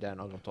what my dad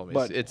and uncle told me.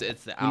 But It's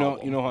the You know,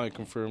 album. you know how I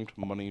confirmed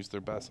Money's their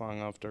best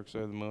song off Dark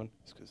Side of the Moon?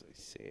 It's because they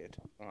say it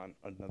on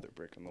Another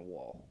Brick in the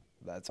Wall.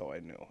 That's how I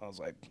knew. I was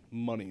like,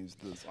 Money's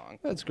the song.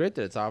 It's great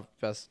that it's our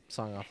best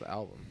song off the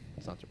album.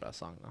 It's not their best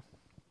song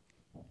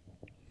though.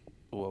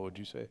 What would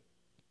you say?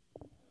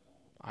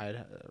 I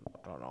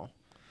don't know.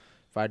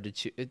 If I had to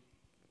choose it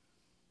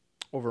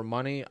over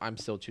Money, I'm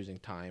still choosing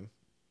Time.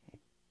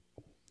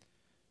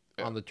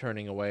 Yeah. On the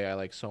Turning Away, I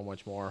like so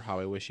much more How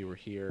I Wish You Were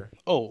Here.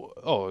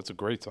 Oh, it's a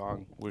great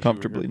song. Wish You Were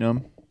Comfortably Here.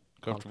 numb.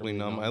 Comfortably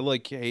numb. I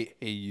like Hey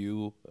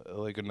You. I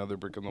like Another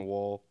Brick in the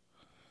Wall.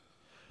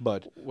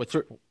 But Which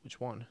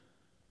one?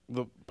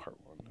 the part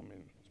one, I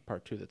mean,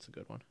 Part 2, that's a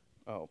good one.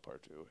 Oh,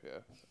 part 2.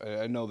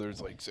 Yeah, I know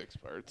there's like 6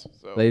 parts.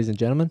 So Ladies and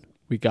gentlemen,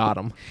 we got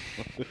him.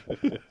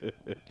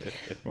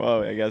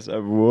 Well, I guess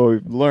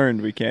we've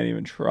learned we can't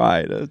even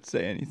try to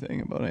say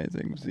anything about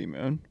anything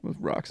Z-Man with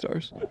rock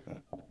stars.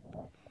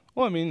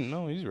 Well, I mean,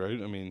 no, he's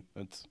right. I mean,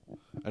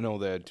 I know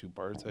they had 2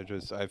 parts.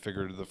 I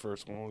figured the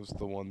first one was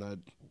the one that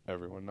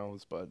everyone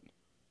knows, but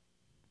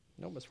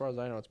Nope, as far as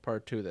I know, it's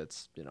part 2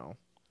 that's,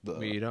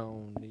 we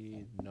don't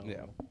need no.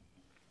 Yeah.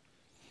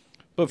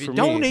 But If for you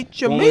don't me, eat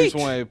your the only reason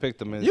meat, why I picked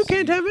them is you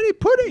can't have any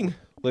pudding.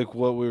 like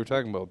what we were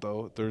talking about,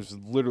 though. There's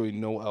literally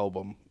no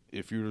album,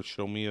 if you were to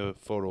show me a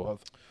photo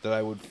of, that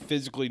I would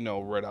physically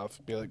know right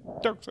off. Be like,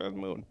 Dark Side of the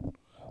Moon.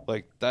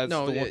 Like, that's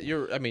No, the one.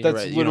 you're that's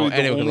right. literally the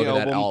Anyone can only look at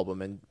that album-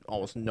 album and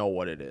almost know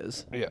what it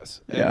is.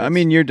 Yes. And Yeah, I it's-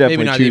 mean, you're definitely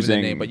Maybe not choosing.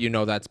 even the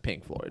name, but that's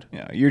Pink Floyd.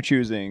 Yeah, you're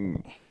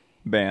choosing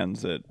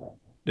bands that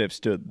have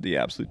stood the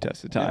absolute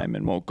test of time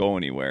and won't go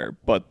anywhere,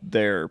 but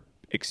their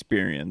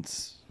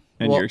experience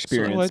and Well, your so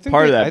experience, I think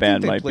part of they- that I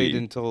band think they might played be.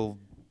 until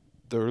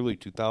the early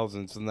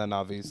 2000s, and then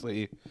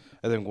obviously,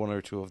 I think 1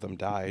 or 2 of them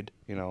died.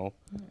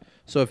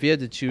 So if you had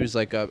to choose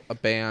like a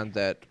band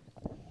that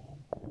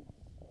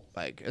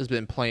like has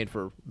been playing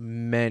for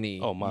many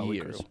Motley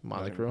years, Crue.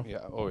 Motley Crue. Yeah.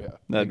 Oh yeah.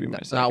 That'd be my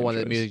Not second one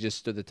that choice. music just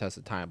stood the test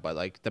of time, but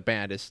like the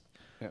band is,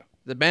 Yeah.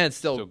 the band's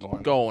still Still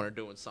going. going or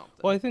doing something.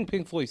 Well, I think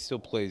Pink Floyd still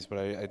plays, but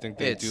I think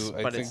they It's- do.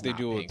 I but think it's they not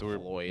do it Pink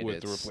with Floyd, the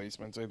it's-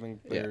 replacements. I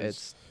think Yeah, there's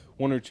it's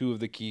 1 or 2 of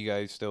the key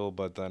guys still,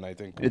 but then I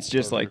think It's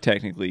just like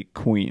technically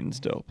Queen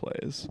still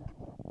plays.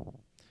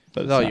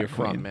 But it's without not your Queen.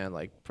 front man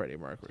like Freddie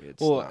Mercury.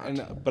 It's well,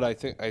 not. but I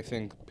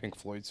think Pink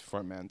Floyd's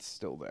frontman's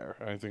still there.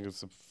 I think it's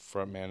the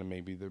frontman and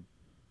maybe the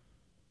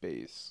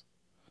bass.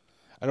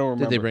 I don't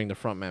remember. Did they bring the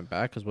front man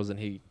back? Because wasn't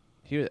he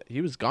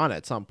was gone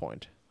at some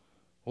point?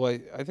 Well,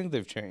 I think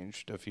they've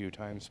changed a few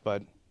times,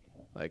 but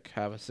Like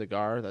have a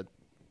cigar that.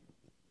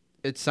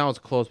 It sounds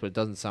close, but it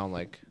doesn't sound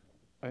like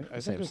I the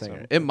think same it's singer.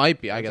 them. It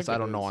might be. I I guess think I it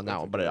don't know is. on I that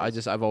one, think but it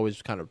is. I've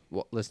always kind of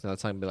listened to that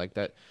song and be like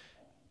that.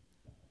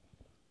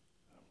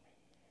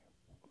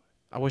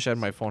 I wish I had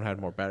my phone had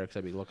more battery because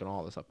I'd be looking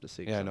all this up to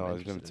see. 'cause yeah, I'm no, I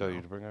was going to interested tell know.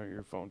 you to bring out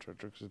your phone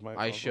charger because my I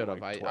phone's should have.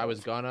 like I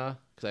was 12. gonna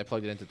because I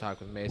plugged it in to talk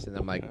with Mason.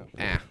 I'm like,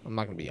 Yeah. I'm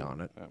not gonna be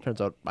on it. Yeah.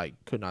 Turns out I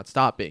could not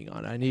stop being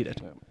on it. I need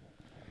it.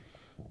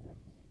 Yeah.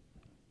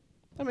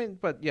 I mean,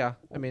 but yeah,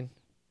 I mean,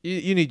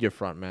 you need your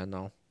front man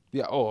though.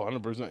 Yeah,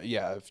 100%.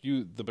 Yeah, if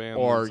the band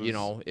Or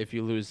loses- if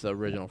you lose the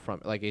original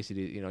front, like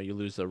ACD, you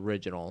lose the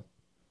original,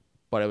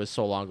 but it was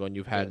so long ago, and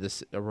you've had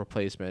a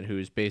replacement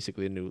who's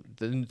basically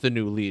the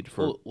new lead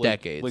for Well,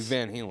 decades. like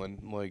Van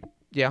Halen, like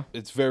Yeah,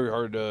 it's very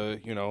hard to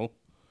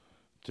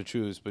to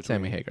choose between.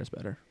 Sammy Hagar's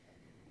better.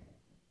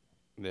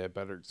 They had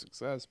better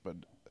success, but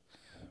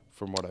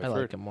from what I've I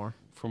heard, like him more.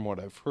 from what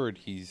I've heard,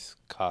 he's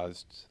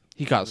caused.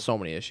 He caused so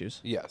many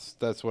issues. Yes,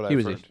 that's what He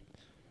I've was heard.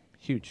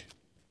 Huge.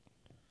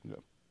 Yeah.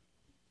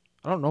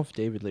 I don't know if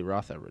David Lee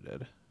Roth ever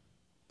did.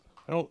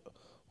 I don't.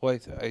 Well,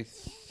 I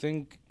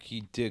think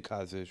he did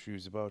cause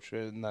issues about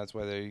shit, and that's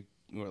why they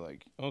were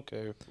like,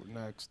 okay,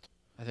 next.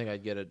 I think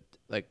I'd get it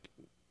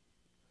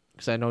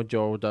because I know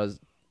Joe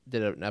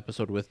did an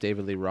episode with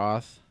David Lee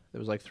Roth. It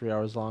was like 3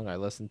 hours long. I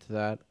listened to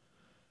that.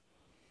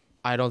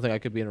 I don't think I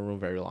could be in a room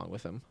very long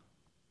with him.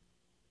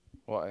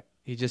 Why?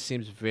 He just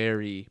seems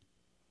very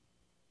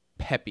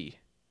peppy.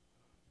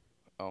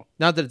 Oh.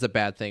 Not that it's a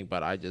bad thing,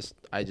 but I just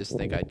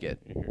think I'd get.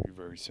 You're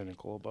very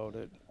cynical about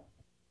it.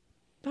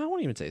 No, I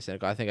won't even say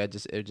cynical. I think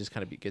it would just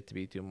kind of get to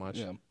be too much.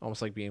 Yeah.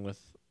 Almost like being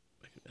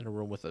in a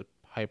room with a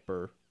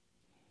hyper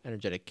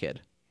energetic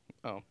kid.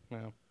 Oh,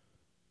 yeah.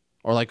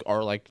 Or like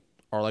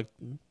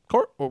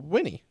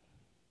Winnie.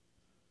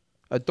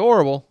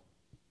 Adorable.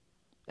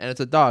 And it's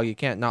a dog. You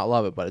can't not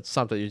love it, but it's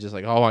something you're just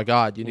like, oh my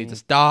God, you need to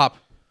stop.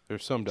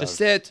 There's some dogs. Just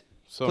sit.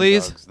 Some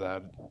please. dogs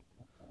that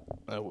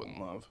I wouldn't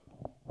love.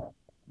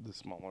 The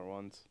smaller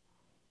ones.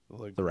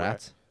 Like The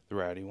rats. The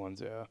ratty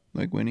ones, yeah.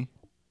 Like Winnie.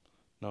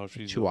 No,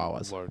 she's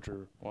Chihuahuas. a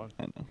larger one.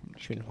 I know.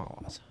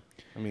 Chihuahuas.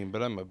 I mean,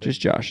 but I'm a big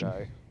Just joshing.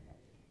 guy.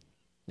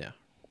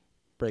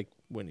 Break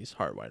Winnie's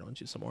heart, why don't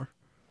you some more?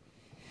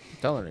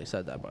 Tell her he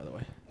said that, by the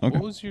way. Okay.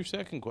 What was your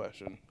second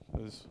question?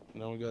 'Cause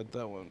now we got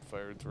that one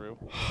fired through.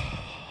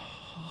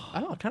 I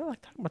kind of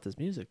like talking about this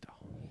music,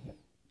 though.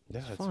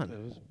 Yeah, fun.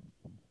 It was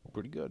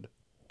pretty good.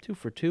 2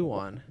 for 2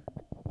 on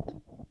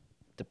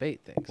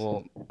debate things.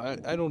 Well,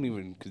 I don't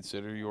even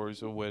consider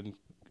yours a win,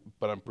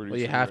 but I'm pretty Well,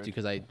 sure. you have to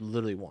because I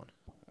literally won.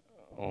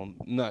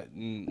 Not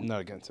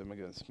against him,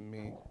 against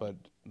me, but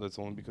that's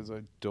only because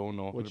I don't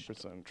know Which-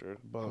 100% sure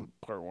about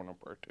part 1 or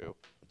part 2.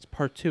 It's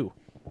part 2.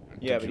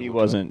 Yeah, Did but you he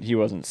look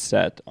wasn't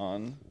set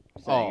on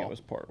saying Oh. it was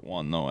part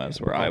 1 though.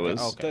 As where I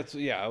was, Okay. That's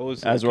I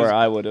was. as where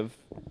I would have.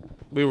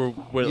 We were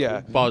Yeah.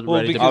 about Well,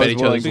 ready to because- bet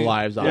each other's because-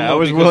 lives on. Yeah, it. I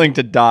was because- willing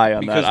to die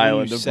on because that when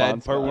island you of said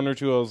Bon part Spot. 1 or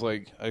 2, I was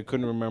like, I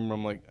couldn't remember.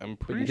 I'm like, I'm But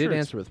pretty you sure did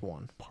it's answer with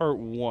 1. part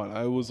 1.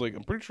 I was like,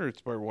 I'm pretty sure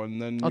it's part 1.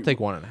 Then I'll take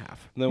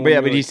 1.5. Then But when yeah,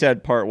 you're but he like-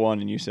 said part 1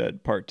 and you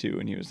said part 2,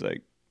 and he was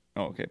like,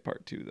 "Oh, okay,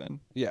 part 2 then."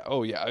 yeah.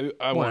 Oh yeah.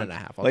 I One want. and a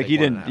half. I'll Like take he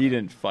 1.5.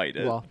 didn't fight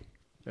it. Well,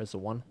 there's a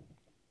 1.5.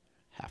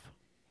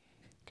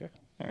 Okay.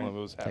 All Well, right. it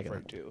was half Take it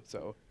right then. too.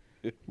 So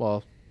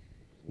Well,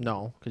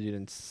 No, because you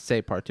didn't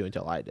say part 2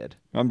 until I did.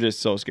 I'm just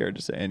so scared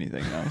to say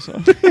anything now.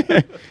 So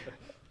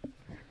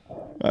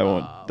I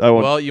won't.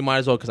 Well, you might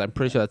as well, because I'm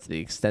pretty sure that's the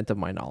extent of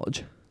my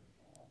knowledge.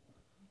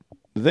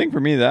 The thing for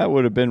me, that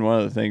would have been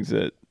one of the things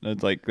that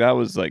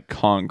was like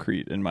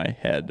concrete in my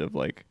head of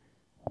like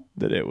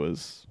that it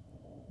was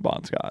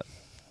Bon Scott.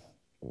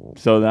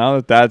 So now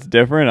that that's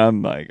different,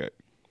 I'm like,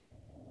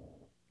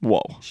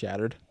 whoa.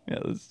 Shattered. Yeah,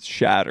 it's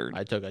shattered.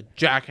 I took a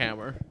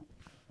jackhammer.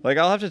 Like,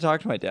 I'll have to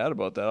talk to my dad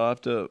about that. I'll have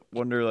to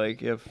wonder,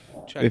 like, if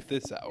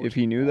this out. if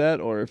he knew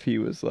that, or if he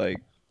was like,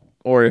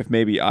 or if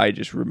maybe I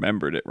just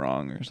remembered it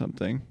wrong or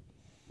something.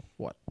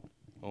 What?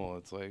 Oh,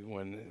 it's like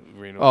when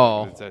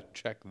Reno said,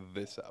 check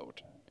this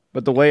out.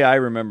 But the way I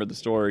remember the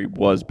story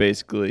was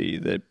basically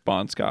that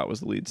Bon Scott was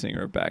the lead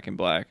singer of Back in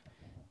Black.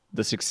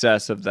 The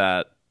success of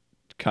that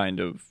kind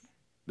of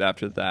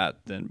after that,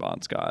 then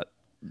Bon Scott,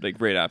 like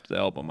right after the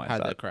album, I had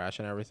thought the crash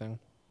and everything.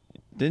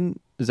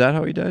 is that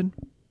how he died?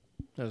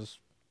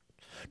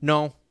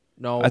 No.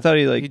 I thought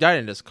he died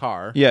in his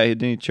car. Yeah,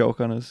 didn't he choke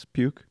on his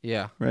puke?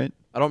 Yeah. Right?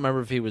 I don't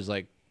remember if he was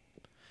like.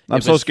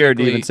 I'm so scared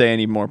to even say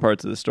any more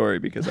parts of the story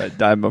because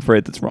I'm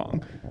afraid that's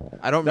wrong.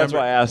 I don't remember. That's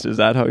why I asked, is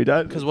that how he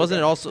died? Because wasn't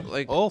it also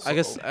like, I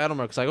guess, I don't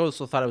remember, because I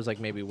also thought it was like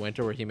maybe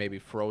winter where he maybe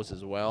froze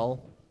as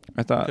well.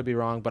 I thought. Could be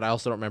wrong, but I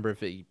also don't remember if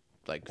he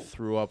like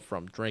threw up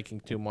from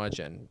drinking too much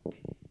and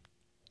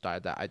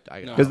died that.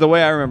 Because the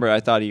way I remember it, I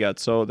thought they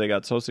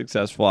got so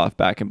successful off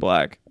Back in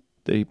Black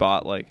that he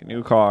bought like a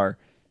new car,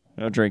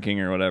 drinking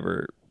or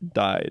whatever,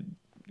 died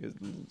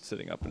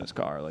sitting up in his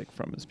car like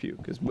from his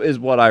puke is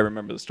what I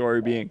remember the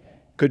story being.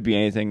 Could be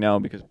anything now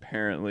because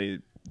apparently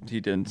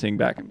he didn't sing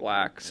Back in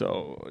Black,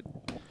 so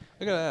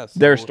I gotta ask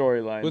their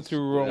storylines with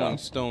your Rolling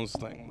Stones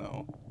thing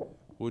though.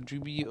 Would you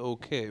be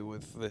okay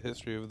with the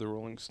history of the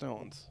Rolling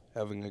Stones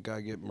having a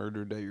guy get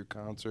murdered at your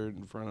concert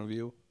in front of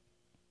you?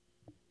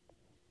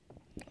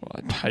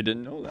 Well, I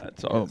didn't know that,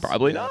 so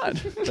probably not.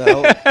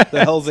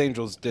 The Hells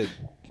Angels did.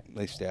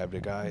 They stabbed a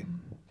guy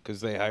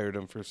because they hired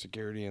him for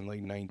security in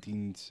like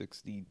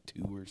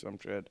 1962 or some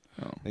shit.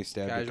 Oh. They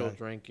stabbed a guy. Casual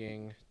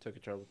drinking, took a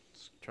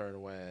turn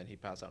away, and he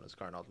passed out in his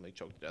car and ultimately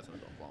choked to death in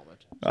his own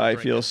vomit. I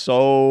feel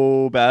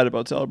so bad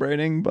about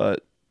celebrating,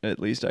 but at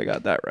least I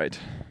got that right.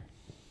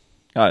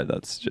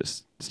 That's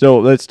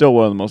still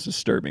one of the most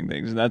disturbing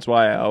things, and that's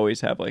why I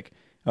always had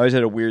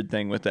a weird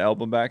thing with the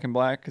album Back in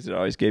Black because it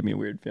always gave me a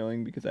weird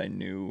feeling because I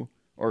knew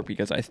or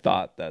because I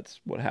thought that's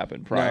what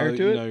happened prior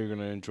to it. Now you're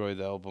gonna enjoy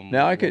the album.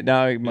 Now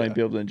I might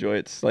be able to enjoy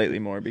it slightly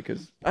more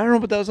because I don't know,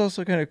 but that was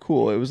also kind of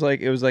cool. It was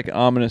like an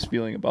ominous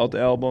feeling about the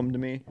album to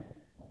me.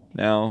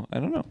 Now I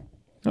don't know.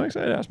 I'm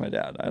excited to ask my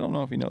dad. I don't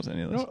know if he knows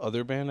any of this.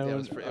 Other band I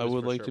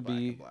would like to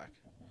be.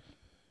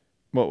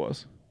 What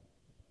was?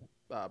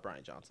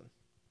 Brian Johnson.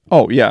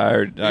 Oh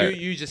yeah,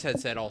 you just had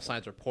said all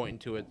signs were pointing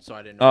to it, so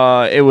I didn't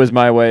know. It was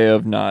my way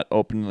of not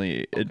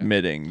openly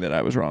admitting that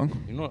I was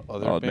wrong. You know what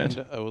other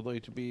band I would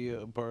like to be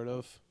a part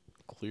of?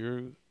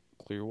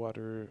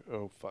 Clearwater.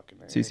 Oh fucking.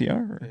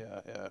 CCR. Or?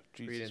 Yeah.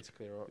 Jesus.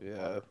 Clearwater.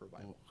 Yeah. I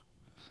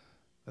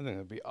think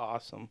that'd be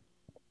awesome.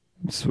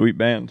 Sweet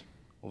band.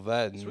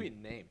 Well, sweet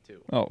name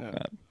too. Oh,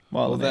 yeah.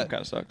 Well, that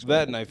kind of sucks.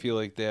 That and I feel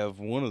like they have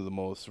one of the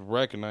most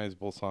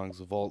recognizable songs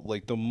of all.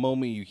 Like the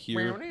moment you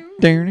hear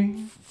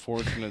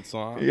 "Fortunate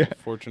Song," yeah,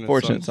 Fortunate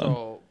Song.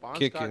 So Bon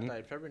Scott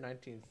died February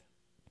 19th,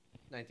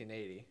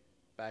 1980.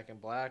 Back in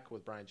Black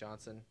with Brian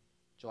Johnson,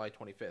 July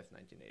 25th,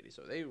 1980.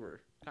 So they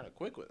were kind of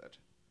quick with it.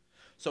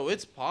 So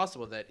it's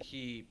possible that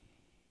he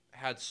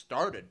had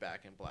started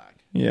Back in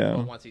Black. Yeah.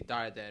 But once he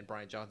died, then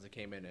Brian Johnson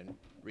came in and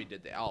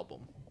redid the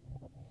album.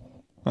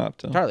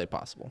 Entirely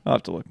possible. I'll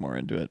have to look more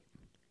into it.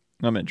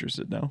 I'm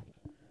interested now.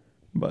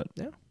 But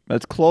yeah,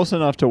 that's close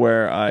enough to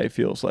where I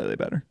feel slightly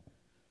better.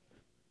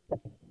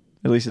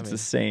 At least it's the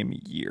same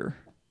year.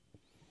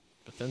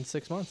 Within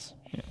 6 months.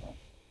 Yeah.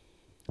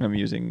 I'm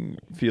using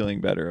feeling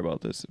better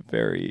about this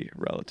very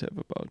relative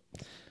about.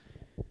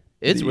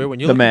 It's weird when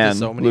you look into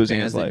so many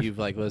bands that you've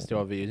like listened to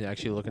over you and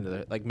actually look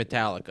into like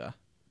Metallica.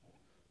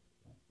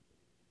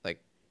 Like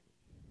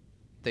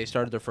they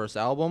started their first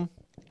album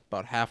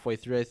about halfway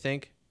through, I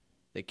think.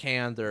 They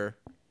canned their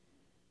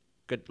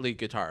good lead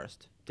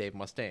guitarist, Dave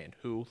Mustaine,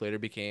 who later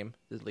became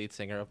the lead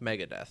singer of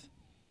Megadeth,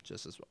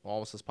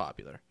 almost as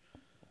popular.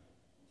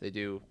 They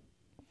do.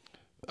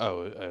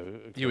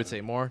 You would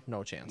say more?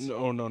 No chance.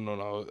 No.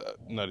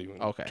 Not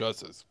even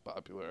just as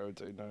popular. I would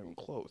say not even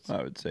close.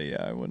 I would say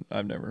yeah.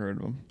 I've never heard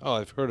of them. Oh,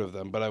 I've heard of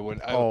them, but I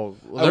wouldn't.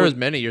 There was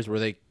many years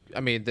where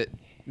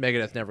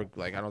Megadeth never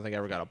I don't think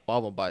ever got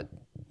above them, but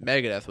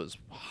Megadeth was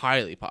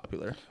highly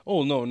popular.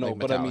 Oh no, like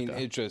but Metallica. I mean,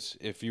 it just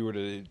if you were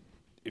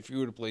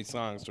to play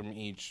songs from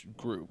each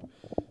group,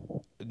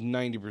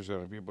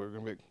 90% of people are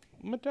gonna be like,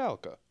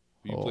 Metallica.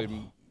 You played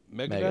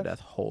Megadeth.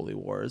 Holy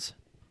Wars.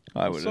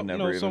 I would have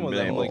never even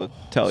been able to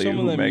tell you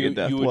who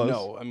Megadeth you would was.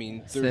 know. I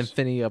mean,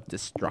 Symphony of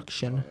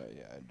Destruction.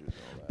 Yeah, I do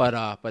know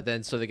that. But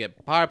then so they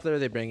get popular.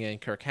 They bring in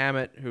Kirk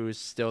Hammett, who's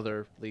still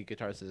their lead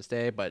guitarist to this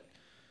day. But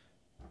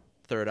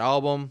third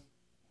album,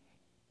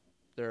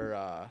 they're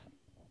I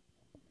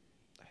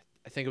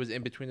think it was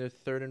in between their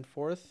third and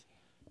fourth.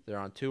 They're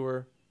on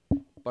tour.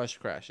 Bus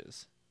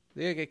crashes.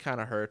 They get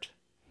kind of hurt,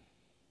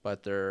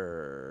 but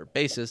their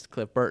bassist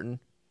Cliff Burton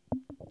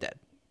dead.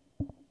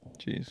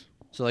 Jeez.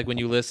 So like when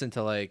you listen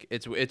to like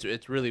it's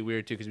really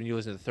weird too because when you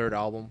listen to the third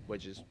album,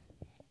 which is,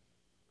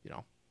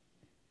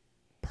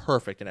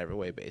 perfect in every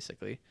way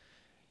basically,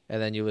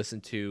 and then you listen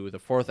to the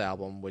fourth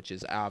album, which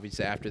is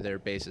obviously after their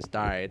bassist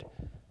died,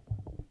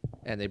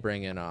 and they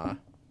bring in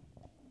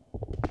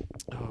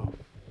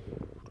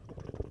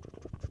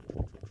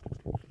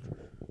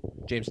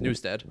James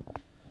Newsted,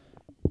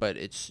 but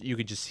you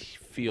could just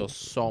feel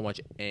so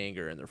much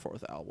anger in their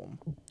fourth album.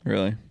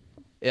 Really?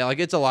 Yeah, like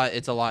it's a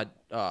lot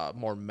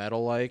more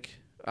metal like.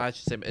 I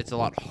should say it's a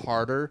lot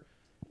harder,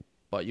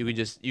 but you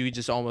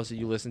just almost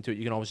you listen to it,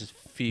 you can almost just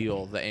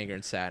feel the anger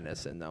and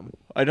sadness in them.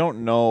 I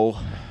don't know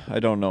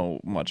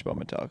much about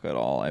Metallica at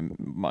all. I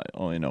might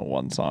only know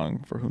one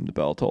song, For Whom the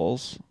Bell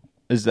Tolls.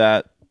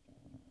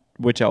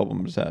 Which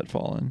album does that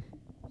fall in?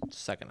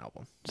 Second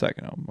album.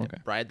 Second album, okay.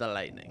 Ride the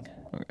Lightning.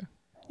 Okay.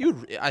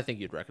 I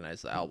think you'd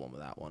recognize the album of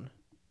that one.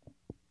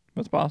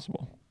 That's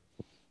possible.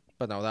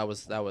 But no, that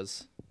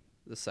was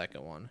the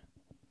second one.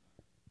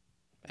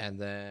 And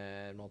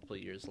then multiple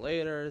years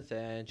later,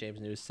 then James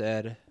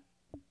Newsted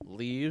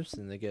leaves,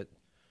 and they get,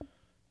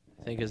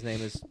 I think his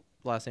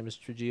last name is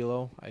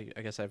Trujillo. I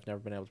guess I've never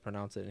been able to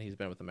pronounce it, and he's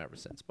been with them ever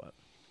since. But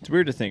it's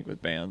weird to think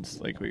with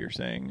bands, like what you're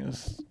saying,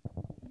 is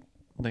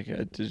like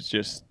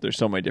there's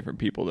so many different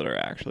people that are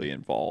actually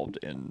involved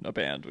in a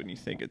band when you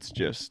think it's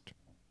just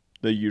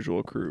the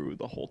usual crew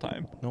the whole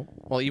time. Nope.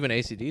 Well, even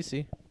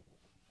AC/DC.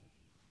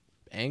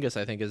 Angus,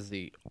 I think, is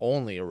the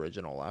only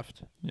original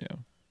left. Yeah.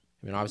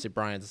 I mean, obviously,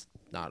 Brian's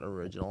not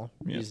original.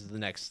 Yeah. He's the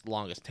next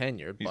longest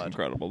tenured. He's but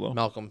incredible, though.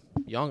 Malcolm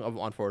Young,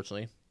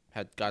 unfortunately,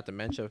 got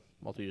dementia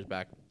multiple years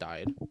back,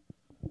 died.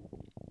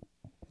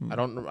 I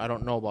don't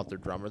know about their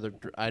drummer.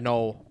 I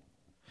know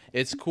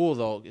it's cool,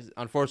 though.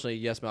 Unfortunately,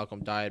 yes,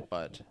 Malcolm died,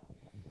 but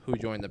who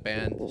joined the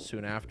band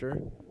soon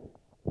after?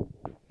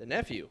 The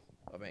nephew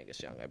of Angus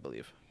Young, I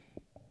believe.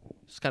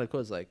 It's kind of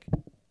cool. It's like,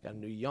 got a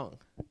new Young.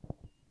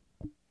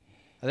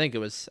 I think it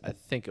was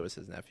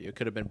his nephew. It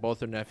could have been both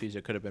their nephews.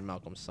 It could have been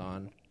Malcolm's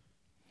son.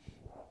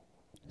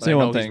 But Say I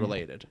know one thing. he's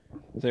related.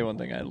 Say one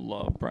thing. I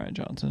love Brian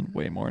Johnson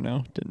way more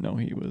now. Didn't know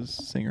he was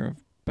singer of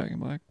Back in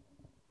Black.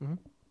 Mm-hmm.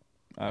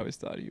 I always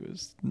thought he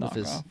was With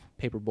his knockoff.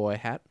 Paperboy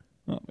hat.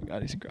 Oh my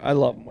God, he's incredible. I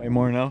love him way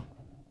more now.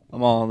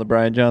 I'm all on the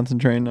Brian Johnson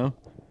train now.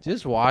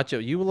 Just watch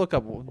it. You look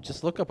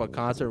up a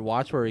concert.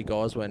 Watch where he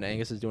goes when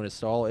Angus is doing his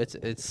solo.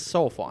 It's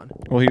so fun.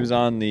 Well, he was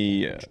on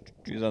the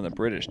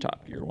British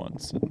Top Gear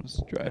once and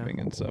was driving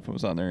and stuff. And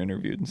was on there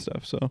interviewed and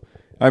stuff. So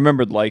I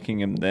remembered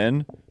liking him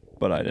then,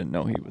 but I didn't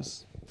know he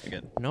was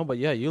again. No, but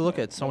yeah, you look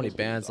at so many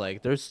bands.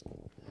 Like there's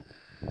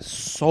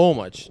so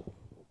much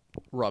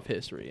rough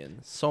history in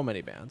so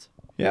many bands.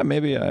 Yeah,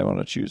 maybe I want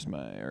to change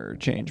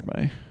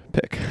my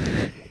pick.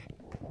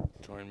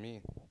 Join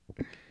me.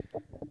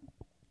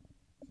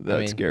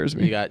 That scares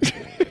me. You got.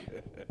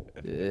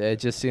 It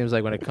just seems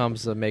like when it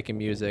comes to making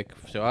music,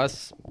 to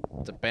us,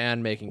 it's a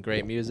band making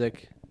great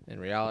music. In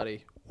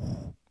reality,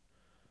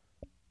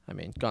 I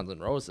mean, Guns N'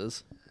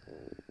 Roses.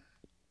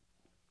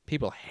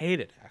 People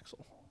hated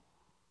Axl.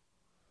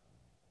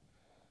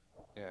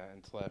 Yeah,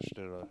 and Slash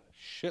did a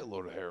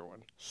shitload of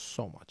heroin.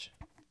 So much.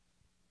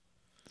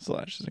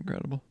 Slash is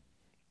incredible.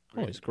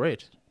 Oh, he's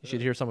great. You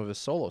should hear some of his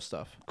solo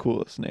stuff.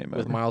 Coolest name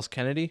With ever. Miles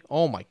Kennedy.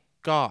 Oh, my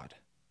God.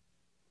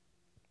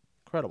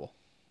 Incredible.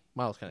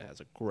 Miles Kennedy has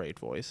a great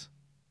voice.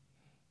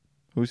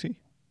 Who's he?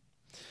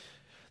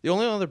 The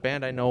only other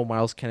band I know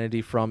Miles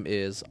Kennedy from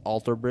is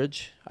Alter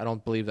Bridge. I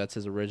don't believe that's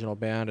his original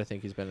band. I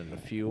think he's been in a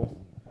few.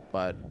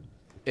 But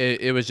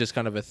it was just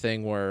kind of a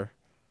thing where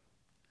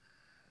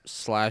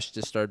Slash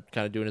just started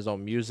kind of doing his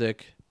own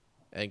music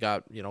and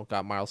got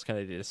Miles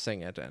Kennedy to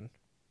sing it. And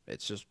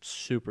it's just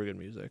super good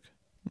music.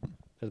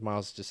 Because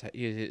Miles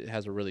he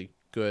has a really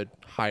good,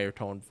 higher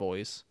toned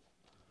voice.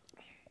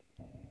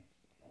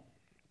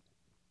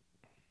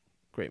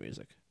 Great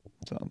music.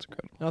 Sounds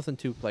incredible. Nothing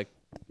too a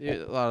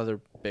lot of their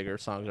bigger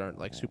songs aren't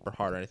like super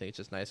hard or anything. It's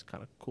just nice,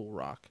 kind of cool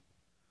rock.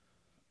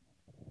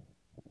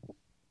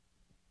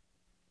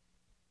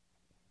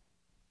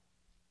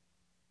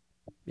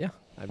 Yeah,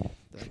 I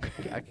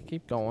can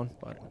keep going,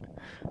 but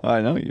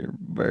I know you're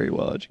very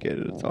well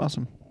educated. It's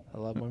awesome. I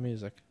love my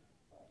music.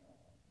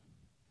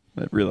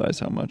 I realize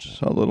how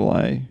little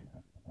I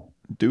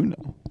do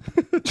know.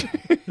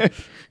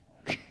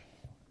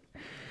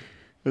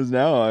 Because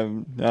now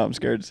I'm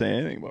scared to say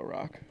anything about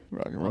rock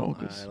and roll.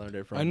 I learned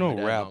it from I know my dad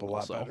and rap a uncle,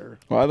 lot so. better.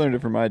 Well, I learned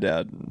it from my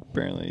dad, and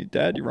apparently,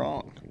 Dad, you're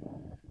wrong.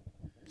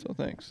 So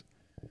thanks.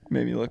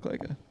 Made me look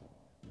like a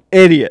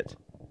idiot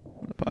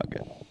on the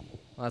podcast.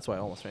 Well, that's why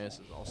Almost Famous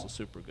is also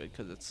super good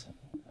because it's.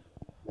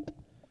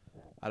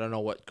 I don't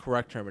know what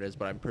correct term it is,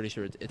 but I'm pretty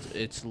sure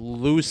it's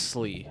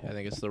loosely. I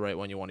think it's the right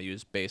one you want to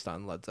use based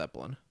on Led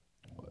Zeppelin.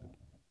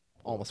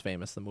 Almost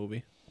Famous, the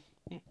movie.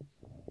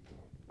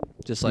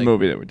 Just like the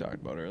movie that we talked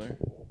about earlier.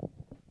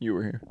 You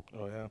were here.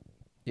 Oh, yeah.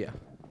 yeah.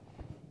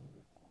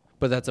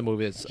 But that's a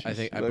movie that's I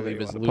Jeez, believe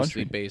you is wanna punch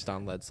loosely me. based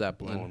on Led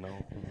Zeppelin. Oh,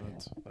 no.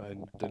 sense.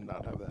 I did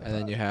not have that. And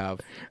then you have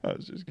I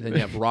was just then you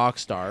have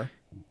Rockstar,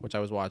 which I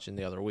was watching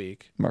the other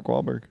week. Mark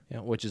Wahlberg. Yeah,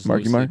 which is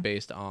Marky loosely Mark?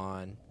 based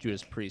on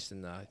Judas Priest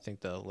in I think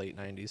the late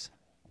 '90s.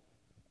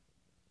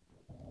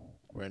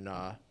 When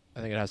I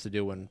think it has to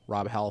do when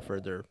Rob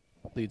Halford, their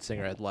lead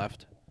singer, had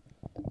left,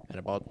 and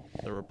about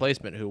the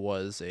replacement, who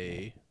was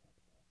I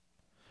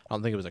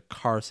don't think it was a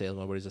car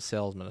salesman, but he's a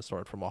salesman of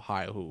sort from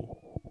Ohio who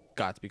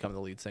got to become the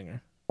lead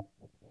singer.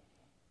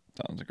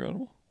 Sounds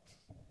incredible.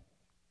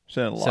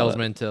 Said a lot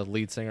Salesman to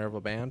lead singer of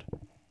a band.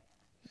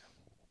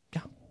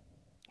 Yeah.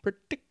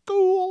 Pretty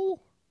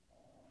cool.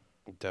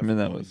 Definitely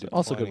that was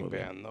also a good declining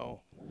movie. band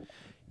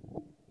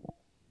though.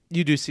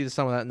 You do see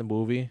some of that in the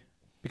movie,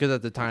 because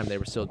at the time they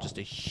were still just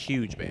a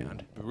huge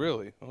band.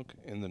 Really? Okay.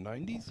 In the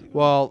 90s?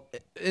 Well,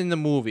 in the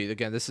movie,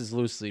 again, this is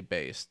loosely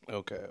based.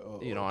 Okay. Oh,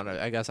 And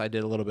I guess I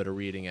did a little bit of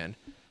reading, and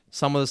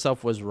some of the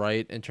stuff was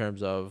right in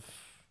terms of,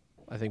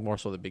 I think more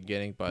so the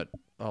beginning, but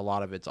a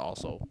lot of it's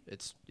also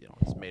it's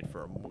made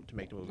to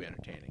make the movie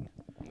entertaining.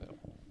 Yeah.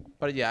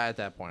 But yeah, at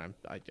that point,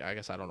 I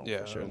guess I don't know Yeah,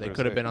 for sure. I'm They gonna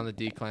could have say- been on the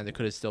decline. They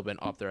could have still been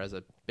up there as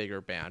a bigger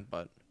band,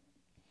 but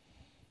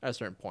at a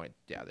certain point,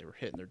 yeah, they were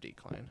hitting their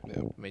decline.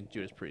 Yeah. I mean,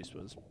 Judas Priest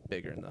was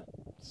bigger in the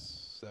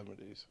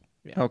 70s.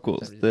 yeah, How cool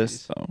is 70s,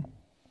 this 80s. though?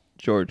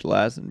 George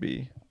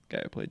Lazenby, guy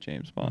who played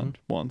James Bond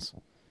once,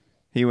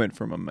 he went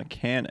from a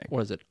mechanic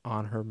Was it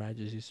on Her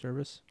Majesty's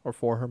Service or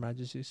for Her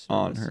Majesty's Service?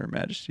 on Her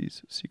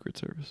Majesty's Secret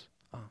Service.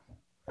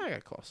 I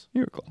got close.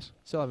 You were close.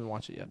 Still haven't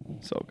watched it yet.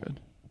 So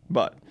good.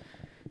 But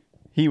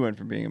he went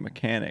from being a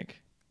mechanic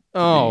to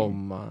Oh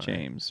being my!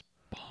 James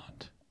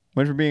Bond.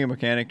 Went from being a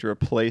mechanic to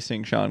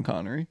replacing Sean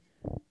Connery.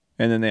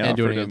 And then they And offered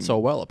doing him it so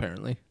well,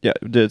 apparently. Yeah,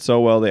 did so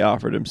well they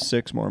offered him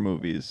 6 more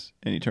movies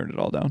and he turned it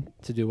all down.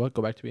 To do what?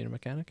 Go back to being a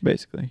mechanic?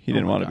 Basically. He Oh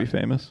didn't my want to be God.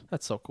 famous.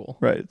 That's so cool.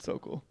 Right, it's so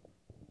cool.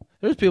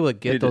 There's people that He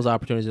get did. those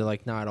opportunities. They're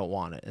like, no, I don't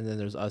want it. And then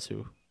there's us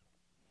who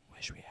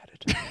wish we had it.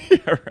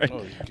 Yeah, right.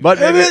 Oh, you could-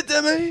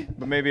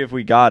 But maybe if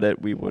we got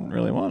it, we wouldn't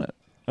really want it.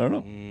 I don't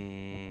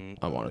know.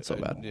 I want it so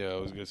bad. Yeah, I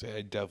was gonna say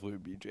I definitely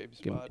would be James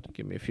Bond.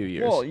 Give me a few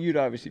years. Well, you'd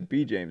obviously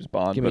be James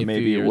Bond, give me but a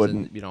maybe few it years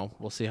wouldn't. and,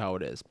 we'll see how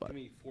it is. But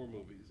me 4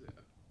 movies. Yeah.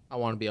 I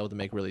want to be able to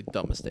make really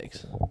dumb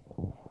mistakes.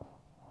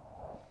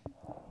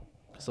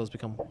 Because those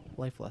become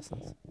life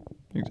lessons.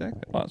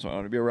 Exactly. Well, that's why I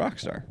want to be a rock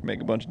star.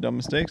 Make a bunch of dumb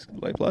mistakes,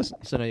 life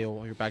lessons. So now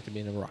you're back to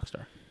being a rock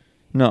star.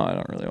 No, I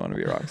don't really want to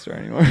be a rock star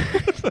anymore.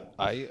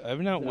 I've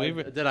not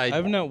wavered. did I-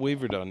 I've not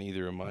wavered on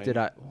either of mine. Did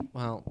I?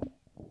 Well,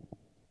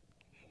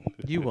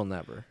 you will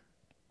never.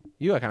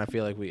 I kind of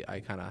feel like I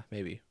kind of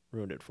maybe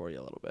ruined it for you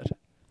a little bit.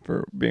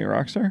 For being a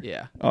rock star?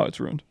 Yeah. Oh, it's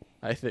ruined.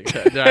 I think.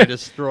 Did I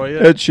destroy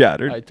it? It's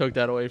shattered. I took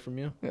that away from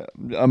you. Yeah,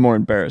 I'm more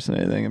embarrassed than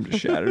anything. I'm just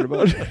shattered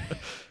about it.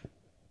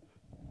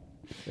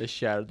 They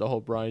shattered the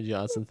whole Brian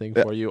Johnson thing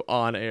Yeah. for you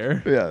on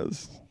air. Yeah,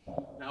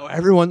 Now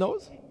everyone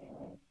knows.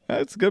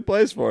 it's a good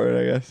place for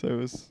it, I guess. It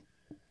was.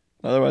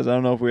 Otherwise, I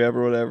don't know if we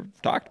ever would have ever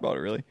talked about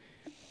it, really.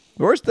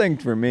 The worst thing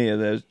for me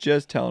is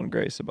just telling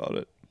Grace about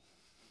it.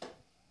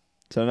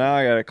 So now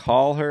I got to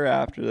call her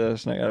after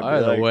this, and I got to By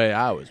be the like, way,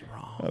 I was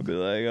wrong. I'll be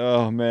like,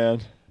 oh, man.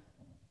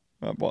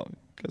 Well,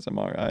 because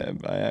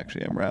I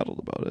actually am rattled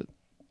about it.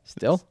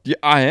 Still? Yeah,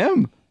 I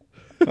am.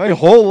 My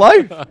whole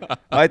life,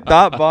 I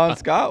thought Bon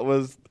Scott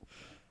was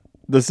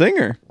the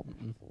singer.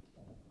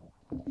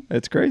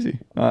 It's crazy.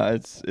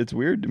 It's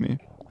weird to me.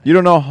 You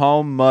don't know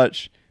how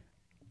much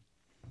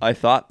I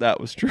thought that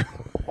was true.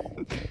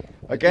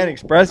 I can't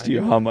express to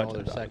you how much. I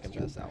Their thought it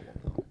second was true. best album,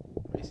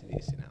 though.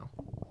 AC/DC now.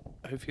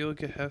 I feel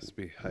like it has to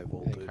be high I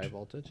voltage. think High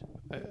Voltage.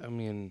 I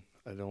mean,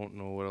 I don't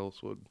know what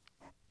else would.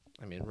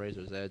 I mean,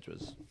 Razor's Edge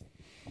was,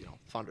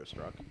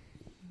 Thunderstruck.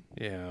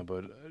 Yeah,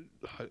 but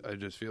I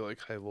just feel like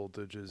high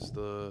voltage is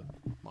the.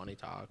 Money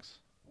Talks.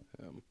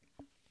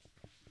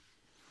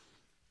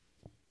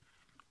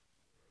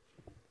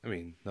 I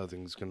mean,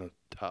 nothing's gonna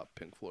top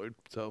Pink Floyd.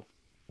 So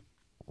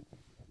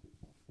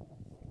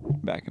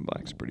Back in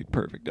Black's a pretty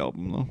perfect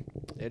album, though.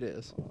 It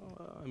is.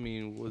 I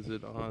mean, was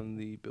it on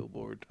the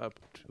Billboard Top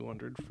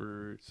 200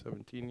 for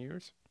 17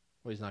 years?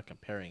 Well, he's not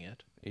comparing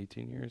it.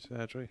 18 years,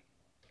 actually.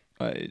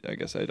 I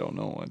guess I don't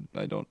know.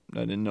 I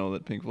didn't know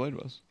that Pink Floyd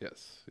was.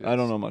 Yes. I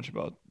don't know much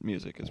about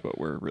music. Is what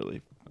we're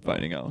really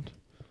finding out.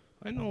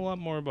 I know a lot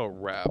more about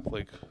rap,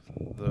 like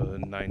the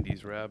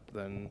 90s rap,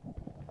 than.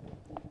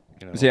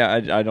 So yeah,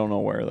 I don't know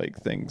where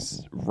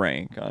things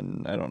rank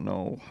on. I don't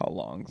know how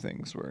long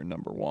things were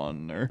number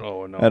one or.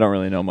 Oh no. I don't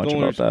really know much The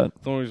only about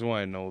that. The only reason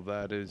why I know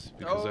that is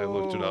because I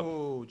looked it up.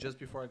 Oh, just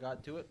before I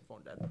got to it,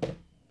 phone dead.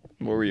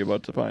 What were you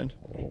about to find?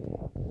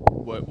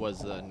 What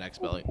was the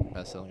next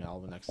best-selling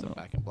album next to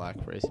Back in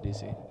Black for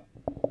AC/DC?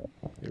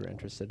 If you're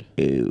interested.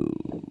 Ew.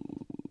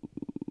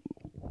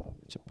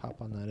 Should pop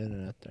on that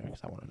internet there,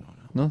 because I want to know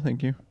now. No,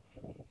 thank you.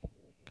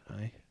 Can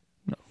I?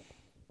 No.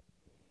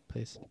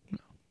 Please? No.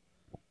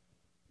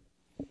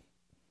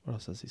 What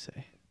else does he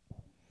say?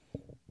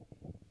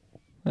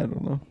 I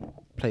don't know.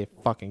 Play a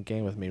fucking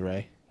game with me,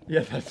 Ray. Yeah,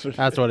 that's what.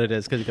 That's what it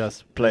is, because he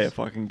goes, Play a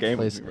fucking game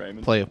please, with me,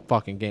 Raymond. play a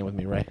fucking game with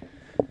me, Ray.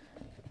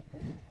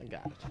 I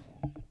got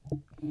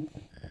it.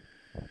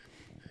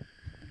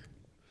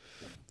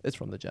 It's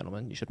from The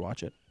Gentleman. You should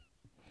watch it.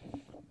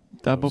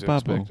 Double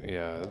bubble.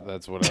 Yeah,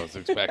 that's what I was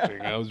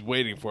expecting. I was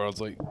waiting for it. I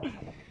was like,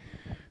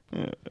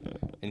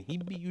 and he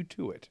beat you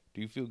to it.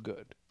 Do you feel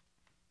good?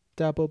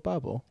 Double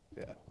bubble.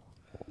 Yeah.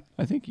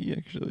 I think he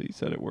actually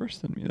said it worse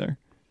than me there.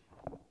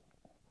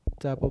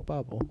 Double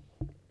bubble.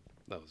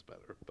 That was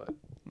better, but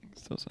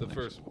Still the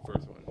first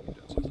one he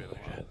definitely made a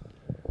lot.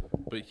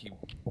 But he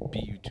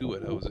beat you to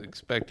it. I was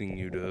expecting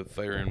you to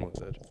fire in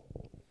with it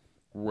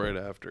right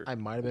after. I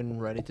might have been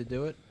ready to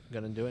do it,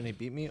 gonna do it, and he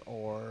beat me,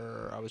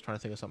 or I was trying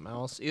to think of something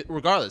else.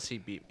 Regardless, he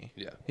beat me.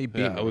 Yeah, He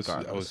beat me I was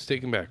regardless.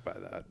 taken back by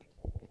that.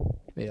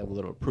 Maybe I have a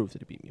little proof that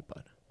he beat me,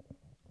 but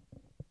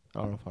I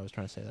don't know if I was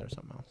trying to say that or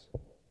something else.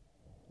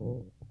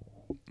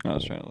 I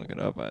was trying to look it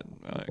up. I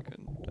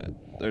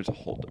couldn't. There's a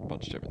whole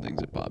bunch of different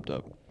things that popped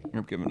up.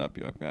 I'm giving up.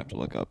 You have to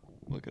look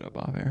it up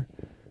off air.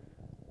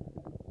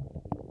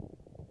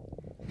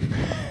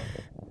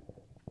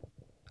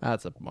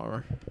 That's a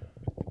bummer.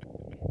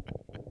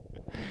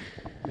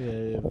 We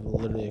have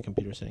literally a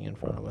computer sitting in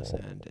front of us,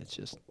 and it's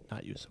just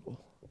not usable.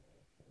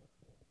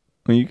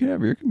 Well, you could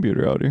have your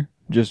computer out here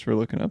just for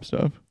looking up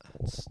stuff.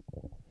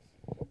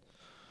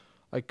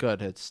 I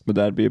could. It's Would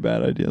that be a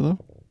bad idea, though?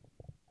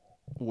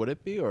 would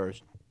it be, or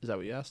is that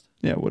what you asked?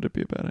 Yeah, would it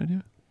be a bad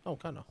idea? Oh,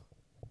 kind of.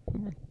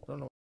 I don't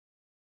know.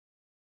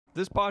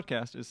 This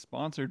podcast is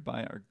sponsored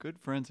by our good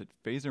friends at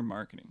Phaser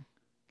Marketing.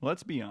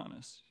 Let's be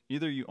honest.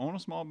 Either you own a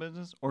small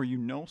business or you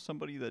know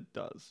somebody that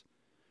does.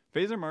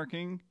 Phaser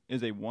Marketing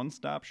is a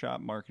one-stop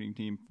shop marketing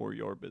team for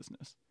your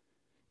business.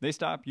 They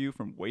stop you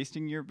from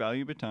wasting your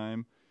valuable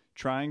time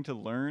trying to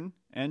learn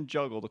and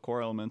juggle the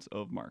core elements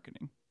of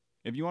marketing.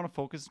 If you want to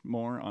focus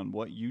more on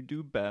what you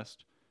do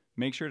best,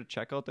 make sure to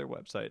check out their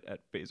website at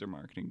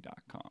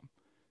phasermarketing.com.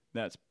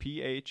 That's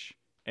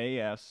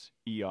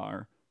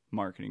PHASER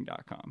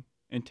marketing.com.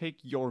 And take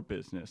your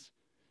business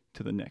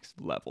to the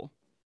next level.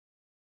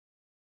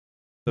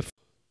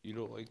 You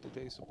don't like the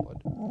taste of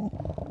blood?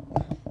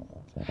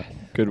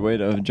 Good way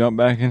to jump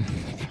back in.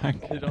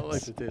 You don't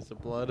like the taste of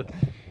blood.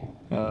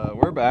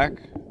 We're back.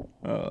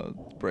 The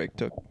break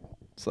took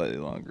slightly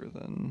longer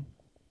than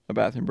a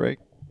bathroom break.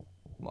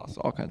 Lost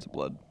all kinds of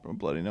blood from a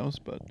bloody nose,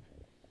 but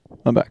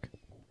I'm back.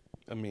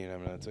 I mean,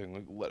 I'm not saying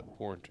like let it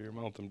pour into your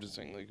mouth. I'm just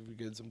saying like if you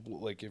get some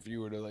like if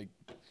you were to like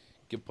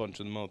get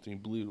punched in the mouth and you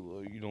bleed a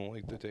little, you don't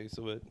like the taste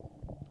of it.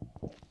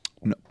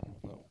 No.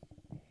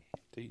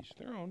 To each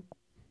their own.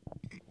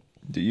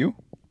 Do you?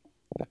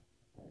 I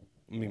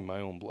mean, my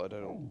own blood. I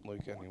don't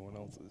like anyone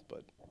else's,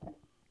 but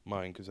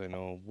mine because I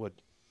know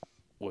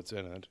what's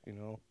in it. You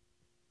know.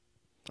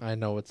 I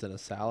know what's in a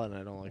salad, and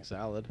I don't like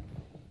salad.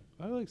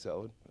 I like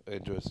salad. I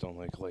just don't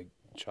like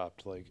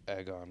chopped like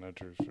egg on it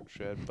or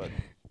shit. But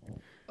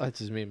I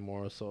just mean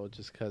more so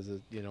just because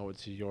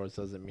it's yours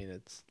doesn't mean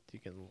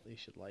you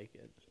should like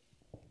it.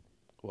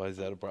 why is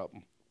that a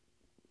problem?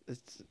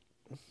 It's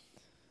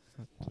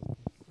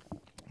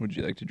Would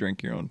you like to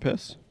drink your own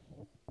piss?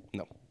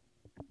 No.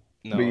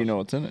 But you know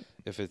what's in it.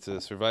 If it's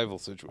a survival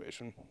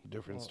situation,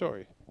 different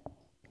story.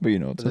 But you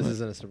know what's But in this it.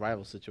 isn't a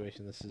survival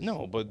situation. This is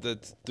No, but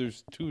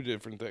there's two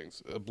different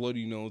things: a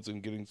bloody nose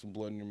and getting some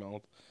blood in your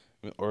mouth,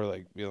 or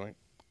like being like,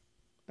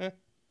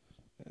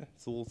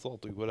 it's a little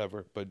salty,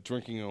 whatever. But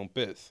drinking your own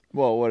piss.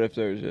 Well, what if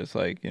there's just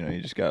like,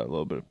 you just got a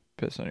little bit of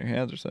piss on your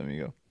hands or something,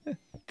 you go,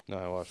 No,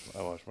 I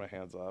wash my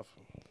hands off.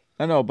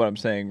 I know, but I'm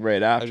saying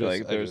right after,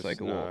 there's like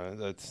a little. Nah,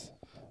 that's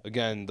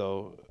again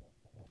though.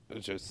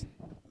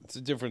 It's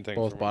a different thing.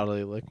 both for me.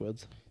 bodily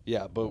liquids.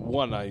 Yeah, but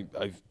one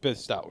I've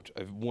pissed out.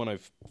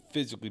 I've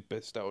physically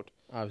pissed out.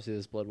 Obviously,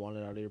 this blood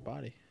wanted out of your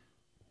body.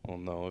 Well,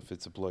 no, if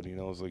it's a bloody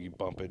nose, like you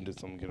bump into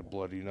something, get a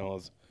bloody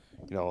nose,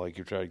 like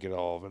you try to get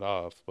all of it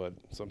off, but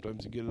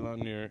sometimes you get it on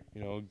your,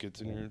 it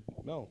gets in your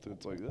mouth.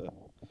 It's like that.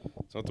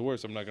 It's not the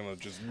worst. I'm not gonna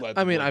just let.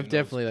 I mean, bloody I've nose-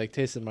 definitely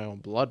tasted my own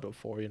blood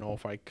before.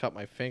 If I cut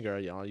my finger,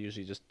 I'll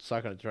usually just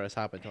suck on it, try to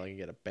stop it until I can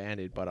get a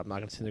Band-Aid. But I'm not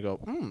gonna sit there and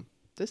go,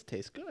 this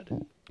tastes good.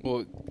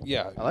 Well,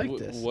 yeah. I like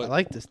this. I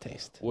like this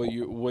taste. What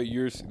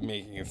you're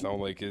making it sound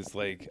like is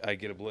like I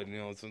get a bloody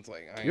nose. And it's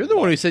like You're the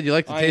one who said you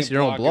like the I taste of ain't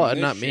your own blocking blood,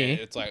 this not shit.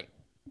 me. It's like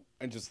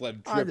I just let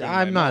it drip. in my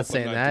I'm mouth, not I'm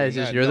saying not that. doing It's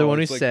just that. you're the No, one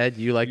who it's like, said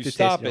you like you the taste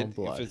stop of your it own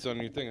blood. if it's on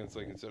your thing. It's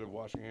like instead of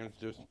washing your hands,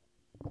 just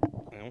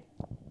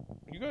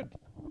you're good.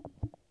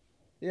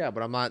 Yeah,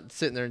 but I'm not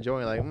sitting there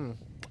enjoying like,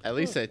 at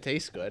least it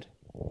tastes good.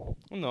 Well,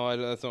 no,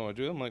 that's not what I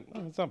do. I'm like,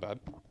 it's not bad.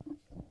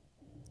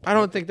 I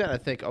don't think that. I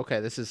think, okay,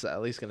 this is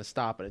at least gonna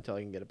stop it until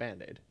I can get a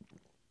Band-Aid.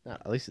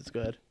 At least it's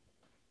good.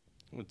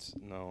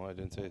 No, I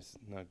didn't say it's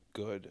not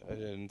good. I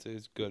didn't say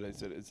it's good. I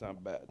said it's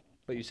not bad.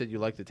 But you said you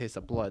like the taste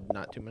of blood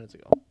not 2 minutes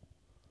ago.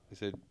 I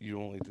said you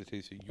don't like the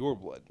taste of your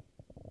blood.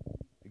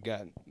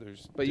 Again,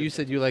 there's. But you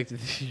said you like the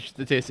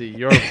taste of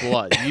your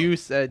blood. You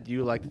said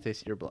you like the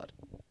taste of your blood.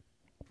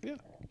 Yeah,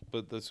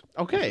 but that's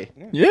Okay.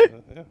 Yeah.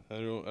 Yeah.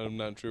 I'm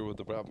not sure what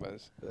the problem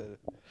is.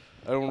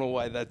 I don't know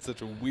why that's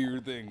such a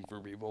weird thing for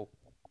people.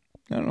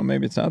 I don't know,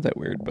 maybe it's not that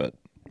weird, but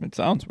it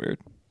sounds weird.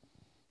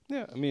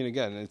 Yeah, I mean,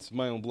 again, it's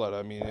my own blood.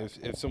 I mean,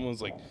 if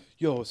someone's like,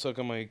 "Yo, suck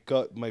on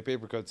my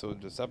paper cut, so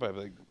just stop," I'd be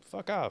like,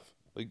 "Fuck off!"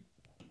 Like,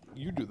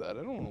 You do that. I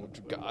don't know what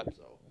you got.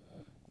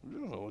 You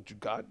don't know what you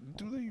got.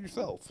 Do that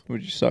yourself.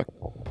 Would you suck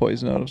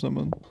poison out of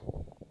someone?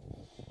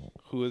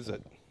 Who is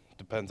it?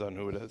 Depends on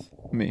who it is.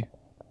 Me.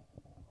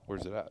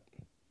 Where's it at?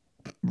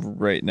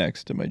 Right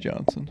next to my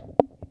Johnson.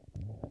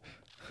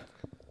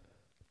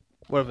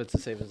 What if it's to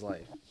save his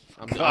life?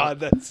 God,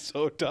 that's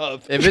so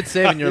tough. If it's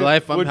saving your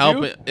life, I'm Would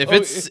helping. you?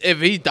 If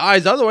he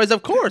dies, otherwise,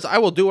 of course, I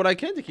will do what I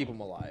can to keep him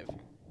alive.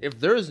 If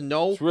there's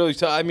no, It's really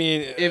tough. I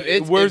mean,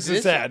 where's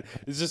this at?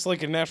 Is this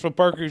like a national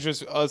park or is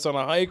just us on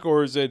a hike,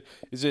 or is it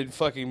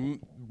fucking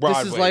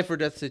Broadway? this is life or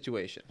death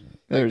situation. Like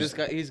There's- this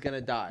guy, he's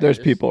gonna die. There's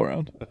people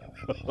around.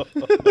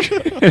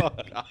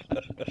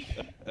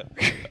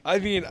 I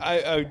mean,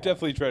 I would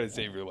definitely try to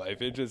save your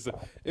life.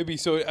 It'd be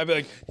so. I'd be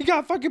like, he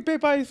got fucking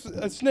bit by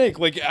a snake.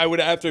 Like, I would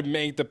have to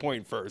make the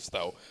point first,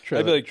 though.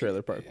 I'd be like,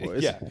 Trailer Park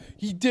Boys. yeah,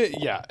 he did.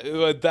 Yeah,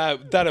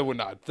 that I would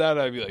not. That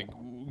I'd be like,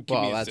 give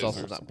Well, me that's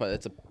scissors. also not. But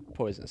it's a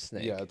poisonous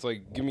snake. Yeah, it's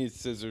like, give me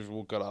scissors.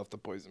 We'll cut off the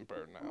poison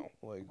part now.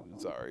 Like,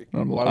 sorry.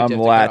 I'm Why would you have to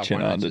cut latching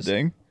off? Why not on to just-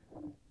 Ding.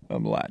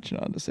 I'm latching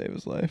on to save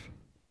his life.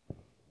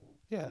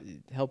 Yeah.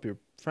 Help your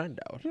friend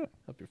out.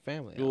 Help your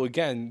family Well, out.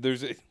 again,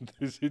 there's a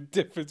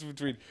difference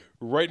between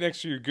right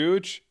next to your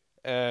gooch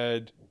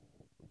and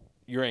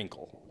your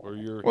ankle or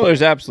your. Well,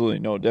 there's absolutely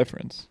no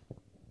difference.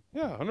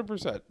 Yeah, 100%.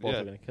 Both Yeah.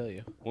 are gonna kill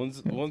you.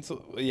 Once,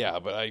 yeah,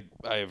 but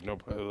I have no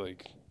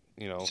like,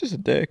 you know, It's just a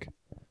dick.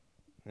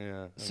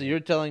 yeah. So you're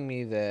telling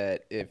me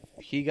that if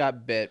he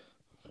got bit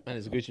and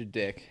it's good your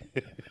dick,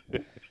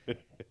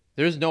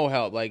 there's no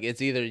help. Like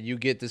it's either you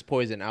get this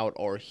poison out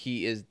or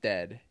he is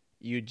dead.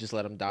 You just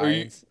let him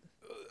die.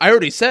 I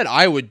already said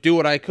I would do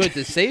what I could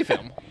to save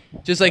him,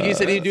 just like he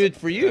said he'd do it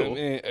for you.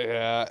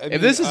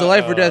 If this is a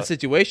life or death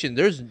situation,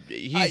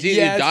 he's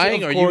either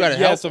dying or you gotta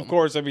help Yes, him. of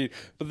course. I mean,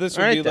 but this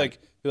would All be right,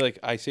 then. like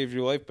I saved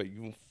your life, but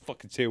you won't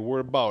fucking say a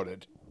word about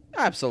it.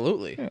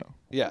 Absolutely. Yeah.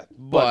 Yeah,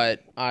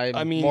 But I'm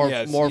I mean, more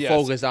yes.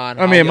 focused on.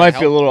 I how mean, it to might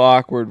help. feel a little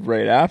awkward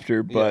right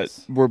after, but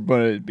Yes. we're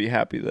gonna be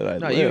happy that I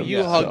No, live.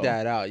 you hug so.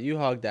 that out. You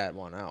hug that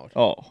one out.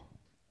 Oh,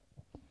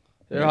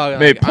 They're hugging.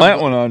 maybe like,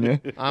 plant one on you.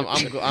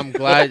 I'm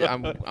glad.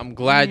 I'm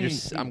glad you're.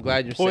 I'm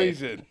glad you're safe.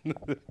 poison.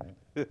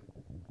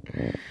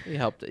 You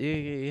helped.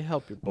 You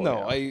help your boy. No,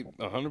 out. I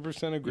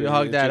 100% agree. You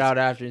hug It's that just- out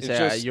after and it's say,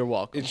 just- "You're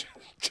welcome." It's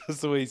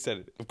just the way he said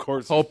it. Of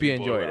course. Hope there's you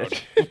people enjoyed around.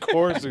 it. Of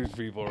course, there's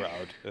people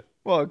around.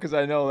 Well, because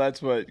I know that's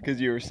because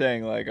you were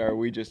saying, like, are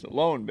we just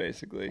alone,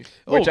 basically?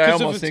 Oh, Which I 'cause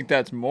if almost it's- think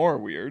that's more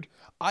weird.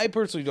 I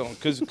personally don't,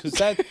 because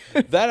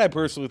that I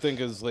personally think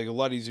is like a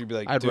lot easier to be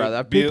like. I'd dude, rather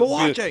have be- people be-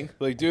 watching.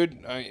 Like,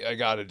 dude, I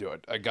gotta do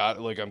it.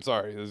 I'm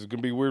sorry, this is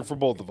gonna be weird for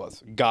both of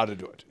us. Gotta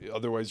do it.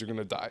 Otherwise, you're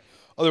gonna die.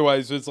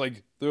 Otherwise, it's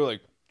like they're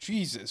like,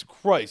 Jesus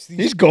Christ,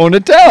 He's going to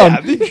town.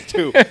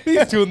 yeah,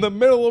 these two in the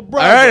middle of All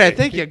Broadway. right, I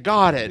think you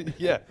got it.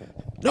 Yeah.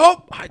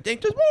 Nope, I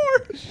think there's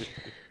more.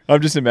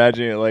 I'm just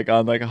imagining it like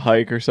on like a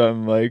hike or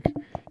something, like,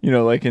 you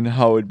know, like in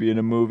how it would be in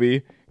a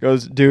movie.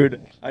 Goes,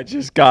 dude, I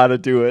just gotta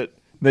do it.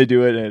 They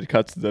do it, and it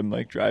cuts to them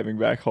like driving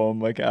back home,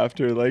 like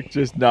after, like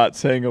just not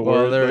saying a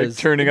Well, word, there like is-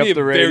 turning It'd up be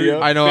the a very- radio.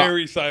 I know-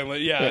 Very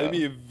silent. Yeah, it'd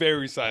be a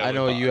very silent. I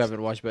know you box.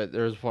 haven't watched, but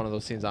there's one of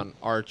those scenes on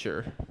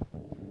Archer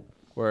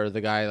where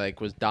the guy like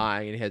was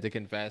dying and he had to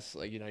confess,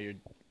 like, you know, you're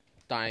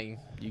dying,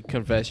 you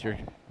confess, you're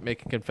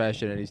making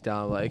confession, and he's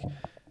down like,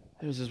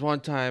 there was this one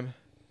time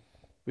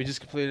we just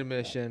completed a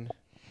mission,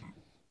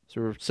 so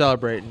we're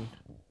celebrating.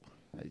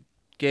 I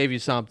gave you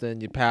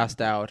something, you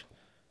passed out,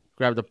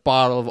 grabbed a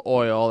bottle of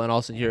oil, and all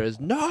of a sudden you hear is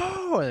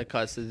no, and it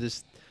cuts to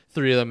just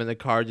three of them in the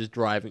car just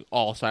driving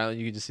all silent.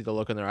 You can just see the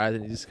look in their eyes,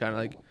 and you just kind of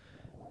like,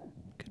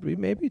 could we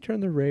maybe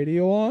turn the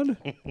radio on?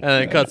 And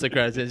then it cuts the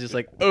credits, and it's just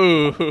like,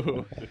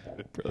 ooh.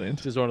 Brilliant.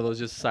 It's just one of those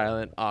just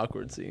silent,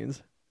 awkward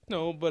scenes.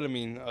 No, but I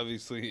mean,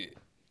 obviously,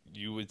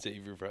 you would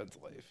save your friend's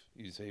life.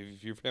 You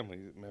save your family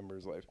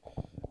member's life.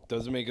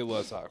 Doesn't make it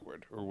less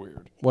awkward or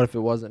weird. What if it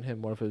wasn't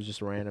him? What if it was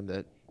just random,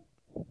 that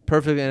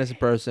perfectly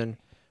innocent person,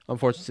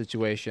 unfortunate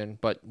situation,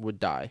 but would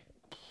die?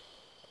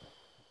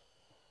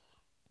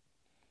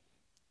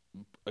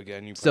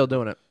 Again, Still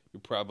doing it.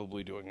 you're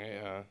probably doing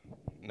it. Yeah.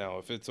 Now,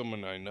 if it's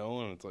someone I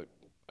know and it's like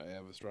I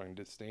have a strong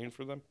disdain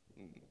for them,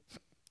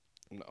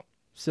 no.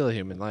 Still a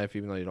human life,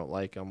 even though you don't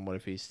like him. What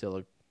if he's still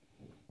a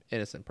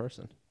innocent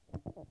person?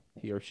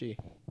 He or she.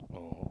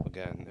 Well,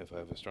 again, if I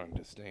have a strong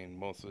disdain,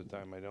 most of the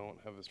time I don't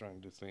have a strong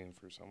disdain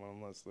for someone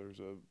unless there's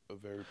a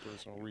very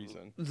personal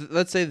reason.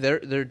 Let's say they're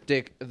a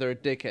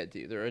dickhead to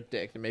you. They're a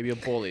dick. They're maybe a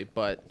bully,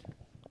 but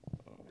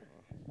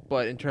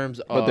in terms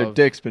of But their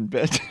dick's been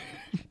bit.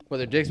 But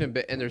their dick's been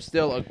bit, and they're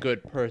still a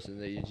good person.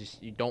 That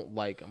you don't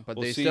like them, but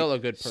Well, they're see- still a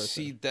good person.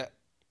 See that?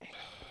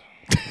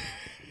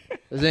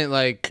 This ain't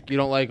like you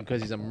don't like him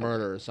because he's a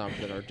murderer or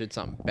something or did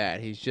something bad.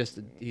 He's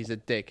a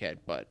dickhead,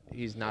 but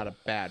he's not a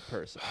bad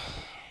person.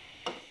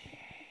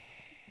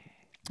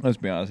 Let's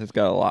be honest, it's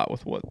got a lot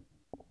with what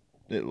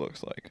it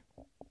looks like.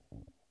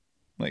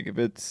 Like, if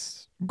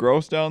it's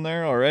gross down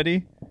there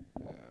already,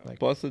 Like-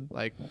 busted.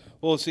 Like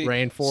Well, see,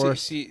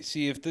 Rainforest.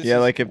 See if this. Yeah,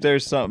 is, like if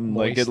there's something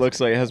like Moist. it looks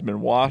like it hasn't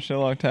been washed in a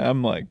long time,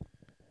 I'm like,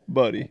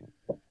 buddy,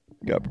 you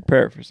gotta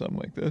prepare for something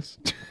like this.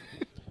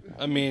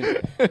 I mean,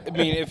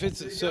 if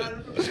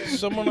it's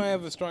someone I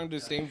have a strong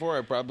disdain for,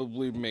 I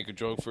probably make a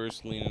joke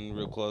first, lean in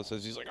real close.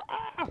 As he's like,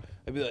 ah,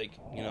 I'd be like,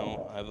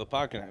 I have a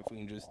pocket knife. We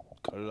can just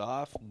cut it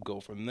off, go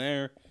from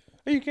there.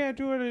 Oh, you can't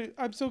do it.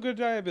 I'm still gonna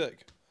die. I'd be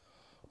like,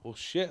 well,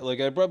 shit.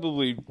 Like, I'd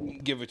probably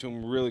give it to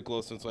him really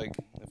close. And it's like,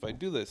 if I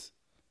do this,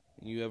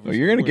 you're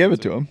gonna give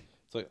it to him.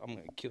 It's like, I'm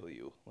gonna kill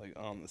you, like,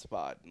 on the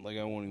spot. Like,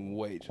 I won't even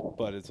wait.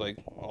 But it's like,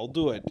 I'll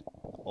do it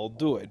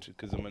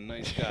because I'm a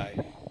nice guy.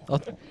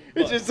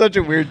 It's just such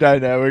a weird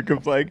dynamic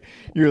of like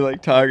you're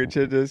like talking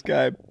to this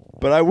guy,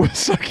 but I would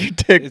suck your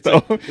dick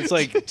though. It's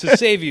like to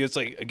save you. It's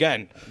like,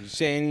 again, you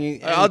say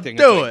anything. I'll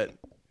do it.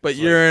 But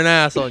you're an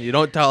asshole and you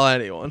don't tell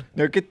anyone.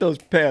 Now get those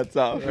pants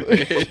off.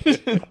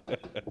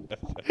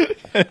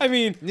 I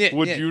mean,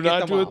 would you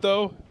not do it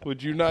though?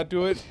 Would you not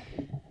do it?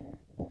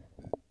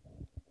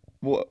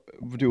 What?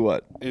 Do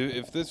what?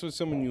 If this was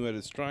someone you had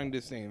a strong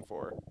disdain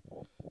for,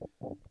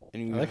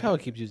 and you I like how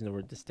it keeps using the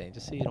word disdain,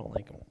 just so you don't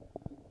like him.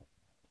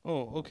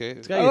 Oh, okay.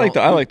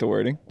 I like the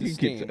wording. You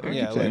can Disdain. keep,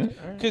 Yeah,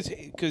 keep saying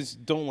it. because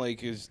don't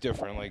like is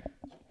different. Like,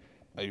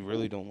 I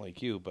really don't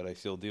like you, but I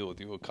still deal with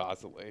you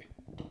constantly.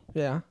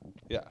 Yeah.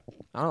 Yeah.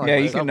 I don't Yeah, like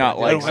you myself, cannot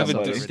but like I don't have a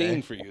somebody.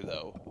 disdain for you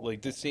though. Like,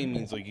 disdain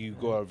means like you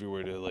go out of your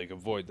way to like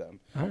avoid them.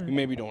 Alright. You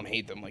maybe don't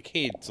hate them. Like,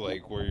 hate's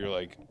like where you're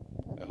like,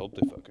 I hope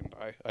they fucking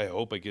die. I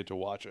hope I get to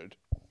watch it.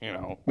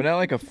 But not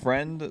like a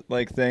friend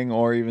like thing,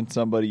 or even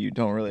somebody you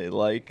don't really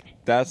like.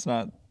 That's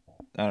not.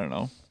 I don't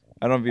know.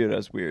 I don't view it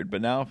as weird.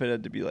 But now if it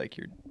had to be like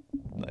your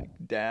like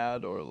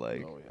dad or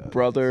like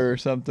brother or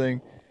something,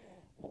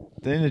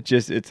 then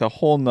it's a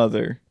whole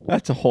nother.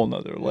 That's a whole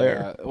nother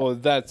layer. Yeah, well,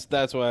 that's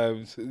why I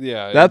was.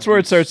 Yeah. That's where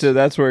it starts to.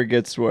 That's where it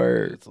gets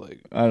where It's like,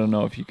 I don't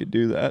know if you could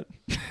do that.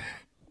 you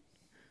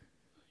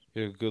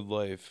had a good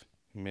life.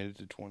 You made it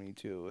to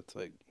 22. It's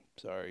like,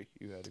 sorry,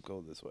 you had to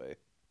go this way.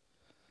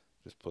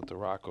 Just put the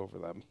rock over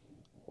them.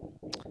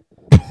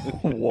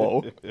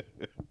 Whoa.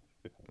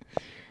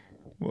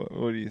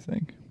 What do you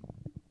think?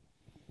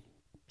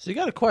 So you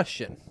got a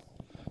question.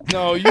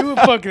 No, you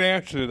fucking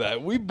answer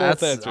that. We both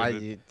That's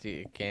answered it.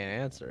 you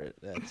can't answer it.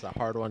 That's a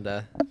hard one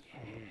to.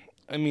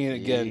 I mean,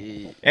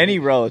 again, Any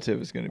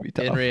relative is going to be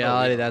tough. In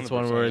reality, that's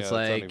one 100%, where it's yeah,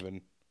 that's like, not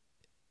even,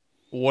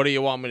 what do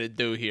you want me to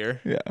do here?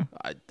 Yeah.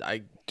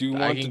 I do you I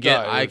want can to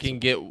get die?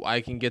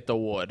 I can get the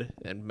wood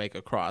and make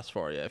a cross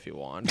for you if you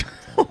want.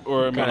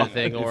 Or I mean, kinda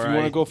thing, if or you want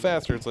I- to go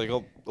faster, it's like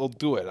I'll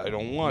do it. I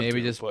don't want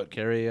Maybe to. just but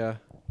carry a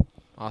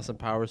Austin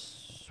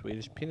Powers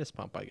Swedish penis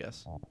pump, I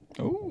guess.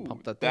 Ooh,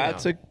 Pump that thing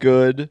that's out. a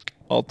good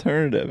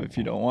alternative if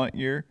you don't want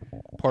your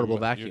Portable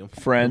your- vacuum.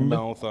 friend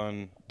mouth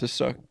on. to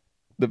suck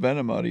the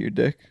venom out of your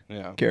dick.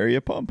 Yeah. Carry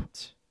a pump.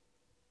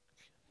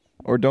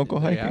 Or don't go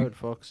There you have hiking. it,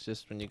 folks.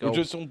 Just when you Or go.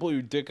 just don't pull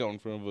your dick out in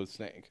front of a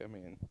snake. I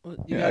mean,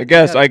 Yeah, I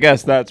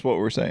guess that's what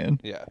we're saying.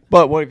 yeah.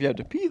 But what if you have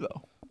to pee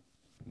though?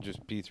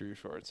 Just pee through your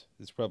shorts.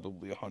 It's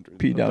probably 100.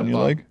 Pee down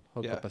your leg.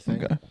 Hook Yeah. up a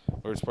thing. Okay.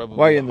 Or it's probably.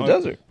 Why are you in the 100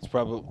 desert? It's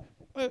probably.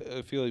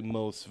 I feel like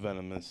most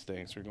venomous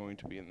things are going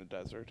to be in the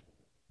desert.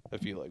 I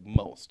feel like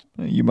most.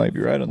 You might be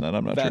right on that.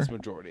 I'm not Vast sure.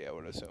 majority, I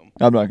would assume.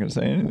 I'm not going to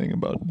say anything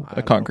about I a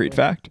don't concrete know.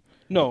 fact.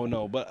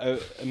 No, but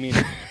I mean,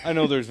 I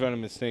know there's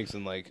venomous snakes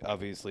in like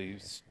obviously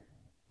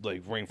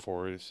like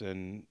rainforests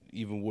and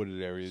even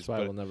wooded areas, That's why I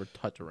will but never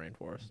touch a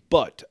rainforest.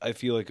 I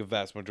feel like a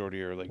vast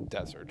majority are like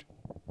desert,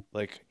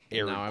 like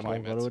arid Now I won't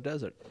climates. go to a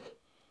desert.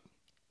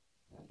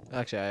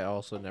 Actually, I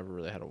also never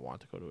really had a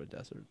want to go to a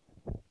desert.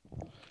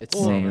 It's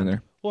Well, sand. in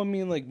there. Well, I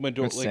mean, like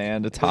Medora, It's like,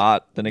 sand. It's like-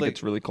 hot. Then it like-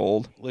 gets really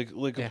cold. like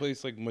Yeah. a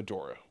place like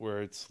Medora,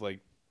 where it's like,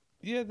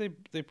 yeah, they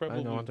I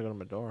probably. don't want to go to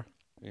Medora.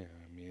 Yeah,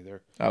 me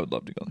either. I would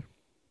love to go there.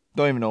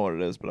 Don't even know what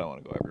it is, but I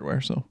want to go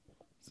everywhere. So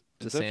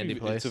It's a sandy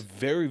place. It's a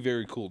very,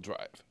 very cool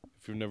drive.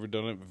 If you've never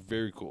done it,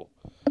 very cool.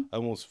 I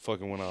almost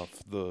fucking went off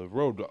the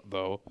road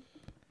though,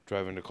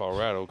 driving to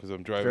Colorado because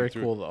I'm driving Very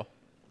through. cool though.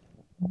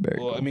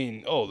 very Well, cool. I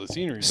mean, the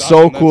scenery's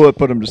So awesome. cool it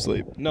put him to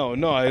sleep. No,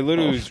 I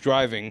literally was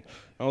driving.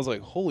 I was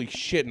like, holy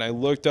shit. And I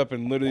looked up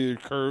and literally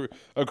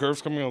a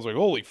curve's coming. I was like,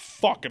 holy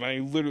fuck. And I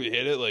literally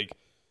hit it like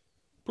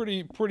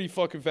pretty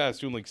fucking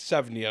fast, doing like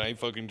 70. And I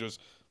fucking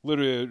just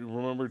literally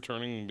remember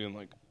turning and being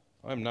like,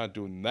 I'm not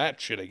doing that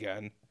shit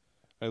again.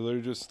 I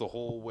literally just the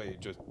whole way,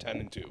 just 10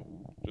 and 2,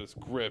 just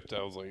gripped.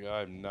 I was like,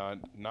 I'm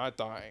not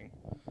dying.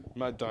 I'm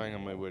not dying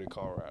on my way to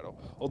Colorado.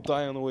 I'll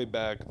die on the way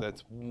back.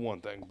 That's one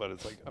thing. But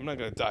it's like, I'm not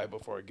going to die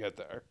before I get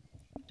there.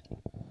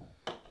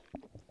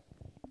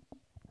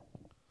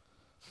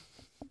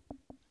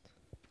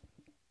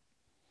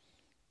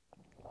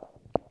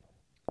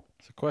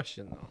 It's a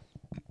question though.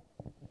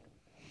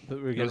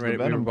 We're was getting the ready.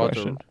 We were venom about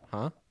question. to.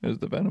 Huh? It was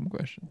the venom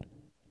question.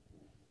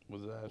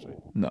 Was it actually?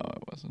 No,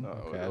 it wasn't. No.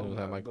 Okay.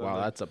 I'm like, But wow,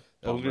 that- that's a.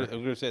 I was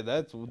gonna say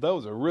that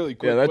was a really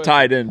quick. Yeah, that question.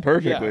 tied in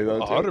perfectly Yeah, though.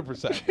 too.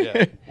 100%.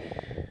 Yeah.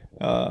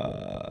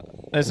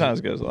 It's not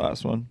as good as the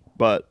last one,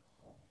 but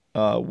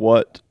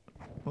what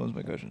was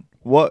my question?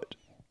 What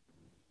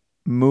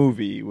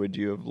movie would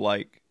you have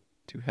liked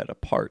to had a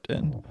part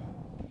in?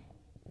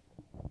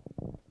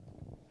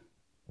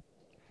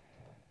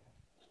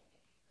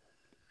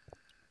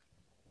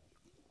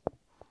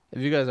 If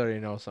you guys already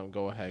know something,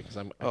 go ahead. Because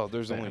I'm. Oh,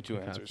 there's I'm only two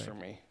kinda answers for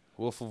think. me: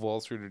 Wolf of Wall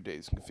Street or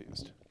Dazed and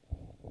Confused.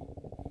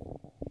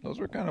 Those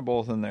were kind of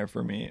both in there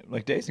for me.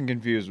 Like Dazed and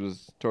Confused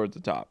was towards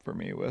the top for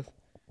me with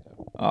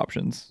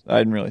options. I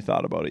hadn't really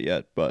thought about it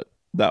yet, but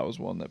that was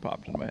one that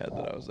popped in my head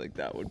that I was like,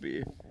 that would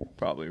be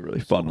probably a really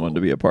fun one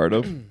to be a part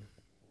of.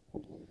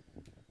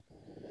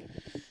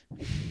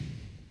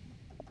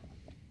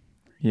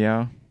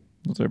 Yeah,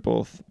 those are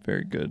both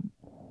very good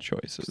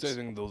choices. 'Cause I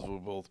think those will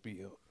both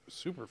be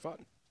super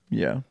fun.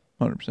 Yeah,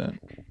 100%.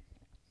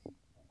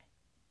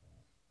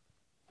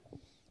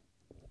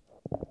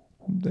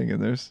 I'm thinking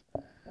there's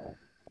a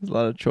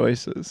lot of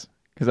choices.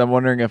 Because I'm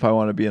wondering if I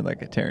want to be in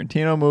like a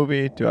Tarantino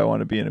movie. Do I want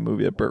to be in a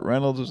movie that Burt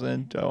Reynolds was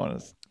in? Do I want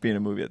to be in a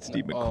movie that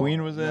Steve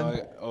McQueen was in?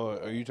 No,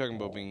 are you talking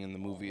about being in the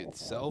movie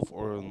itself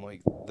or in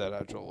like that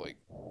actual like?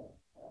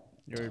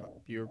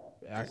 You're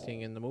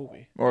acting in the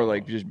movie. Or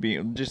like just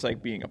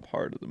being a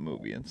part of the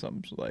movie in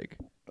some like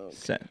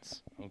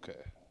sense. Okay.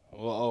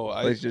 Well,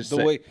 Let's just the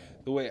say-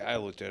 way I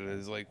looked at it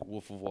is like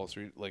Wolf of Wall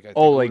Street. Like I think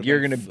Oh, it like would've you're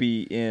been gonna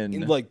be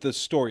in like the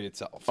story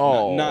itself.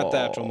 Oh. Not the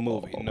actual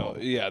movie. No,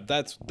 yeah,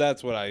 that's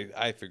what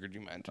I figured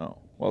you meant. Oh,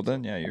 well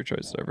then, yeah, your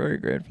choices are very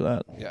great for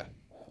that. Yeah.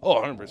 Oh,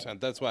 100%.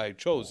 That's why I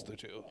chose the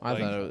two. I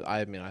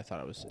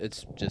thought it was.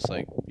 It's just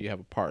like you have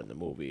a part in the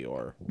movie,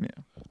 or Yeah.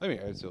 I mean,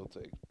 I'd still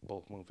take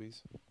both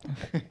movies.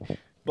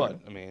 But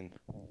I mean,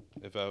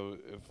 if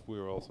we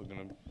were also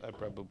gonna, I'd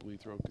probably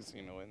throw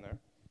Casino in there.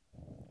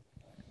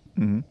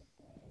 Mm-hmm.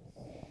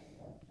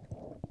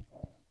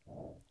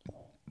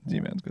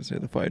 Z-Man's gonna say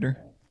The Fighter.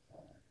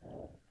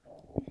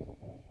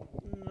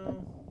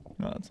 no.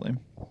 No, that's lame.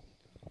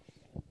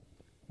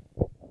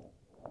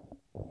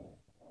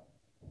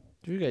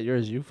 If you get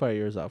yours, you fire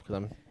yours off. Because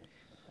I'm.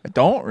 I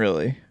don't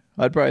really.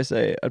 I'd probably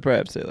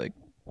have to say like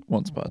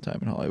Once Upon a Time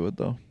in Hollywood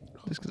though,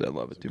 just because I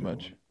love it too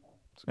much,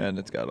 and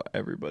it's got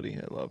everybody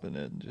I love in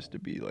it, and just to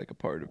be like a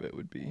part of it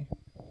would be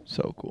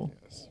so cool.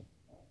 Yes.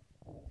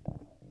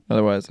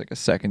 Otherwise, like a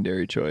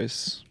secondary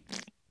choice.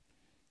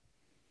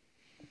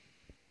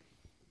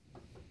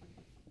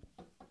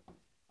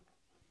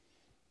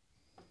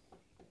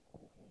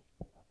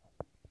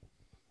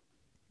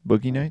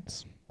 Boogie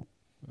Nights.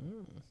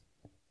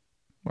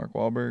 Mark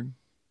Wahlberg,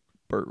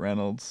 Burt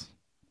Reynolds,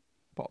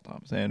 Paul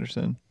Thomas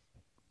Anderson.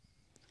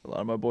 A lot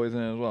of my boys in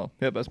it as well.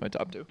 Yep, that's my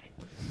top two.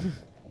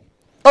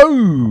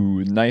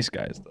 Oh, Nice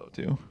Guys though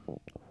too,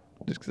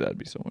 just because that'd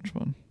be so much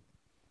fun.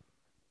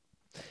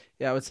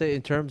 Yeah, I would say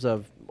in terms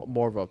of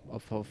more of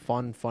a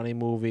fun, funny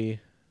movie.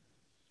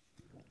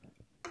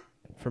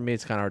 For me,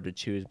 it's kind of hard to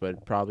choose, but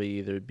it'd probably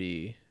either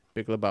be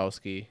Big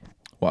Lebowski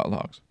Wild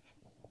Hogs.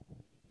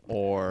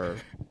 or,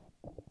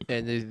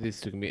 and these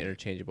two can be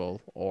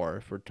interchangeable. Or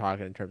if we're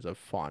talking in terms of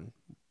fun,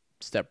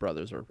 Step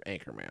Brothers or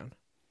Anchorman.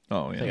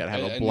 Oh I think yeah, I'd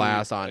have I a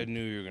blast on. I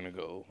knew you were gonna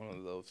go one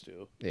of those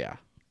two. Yeah,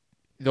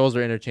 those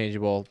are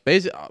interchangeable.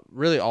 Basically,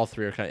 really, all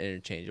three are kind of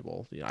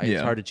interchangeable. You know, it's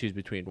Yeah. hard to choose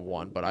between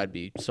one, but I'd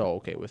be so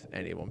okay with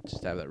any of them.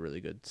 Just to have that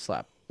really good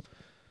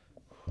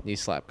knee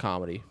slap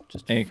comedy,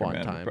 just a fun Anchorman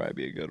would time. probably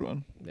be a good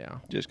one, Yeah.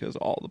 just because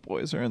all the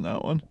boys are in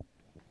that one.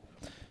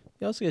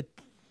 You also get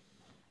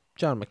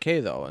John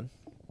McKay though, and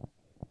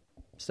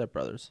Step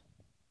Brothers,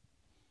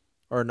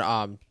 or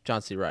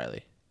John C.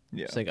 Reilly.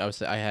 Yeah,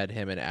 I had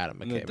him and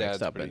Adam And the McKay dad's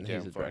mixed up, pretty and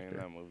damn he's a funny in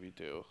director. that movie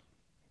too.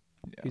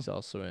 yeah. He's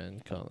also in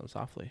Killing Them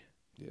Softly.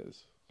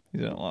 Yes.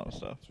 He's in a lot of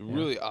stuff. It's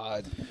really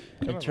odd.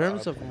 In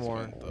terms of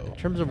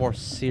more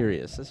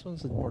serious, this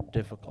one's a more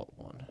difficult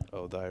one.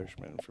 Oh, The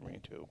Irishman for me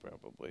too,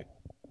 probably.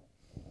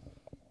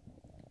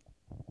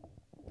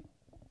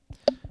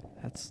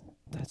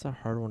 That's a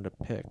hard one to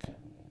pick.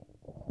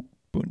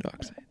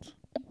 Boondock Saints.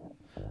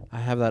 I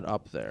have that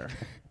up there.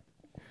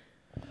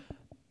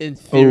 In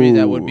theory,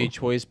 that would be Ooh.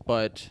 choice,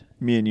 but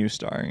Me and you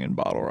starring in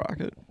Bottle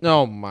Rocket.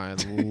 oh my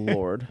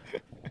lord!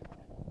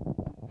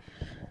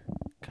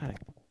 Gotta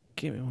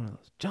give me one of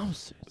those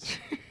jumpsuits.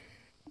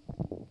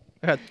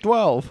 I got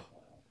 12.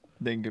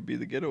 Then could be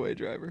the getaway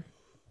driver.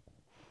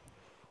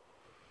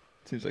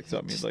 Seems like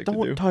something you'd like Don't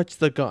to do. touch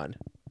the gun.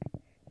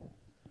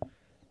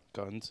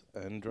 Guns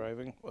and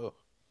driving. Oh,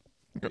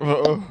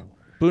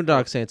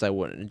 Boondock Saints, I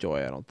wouldn't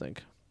enjoy. I don't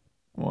think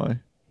Why?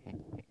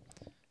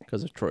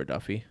 because of Troy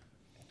Duffy.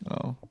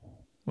 Oh,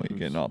 well, you're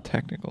getting all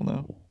technical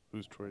now.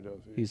 who's Troy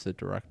Duffy? He's the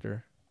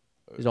director.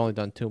 He's only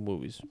done 2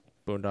 movies,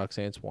 Boondock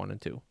Saints 1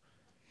 and 2.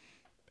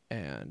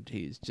 And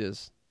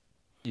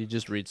you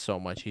just read so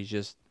much. He's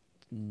just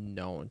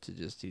known to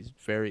he's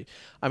very,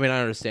 I mean,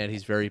 I understand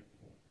he's very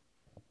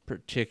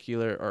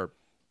particular or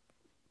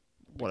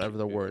whatever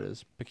the word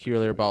is,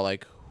 peculiar about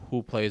like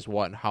who plays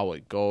what and how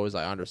it goes.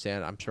 I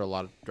understand. I'm sure a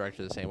lot of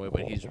directors are the same way,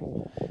 but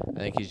I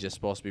think he's just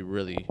supposed to be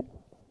really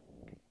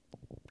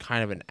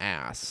kind of an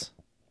ass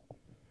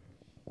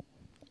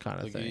kind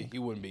of Like thing. he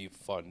wouldn't be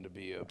fun to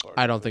be a part.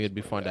 I of don't think this, it'd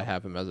be but fun to yeah.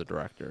 have him as a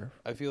director.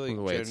 I feel like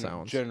the way it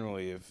sounds.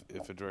 generally, if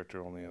a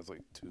director only has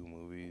like 2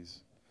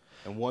 movies,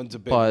 and one's a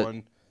big But-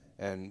 one,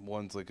 and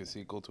one's like a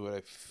sequel to it,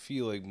 I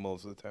feel like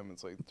most of the time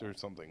it's like there's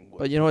something.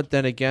 But you know what?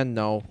 Then again,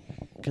 though,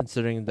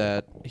 considering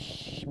that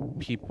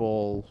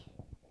people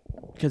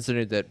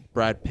considering that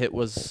Brad Pitt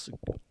was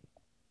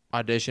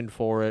auditioned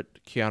for it,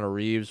 Keanu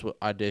Reeves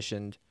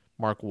auditioned,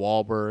 Mark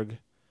Wahlberg.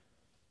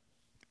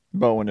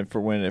 But when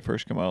it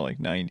first came out, like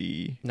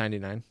 90.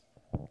 99,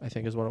 I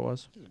think is what it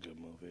was. It's a good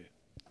movie.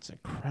 It's an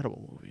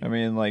incredible movie. I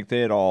mean, like they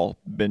had all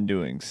been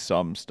doing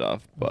some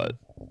stuff, but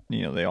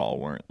they all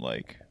weren't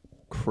like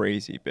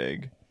crazy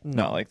big.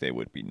 No. Not like they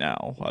would be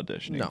now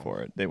auditioning No.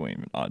 for it. They wouldn't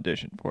even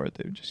audition for it.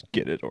 They would just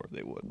get it or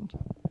they wouldn't.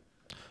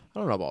 I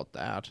don't know about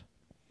that.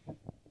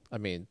 I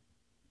mean,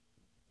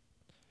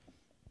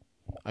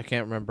 I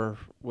can't remember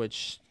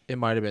which. It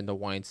might have been the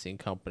Weinstein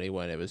Company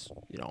when it was,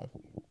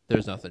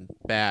 there's nothing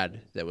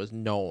bad that was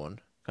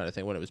known kind of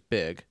thing when it was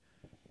big.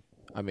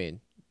 I mean,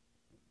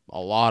 a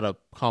lot of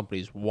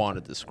companies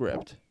wanted the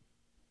script,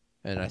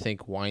 and I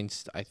think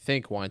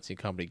Weinstein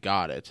Company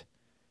got it.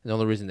 And the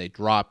only reason they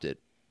dropped it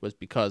was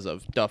because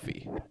of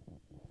Duffy,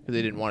 because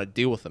they didn't want to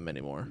deal with him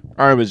anymore.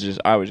 I was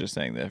just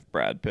saying that if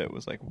Brad Pitt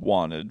was like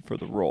wanted for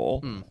the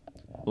role,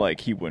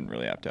 like he wouldn't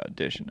really have to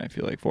audition. I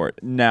feel like for it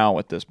now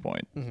at this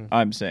point.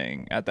 I'm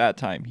saying at that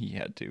time he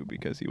had to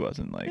because he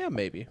wasn't like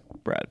Maybe.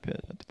 Brad Pitt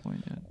at the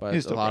point yet. But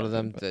He's a still lot Brad of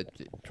them Pitt,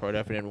 that Troy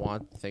Duffy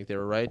think they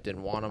were right,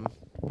 didn't want him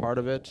part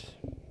of it.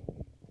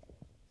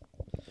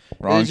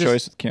 wrong it's just-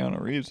 choice with Keanu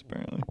Reeves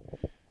apparently.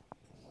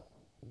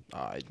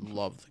 I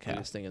love the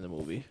casting in the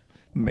movie.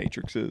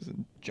 Matrixes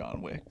and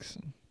John Wicks.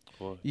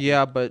 And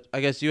Yeah, but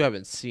I guess you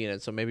haven't seen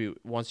it, so maybe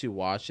once you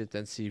watch it,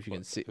 then see if you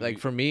can see. Like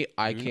for me,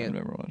 I I've can't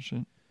never watched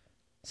it.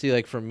 see.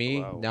 Like for me,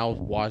 Wow. now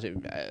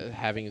watching,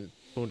 having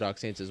Boondock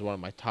Saints is one of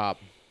my top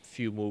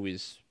few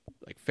movies,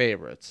 like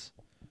favorites.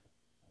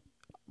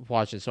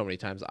 Watching so many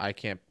times, I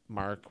can't.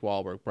 Mark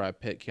Wahlberg, Brad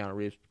Pitt, Keanu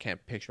Reeves,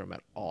 can't picture him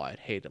at all. I'd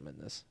hate him in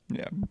this.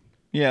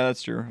 Yeah,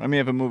 that's true. I mean,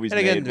 if a movie's And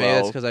again, made maybe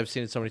that's well, because I've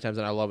seen it so many times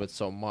and I love it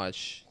so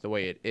much the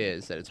way it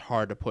is that it's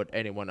hard to put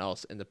anyone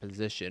else in the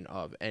position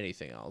of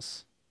anything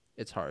else.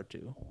 It's hard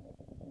to.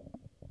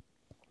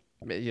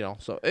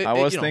 So I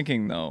was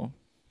thinking though,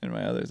 in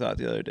my other thought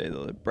the other day,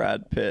 though, that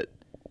Brad Pitt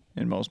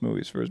in most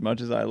movies, for as much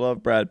as I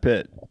love Brad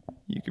Pitt,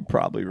 you could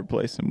probably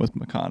replace him with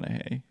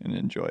McConaughey and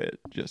enjoy it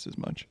just as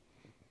much.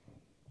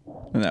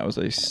 And that was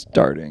a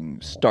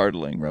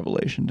startling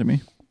revelation to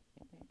me.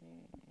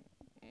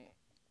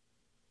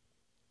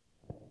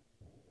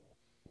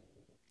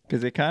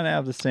 Because they kind of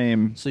have the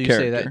same So you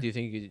character. say that? Do you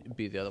think it could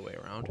be the other way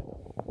around?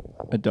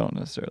 I don't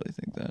necessarily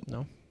think that.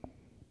 No.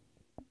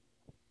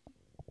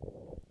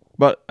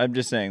 But I'm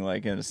just saying,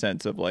 like, in a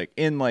sense of, like,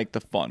 in, like,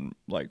 the fun,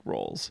 like,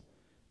 roles,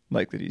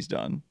 like, that he's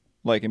done.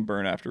 Like, in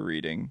Burn After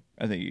Reading,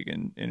 I think you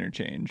can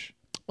interchange.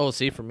 Oh,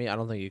 see, for me, I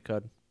don't think you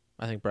could.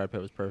 I think Brad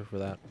Pitt was perfect for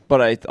that.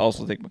 But I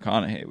also think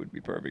McConaughey would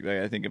be perfect. Like,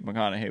 I think if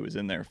McConaughey was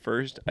in there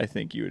first, I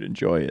think you would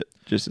enjoy it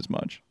just as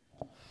much.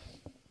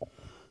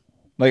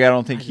 Like, I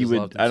don't think I he just would.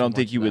 loved him I so don't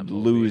think much he in would that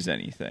movie. lose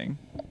anything.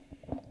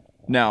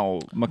 Now,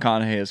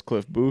 McConaughey as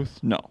Cliff Booth,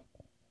 no,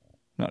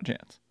 not a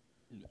chance.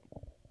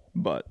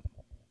 But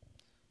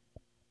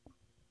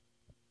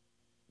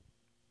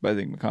I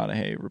think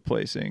McConaughey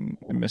replacing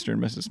Mr.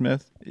 and Mrs.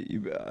 Smith.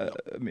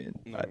 I mean,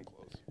 Not even close.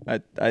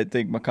 I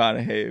think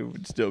McConaughey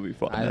would still be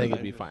fine. I think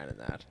it'd be fine in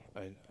that. I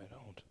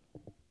don't.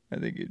 I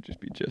think it'd just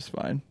be just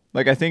fine.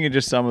 Like, I think it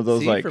just some of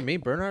those, See, like, for me,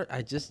 Bernard,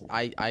 I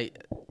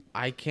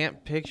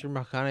can't picture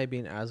McConaughey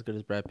being as good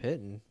as Brad Pitt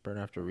in Burn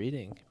After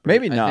Reading.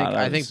 Maybe I not. Think,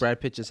 I I think was- Brad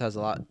Pitt just has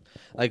a lot,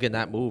 like in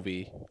that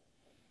movie,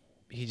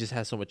 he just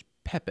has so much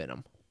pep in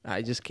him.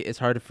 It's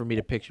hard for me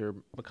to picture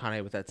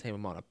McConaughey with that same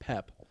amount of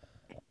pep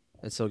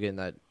and still getting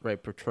that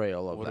right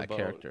portrayal of that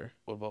character.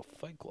 What about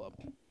Fight Club?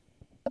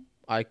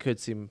 I could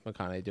see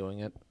McConaughey doing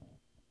it.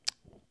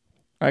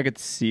 I could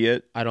see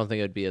it. I don't think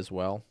it'd be as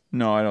well.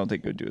 No, I don't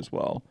think it would do as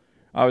well.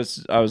 I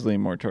was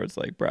leaning more towards,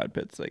 like, Brad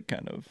Pitt's, like,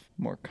 kind of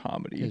more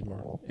comedy-ish He's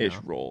more,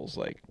 roles,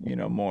 like,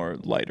 more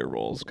lighter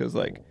roles. Because,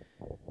 like,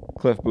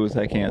 Cliff Booth,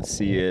 I can't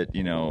see it,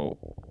 Well,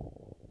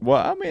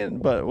 I mean,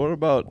 but what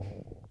about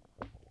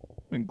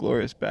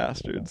Inglourious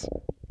Bastards?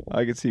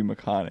 I could see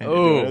McConaughey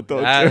doing it, though,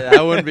 too.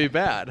 that wouldn't be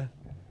bad.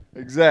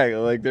 Exactly.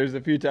 Like, there's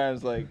a few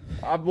times, like,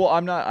 I'm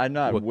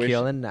not We're wishing,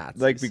 killing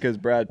Nazis. like, because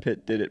Brad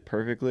Pitt did it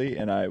perfectly,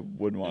 and I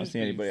wouldn't want to It'd see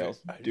be anybody ve-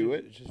 else I do just-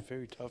 it. It's just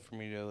very tough for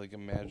me to like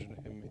imagine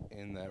him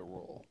in that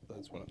role.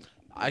 That's what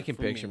I can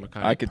for picture me.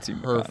 McConaughey I could see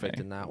perfect McConaughey.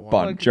 in that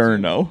one.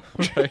 Bongiorno.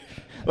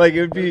 Like,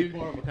 it would It'd be, be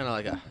more of a kind of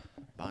like a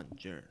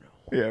Bongiorno.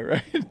 yeah,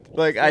 right.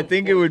 Like, I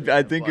think it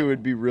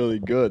would be really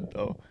good,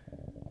 though.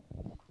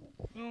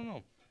 I don't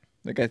know.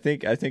 Like, I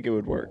think it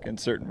would work in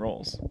certain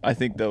roles. I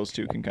think those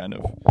two can kind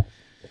of.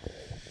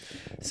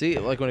 See,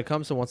 like when it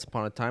comes to Once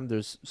Upon a Time,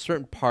 there's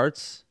certain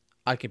parts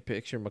I can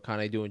picture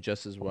McConaughey doing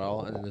just as well,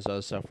 and then there's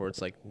other stuff where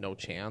it's like no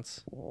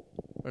chance, or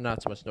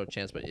not so much no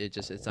chance, but it's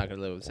not gonna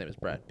live the same as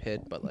Brad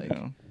Pitt. But like,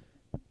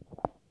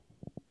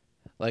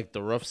 like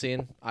the roof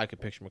scene, I could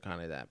picture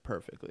McConaughey that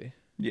perfectly,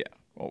 Yeah.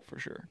 Oh, for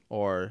sure.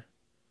 or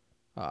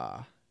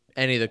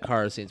any of the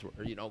car scenes where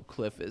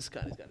Cliff is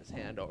kind of got his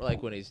hand over,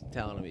 like when he's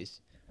telling him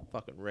he's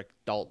fucking Rick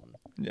Dalton,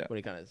 Yeah. when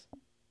he kind of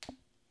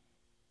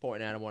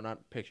pointing at him,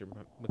 whatnot. Picture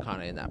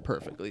McConaughey in that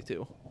perfectly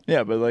too.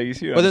 Yeah, but like you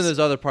see, But then there's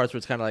other parts where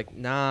it's kind of like,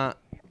 nah.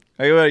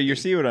 You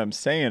see what I'm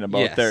saying about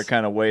Yes. their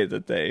kind of way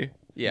that they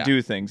Yeah.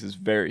 do things is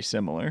very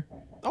similar.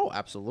 Oh,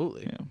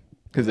 absolutely. Yeah,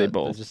 because they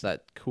both. Just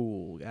that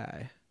cool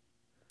guy,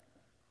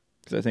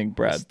 Because I think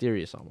Brad.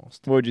 mysterious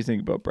almost. What would you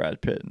think about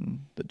Brad Pitt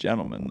and The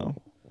Gentleman,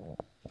 though?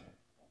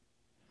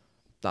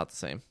 Not the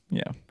same.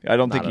 Yeah, I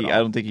don't think Not he. at I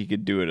all. don't think he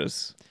could do it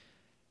as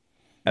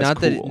Not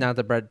cool.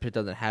 that Brad Pitt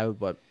doesn't have it,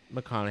 but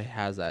McConaughey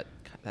has that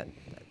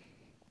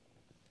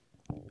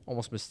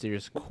almost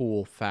mysterious,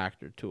 cool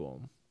factor to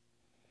him.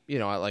 You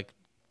know, at like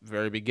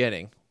very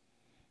beginning,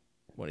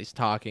 when he's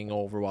talking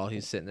over while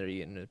he's sitting there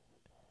eating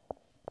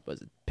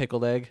was it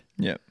pickled egg?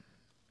 Yeah.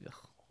 Ugh.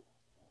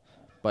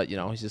 But you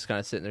know, he's just kind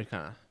of sitting there,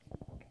 kind of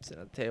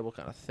sitting at the table,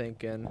 kind of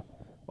thinking.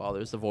 While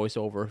there's the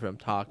voiceover of him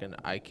talking,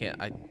 I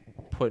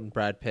put in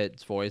Brad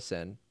Pitt's voice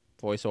and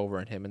voiceover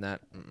and him in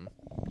that.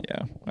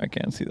 Yeah, I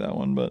can't see that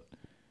one, but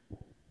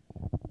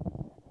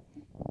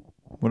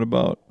what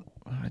about?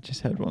 I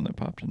just had one that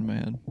popped into my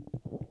head.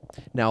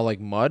 Now, like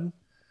Mud,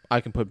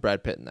 I can put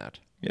Brad Pitt in that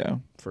Yeah.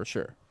 for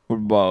sure. What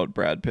about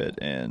Brad Pitt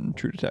and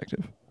True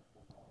Detective?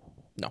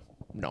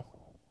 No.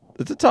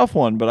 It's a tough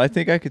one, but I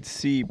think I could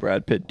see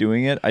Brad Pitt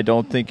doing it. I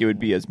don't think it would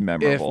be as If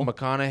memorable.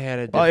 McConaughey had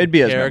a different it'd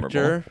be as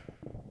character,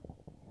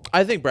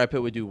 I think Brad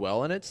Pitt would do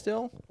well in it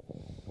still.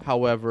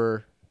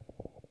 However,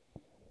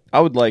 I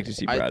would like to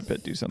see I Brad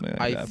Pitt do something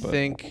like I that. But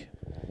think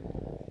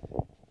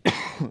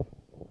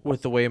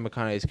with the way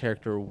McConaughey's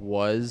character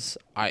was,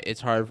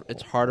 it's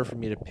harder for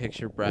me to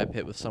picture Brad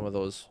Pitt with some of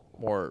those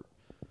more,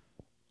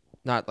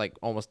 not like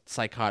almost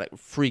psychotic,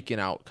 freaking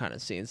out kind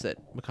of scenes that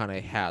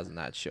McConaughey has in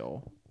that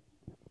show.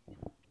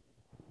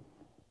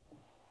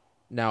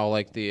 Now,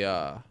 like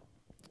the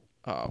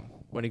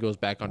when he goes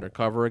back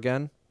undercover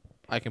again,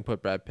 I can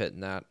put Brad Pitt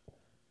in that.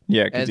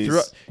 yeah, because And he's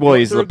through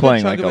he's a good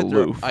playing chunk like of it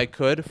through- aloof. I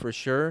could for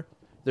sure.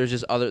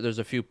 There's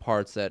a few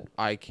parts that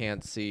I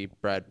can't see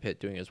Brad Pitt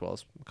doing as well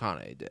as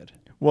McConaughey did.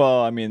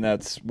 Well, I mean,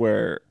 that's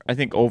where I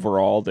think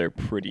overall they're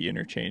pretty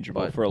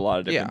interchangeable But, for a lot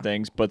of different yeah.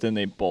 things. But then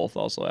they both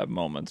also have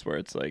moments where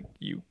it's like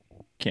you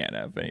can't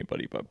have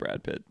anybody but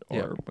Brad Pitt or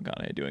Yeah.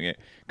 McConaughey doing it.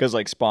 Because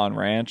like Spawn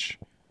Ranch,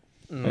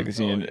 like a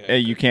scene, yeah.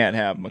 you can't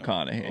have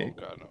McConaughey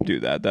Oh, God, no. do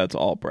that. That's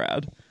all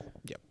Brad.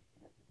 Yep.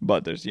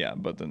 But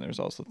then there's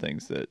also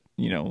things that,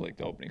 like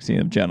the opening scene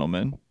of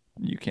Gentleman,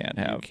 you can't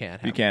have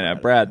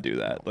Brad Brad do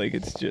that. Like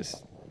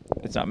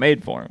it's not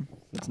made for him.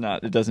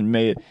 It doesn't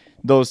made.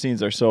 Those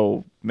scenes are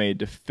so made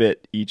to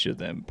fit each of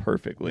them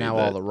perfectly. Now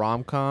that all the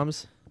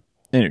rom-coms.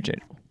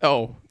 interchangeable.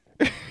 Oh,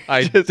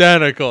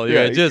 identical.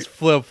 yeah, Just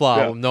flip flop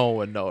yeah. them. No one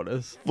would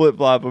notice. Flip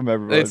flop them,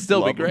 everybody. It'd still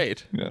be love 'em.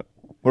 great. Yeah.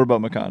 What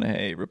about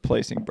McConaughey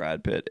replacing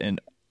Brad Pitt in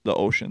the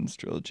Ocean's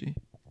trilogy?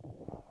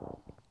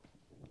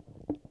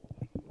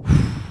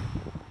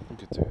 You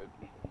could say it.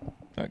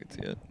 I could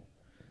see it.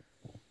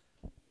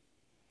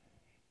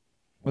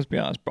 Let's be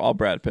honest. All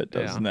Brad Pitt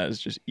does Yeah. in that is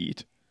just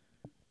eat.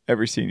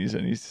 Every scene he's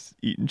in, he's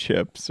eating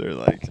chips or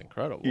like It's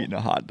incredible. eating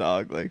a hot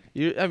dog. Like,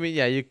 You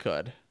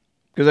could.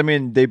 because I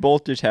mean, they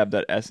both just have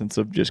that essence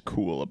of just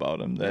cool about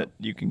them that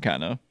you can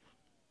kind of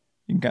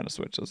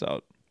switch those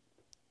out.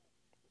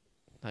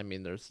 I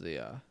mean, there's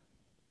the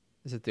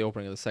is it the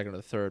opening of the second or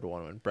the third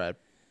one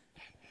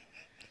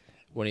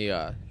when he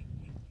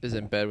is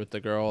in bed with the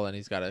girl and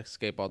he's got to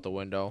escape out the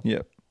window.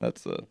 Yep,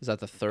 that's the. Is that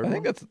the third I one?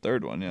 think that's the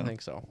third one. Yeah. I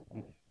think so.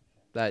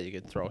 That you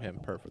could throw him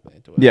perfectly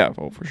into it. Yeah,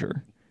 oh for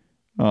sure.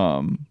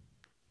 What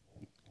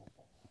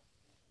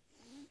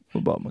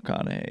about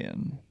McConaughey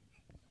and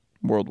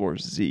World War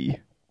Z?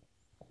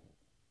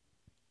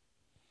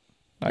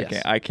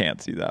 Yes. I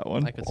can't see that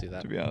one. I could see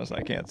that. To be honest,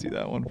 I can't see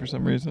that one for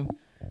some reason.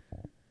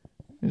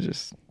 It's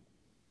just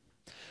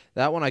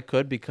That one I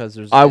could because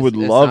there's. I would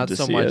it's love not to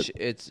so see much, it.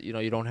 It's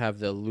you don't have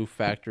the aloof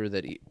factor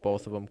that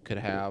both of them could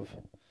have.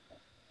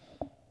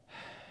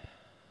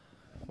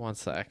 One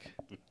sec.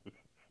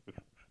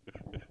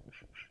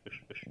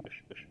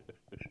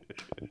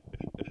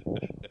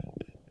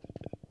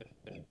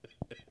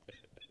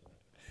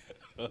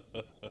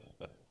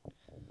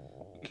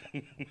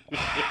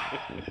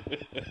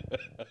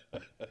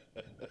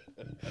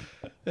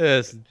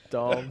 It's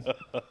dumb.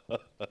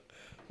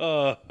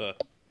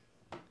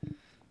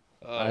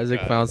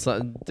 Isaac found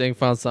something. Ding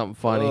found something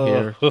funny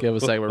here. Give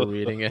us a second. We're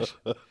reading it.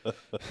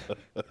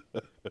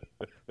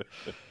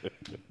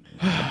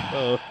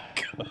 Oh,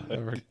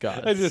 For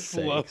God's I just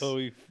love sakes. how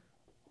he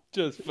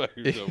just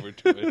fires over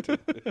to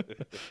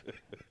it.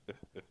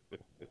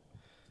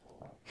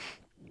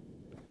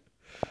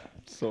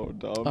 so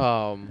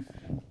dumb.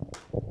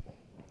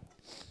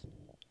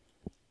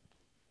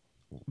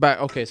 But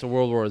okay, so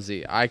World War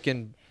Z. I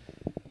can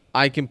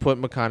put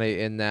McConaughey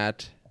in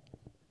that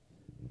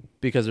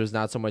because there's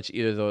not so much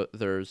either.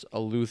 There's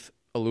aloof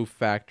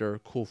factor,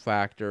 cool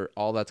factor,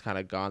 all that's kind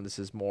of gone. This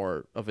is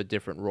more of a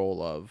different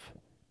role of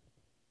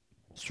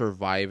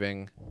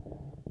surviving.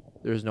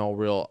 There's no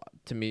real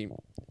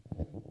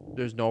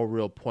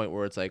point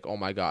where it's like, oh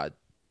my God,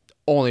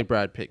 only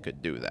Brad Pitt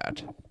could do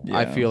that. Yeah.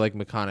 I feel like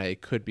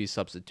McConaughey could be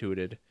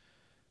substituted.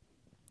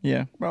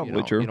 Yeah, probably You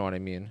know, true. You know what I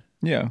mean?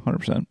 Yeah,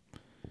 100%.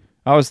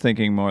 I was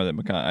thinking more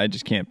that I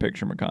just can't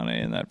picture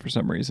McConaughey in that for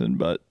some reason,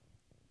 but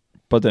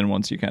But then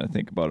once you kind of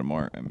think about it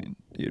more, I mean,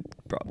 you'd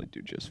probably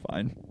do just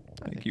fine.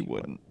 Like you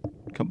wouldn't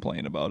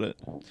complain about it.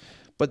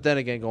 But then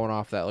again, going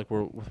off that, like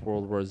with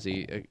World War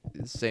Z,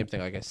 same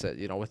thing. Like I said,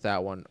 with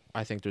that one,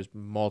 I think there's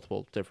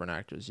multiple different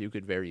actors you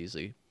could very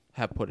easily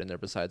have put in there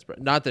besides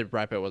Brad. Not that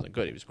Brad Pitt wasn't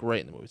good; he was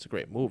great in the movie. It's a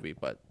great movie,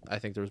 but I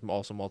think there's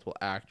also multiple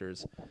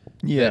actors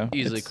that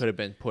easily could have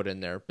been put in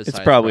there. Besides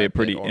it's probably Brad a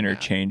pretty Pitt or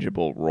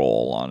interchangeable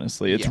role.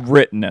 Honestly, it's Yeah.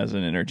 written as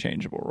an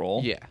interchangeable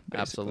role. Yeah, basically.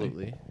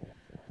 absolutely.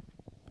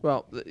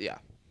 Well, yeah,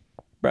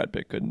 Brad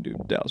Pitt couldn't do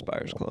Dallas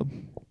Buyers Club.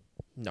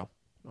 no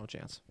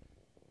chance.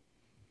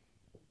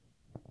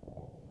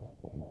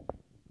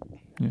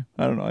 Yeah,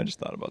 I don't know. I just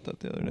thought about that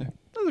the other day.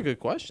 That was a good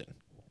question.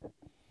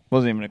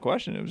 Wasn't even a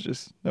question. It was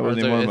just that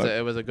wasn't even one of my.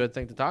 It was a good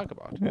thing to talk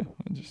about. Yeah,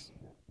 I just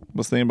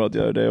was thinking about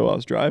the other day while I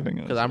was driving.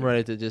 Because I'm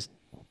ready to just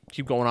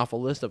keep going off a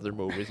list of their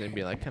movies and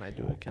be like, can I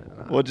do it? Can I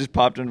not? Well, it just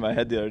popped into my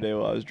head the other day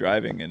while I was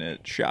driving, and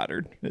it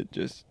shattered.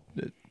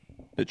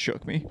 It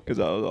shook me because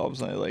I was all of a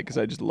sudden because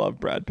I just love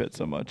Brad Pitt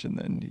so much, and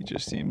then he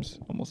just seems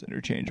almost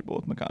interchangeable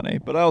with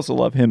McConaughey. But I also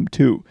love him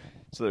too,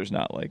 so there's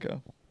not like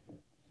a.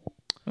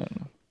 I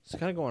don't know. So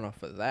kind of going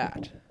off of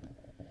that.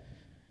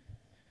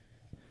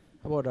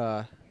 How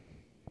about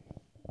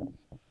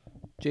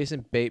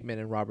Jason Bateman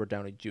and Robert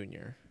Downey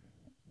Jr.?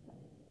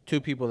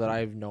 Two people that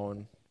I've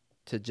known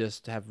to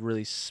just have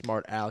really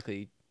smart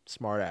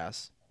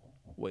ass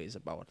ways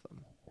about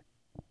them.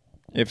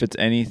 If it's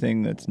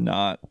anything that's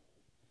not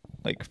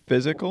like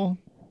physical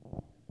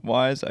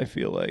wise, I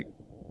feel like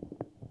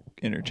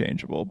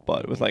interchangeable.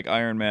 But with like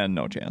Iron Man,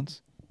 no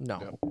chance. No.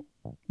 Yep.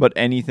 But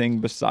anything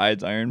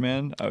besides Iron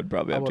Man, I would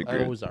probably How have to about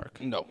agree.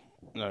 Ozark? No.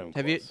 Not even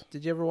Have you? close.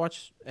 Did you ever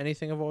watch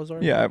anything of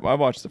Ozark? Yeah, I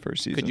watched the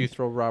first season. Could you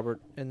throw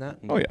Robert in that?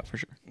 Oh yeah, for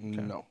sure.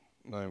 No.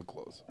 Not even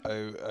close.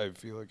 I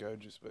feel like I would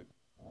just be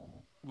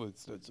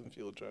doesn't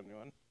feel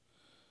genuine.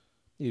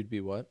 You'd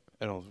be what?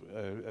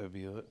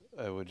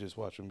 I would just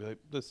watch and be like,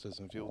 this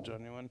doesn't feel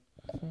genuine.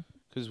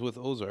 Because with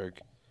Ozark,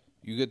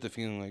 you get the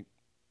feeling like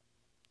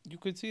you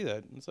could see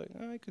that. It's like,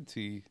 I could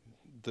see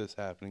this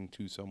happening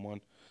to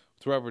someone.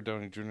 With Robert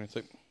Downey Jr., it's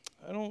like,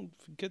 I don't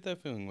get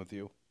that feeling with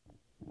you.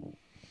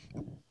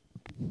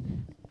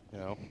 You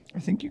know? I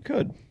think you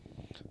could.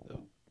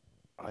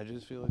 I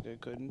just feel like I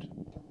couldn't,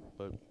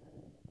 but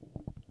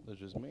that's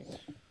just me.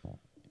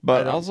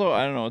 But also,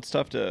 I don't know. It's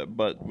tough to.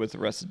 But with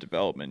Arrested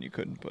Development, you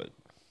couldn't put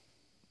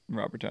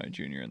Robert Downey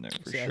Jr. in there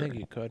for sure. I think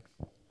you could.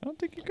 I don't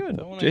think you could.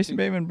 That one I Jason think-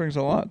 Bateman brings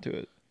a lot to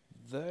it.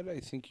 That I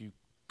think you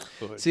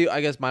could. See,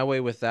 I guess my way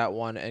with that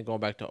one and going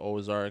back to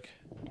Ozark,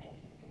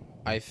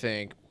 I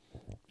think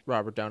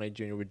Robert Downey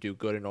Jr. would do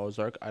good in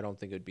Ozark. I don't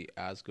think it would be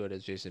as good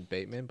as Jason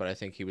Bateman, but I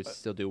think he would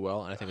still do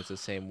well. And I think it's the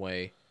same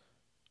way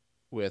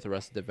with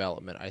Arrested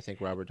Development. I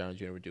think Robert Downey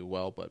Jr. would do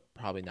well, but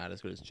probably not as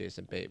good as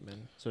Jason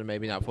Bateman. So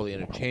maybe not fully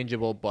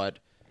interchangeable, but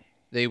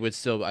they would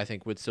still, I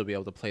think, would still be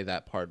able to play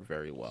that part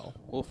very well.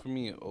 Well, for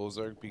me,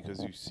 Ozark,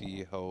 because you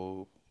see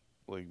how,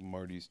 like,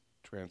 Marty's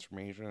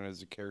transformation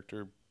as a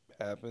character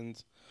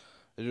happens.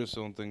 I just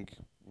don't think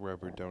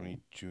Robert Downey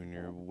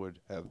Jr. would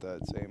have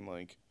that same,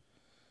 like,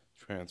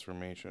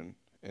 transformation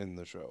in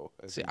the show.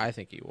 I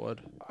think he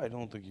would. I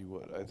don't think he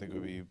would. I think it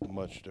would be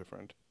much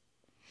different.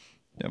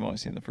 Yeah, I've only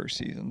seen the first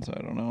season, so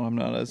I don't know. I'm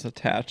not as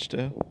attached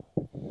to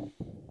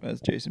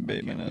as Jason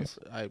Bateman is.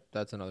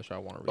 That's another show I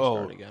want to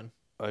restart again.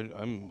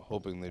 I'm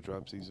hoping they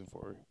drop season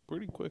 4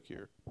 pretty quick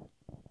here.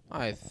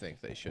 I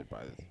think they should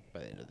by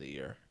the end of the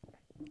year.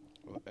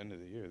 Well, end of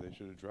the year, they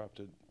should have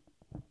dropped it.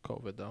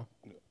 COVID, though.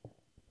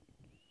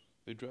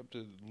 They dropped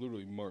it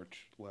literally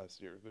March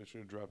last year. They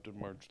should have dropped it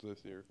March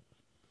this year.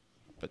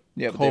 But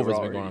Yeah, but they were COVID's been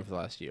already- going on for the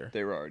last year.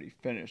 They were already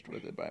finished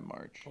with it by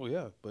March. Oh,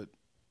 yeah, but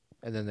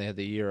And then they had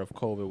the year of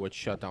COVID, which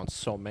shut down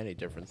so many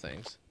different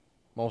things.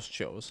 Most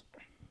shows.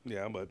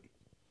 yeah, but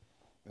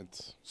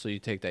it's So you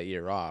take that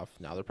year off.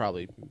 Now they're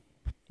probably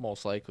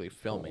most likely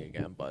filming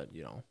again, but,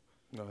 no.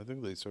 I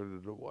think they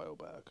started it a while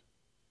back.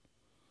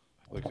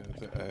 Like I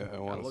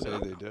gotta want to look it say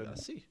up they now. did. Gotta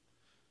see.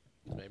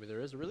 Maybe there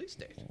is a release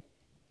date.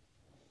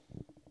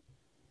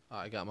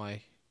 I got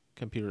my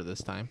computer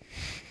this time.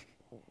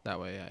 That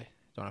way I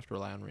don't have to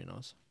rely on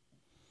Reno's.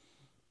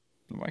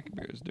 My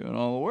computer's doing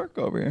all the work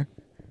over here.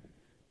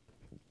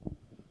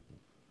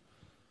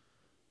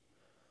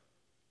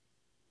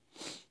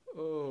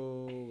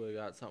 Oh, we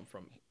got something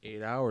from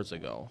 8 hours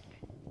ago.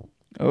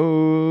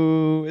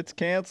 Oh, it's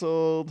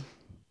canceled.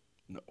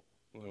 No,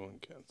 I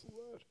won't cancel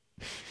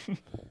that.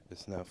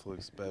 It's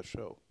Netflix's best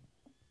show.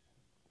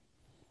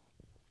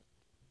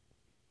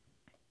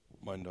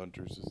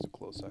 Mindhunters is a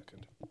close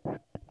second.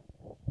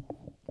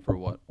 For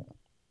what?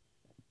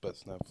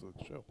 Best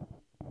Netflix show.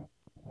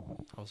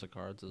 House of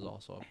Cards is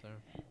also up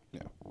there.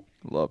 Yeah.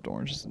 Loved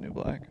Orange is the New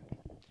Black.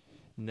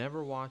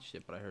 Never watched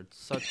it, but I heard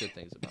such good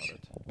things about it.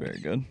 Very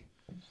good.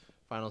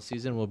 Final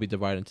season will be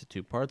divided into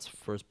 2 parts.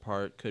 First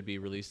part could be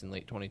released in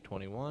late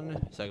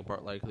 2021. Second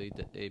part likely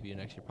to debut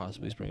next year,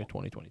 possibly spring of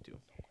 2022.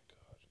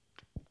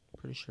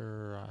 Pretty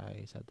sure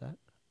I said that.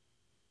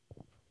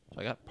 So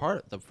I got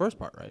the first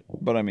part right.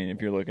 But I mean,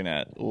 if you're looking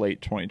at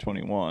late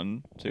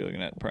 2021, so you're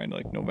looking at probably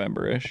like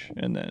November-ish,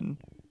 and then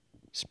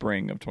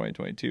spring of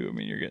 2022. I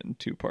mean, you're getting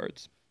 2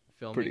 parts.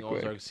 Filming Pretty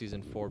quick. Ozark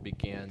season 4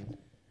 began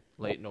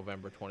late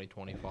November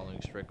 2020,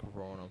 following strict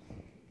Corona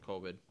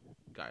COVID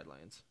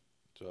guidelines.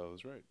 So I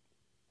was right.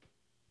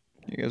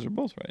 You guys are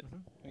both right.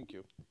 Thank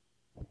you.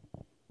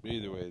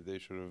 Either way, they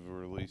should have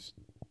released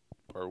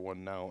part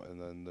 1 now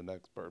and then the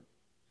next part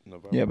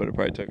November. Yeah, but it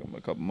probably took them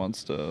a couple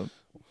months to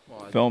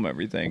Well, film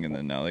everything, and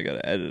then now they got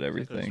to edit I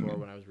everything. swore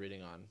when I was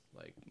reading on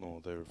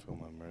They were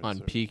filming on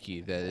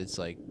Peaky that it's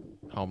like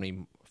how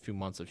many few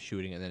months of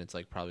shooting, and then it's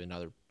like probably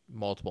another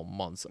multiple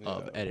months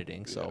of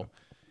editing. So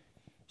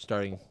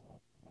starting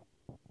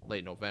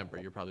late November,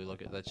 you're probably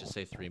looking. Let's just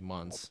say 3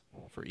 months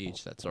for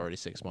each. That's already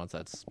 6 months.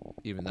 That's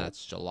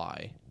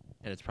July,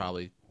 and it's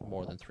probably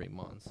more than 3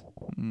 months.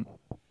 Mm.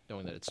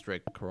 Knowing that it's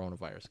strict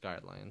coronavirus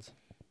guidelines.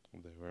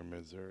 They were in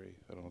Missouri.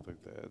 I don't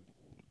think they had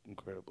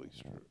incredibly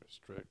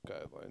strict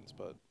guidelines,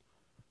 but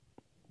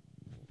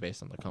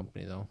Based on the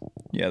company, though.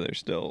 Yeah, they're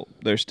still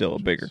a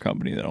bigger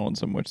company that owns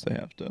them, which they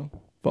have to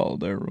follow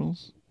their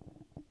rules.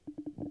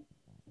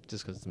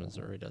 Just because it's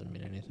Missouri doesn't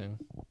mean anything.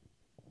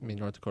 I mean,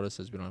 North Dakota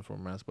says we don't have to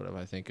wear masks, but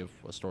I think if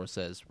a store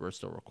says we're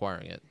still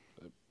requiring it,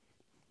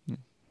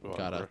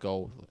 gotta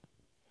go.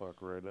 Walk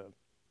right in.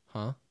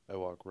 Huh? I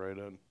walk right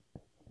in.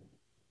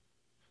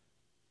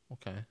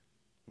 Okay.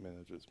 I mean,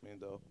 that's just me,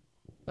 though.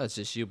 That's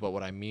just you, but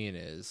what I mean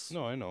is,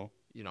 No, I know.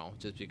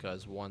 Just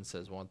because one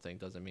says one thing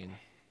doesn't mean,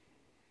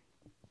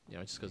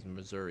 just because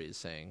Missouri is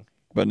saying.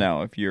 But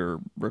now, if you're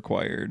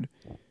required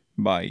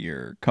by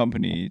your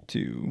company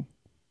to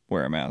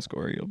wear a mask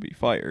or you'll be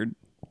fired,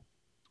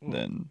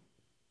 then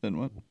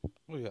what?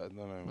 Well, yeah, then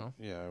No?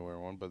 I wear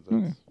one, but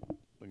that's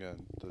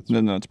again,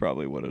 Then that's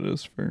probably what it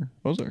is for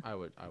Ozark. I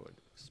would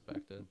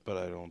expect it. But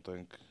I don't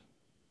think.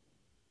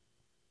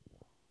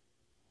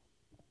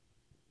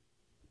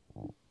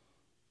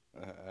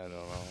 I don't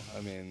know.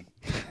 I mean,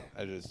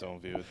 I just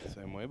don't view it the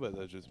same way, but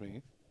that's just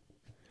me.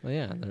 Well,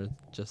 yeah, they're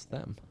just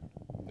them.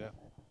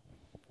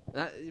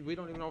 Yeah. We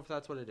don't even know if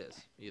that's what it is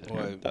either.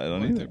 Well, I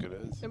don't either. think it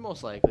is. It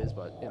most likely is,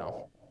 but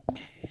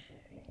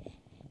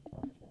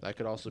that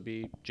could also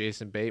be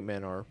Jason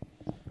Bateman or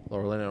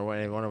Laura Lynn or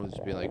any one of them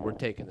just be like, we're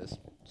taking this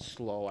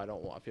slow. I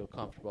don't feel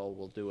comfortable.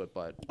 We'll do it,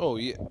 but Oh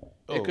yeah.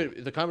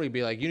 the company could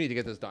be like, you need to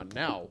get this done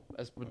now.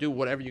 Do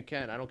whatever you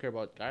can. I don't care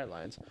about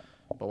guidelines,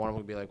 but one of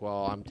them would be like,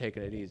 well, I'm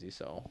taking it easy,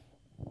 so.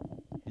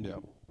 Yeah.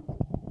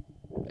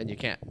 And you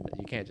can't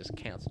just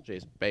cancel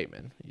Jason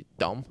Bateman. You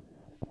dumb.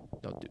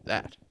 Don't do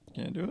that.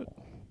 Can't do it.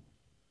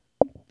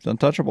 It's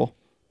untouchable.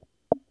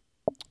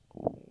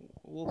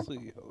 We'll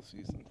see how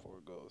season 4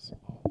 goes.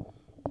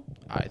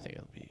 I think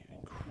it'll be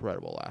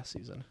incredible last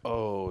season.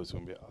 Oh, it's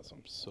gonna be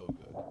awesome. So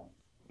good.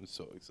 I'm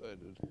so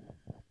excited.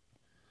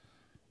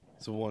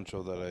 It's the one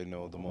show that I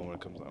know the moment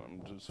it comes on,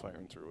 I'm just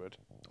firing through it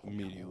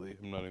immediately.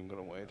 I'm not even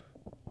gonna wait.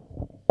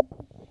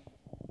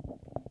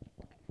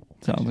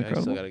 Sounds I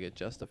incredible. still got to get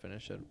Jess to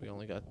finish it. We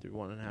only got through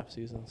 1.5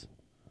 seasons.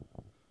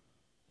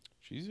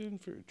 She's in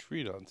for a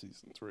treat on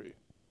season 3.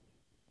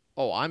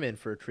 Oh, I'm in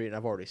for a treat, and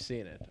I've already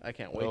seen it. I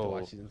can't wait to Oh.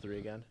 watch season 3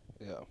 again.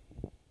 Yeah.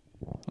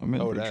 I'm in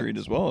How for it a treat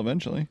ends. as well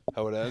eventually.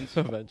 How it ends?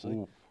 Eventually.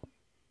 Ooh.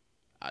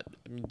 I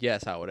mean,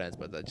 yes, how it ends,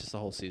 but just the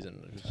whole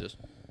season is just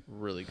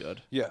really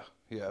good. Yeah,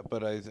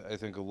 but I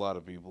think a lot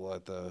of people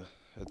at the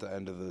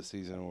end of the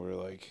season were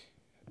like,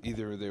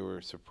 either they were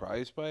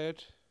surprised by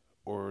it,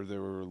 or they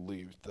were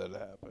relieved that it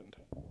happened.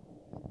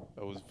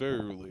 I was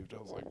very relieved. I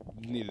was like,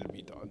 needed to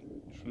be done.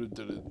 Should have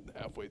done it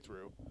halfway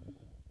through.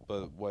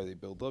 But why they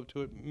build up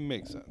to it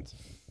makes sense.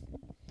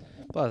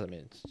 Plus, I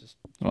mean, it's just.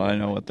 Well, I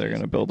know what they're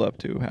going to build up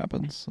to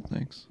happens, so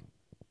thanks.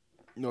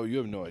 No, you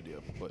have no idea,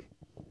 but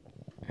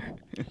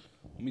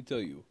let me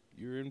tell you,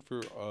 you're in for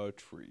a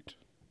treat.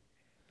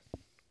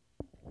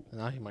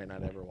 Now he might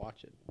not ever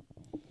watch it.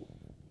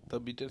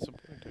 That'd be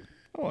disappointing.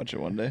 I'll watch it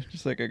one day,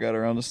 just like I got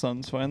around to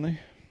Sons finally.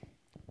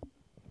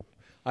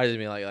 I just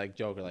mean like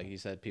Joker, like he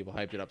said, people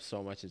hyped it up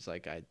so much. It's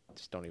like I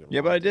just don't even.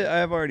 Yeah, but want I it.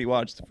 have already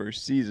watched the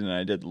first season, and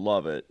I did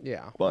love it.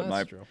 Yeah, But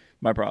that's true.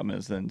 my problem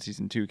is then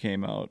season 2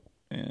 came out,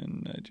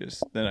 and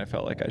I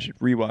felt like I should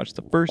rewatch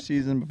the first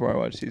season before I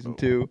watched season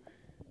 2,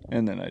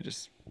 and then I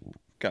just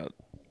got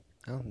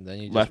Well, then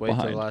you just left wait till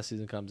behind. the last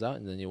season comes out,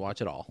 and then you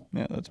watch it all.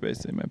 Yeah, that's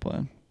basically my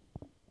plan.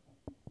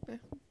 Yeah.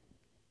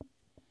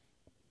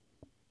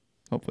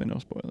 Hopefully no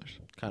spoilers.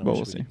 Kind But of we'll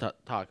wish we could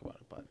talk about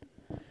it, but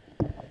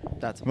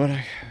that's. But I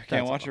can't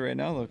That's watch it right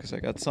now, though, because I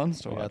got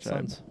Sons to We got watch.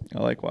 Sons. I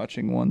like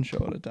watching one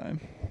show at a time.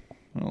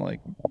 I don't like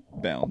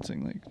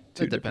balancing, like,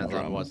 two It depends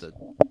different on what dramas.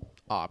 the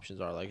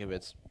options are. Like if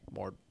it's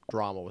more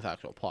drama with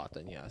actual plot,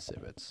 then yes.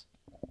 If it's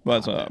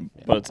But, not then,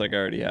 yeah. but it's like I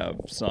already have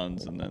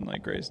Sons, and then,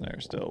 like, Grace and I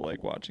are still,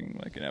 like, watching,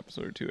 like, an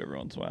episode or two every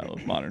once in a while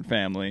of Modern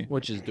Family.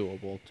 which is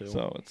doable too.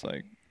 So it's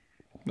like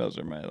those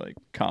are my, like,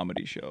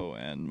 comedy show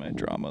and my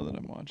drama that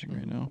I'm watching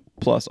right now.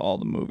 Plus all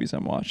the movies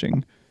I'm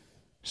watching.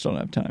 Just don't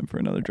have time for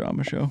another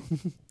drama show.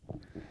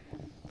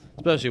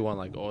 Especially one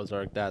like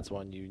Ozark, that's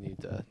one you need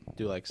to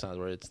do like Sons,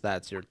 where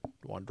that's your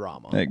one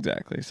drama.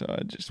 Exactly. So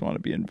I just want to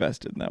be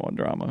invested in that one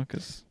drama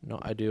because No,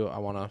 I do. I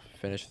want to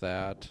finish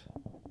that.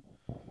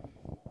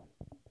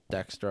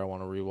 Dexter I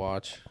want to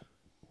rewatch.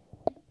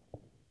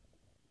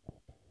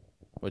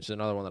 Which is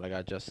another one that I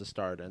got just to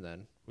start, and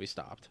then we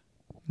stopped.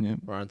 Yeah.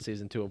 We're on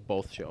season 2 of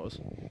both shows.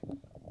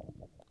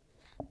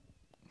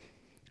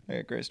 I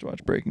got Grace to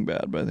watch Breaking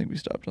Bad, but I think we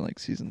stopped on like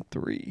season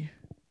 3.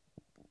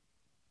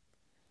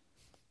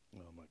 Oh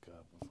my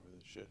god! Before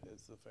this shit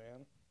hits the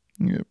fan.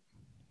 Yep.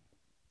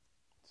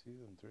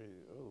 Season 3.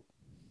 Oh,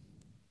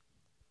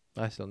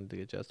 I still need to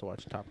get Jess to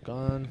watch Top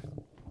Gun.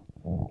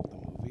 the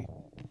movie.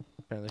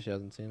 Apparently she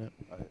hasn't seen it.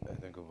 I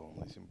think I've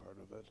only seen part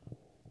of it.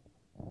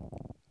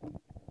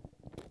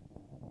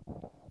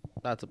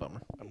 That's a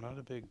bummer. I'm not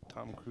a big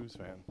Tom Cruise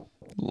fan.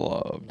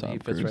 Love Tom He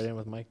fits Cruise. right in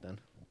with Mike then.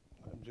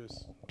 I'm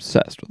just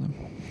Obsessed with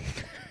him.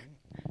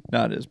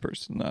 not his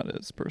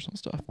personal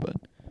stuff, but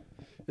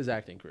His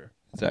acting career.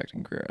 his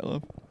acting career I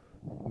love.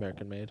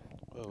 American Made.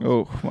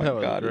 Oh my That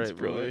was a god, it's great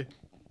brilliant.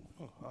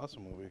 Oh,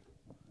 awesome movie.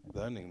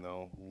 The ending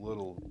though,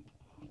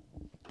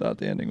 Thought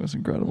the ending was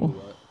incredible.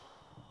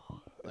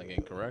 Like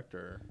incorrect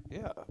or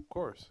yeah, of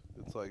course.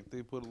 It's like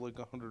they put like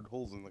 100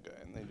 holes in the guy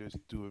and they just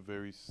do it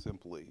very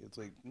simply. It's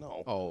like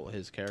no.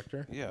 his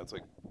character? Yeah, it's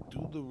like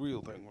do the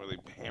real thing where they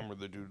hammer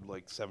the dude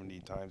like 70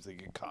 times. They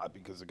get caught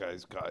because the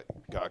guy's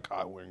got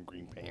caught wearing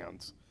green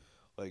pants.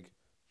 Like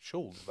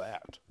show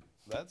that.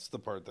 That's the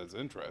part that's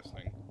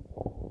interesting.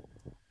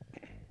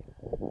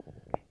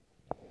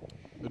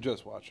 I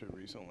just watched it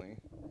recently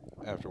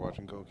after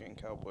watching Cocaine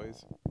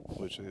Cowboys,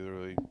 which they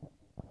literally.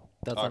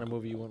 That's not a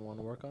movie you wouldn't want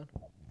to work on?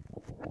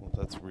 Well,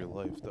 that's real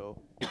life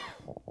though.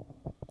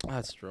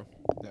 That's true.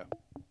 Yeah.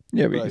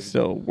 Yeah, but you Right. can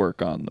still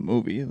work on the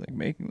movie, like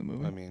making the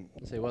movie. I mean,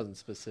 So it wasn't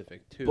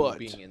specific to But-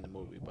 being in the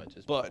movie, but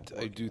just. but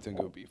I do think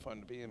it would be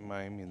fun to be in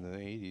Miami in the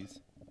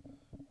 80s.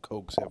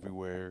 Coke's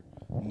everywhere,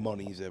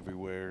 money's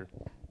everywhere,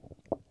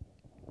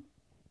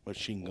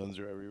 machine guns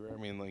are everywhere. I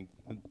mean, like,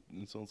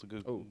 it sounds like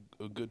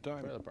a good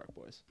time. Trailer Park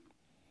Boys.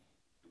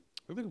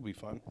 I think it would be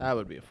fun. That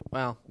would be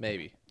well,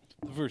 maybe.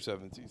 The first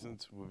 7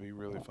 seasons would be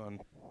really fun.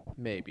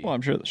 Maybe. Well,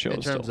 I'm sure the show In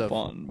is terms still of-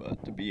 fun,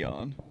 but to be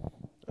on.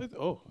 I'd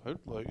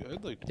like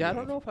to. Yeah, I be don't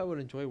on know if I would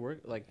enjoy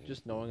work like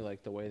just knowing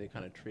like the way they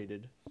kind of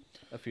treated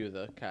a few of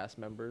the cast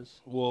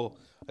members. Well,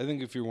 I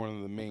think if you're one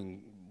of the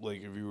main,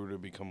 like, if you were to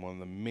become one of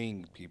the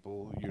main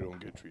people, you don't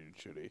get treated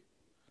shitty.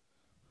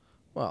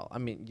 Well, I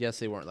mean, yes,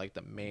 they weren't like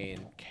the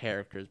main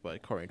characters,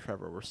 but Corey and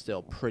Trevor were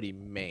still pretty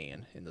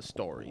main in the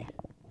story.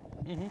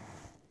 Mm-hmm. And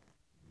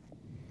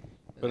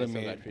But they I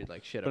still mean- got treated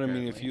like shit. But I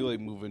mean, if apparently. you like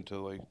move into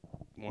like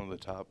one of the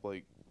top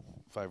like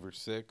 5 or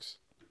 6,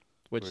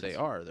 Which they Which-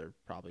 are. They're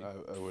probably I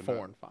would 4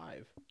 not. and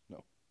 5.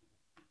 No.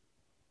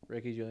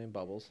 Ricky, Julian,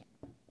 Bubbles.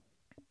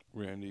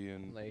 Randy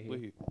and Leahy.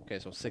 Leahy. Okay,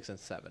 so 6 and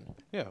 7.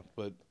 Yeah,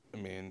 but I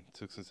mean,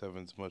 6 and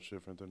 7 is much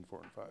different than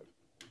 4 and 5.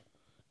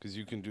 Because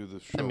you can do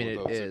the show mean, it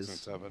without 6 is. and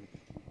 7.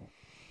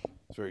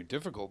 It's very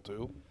difficult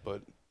to,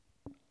 but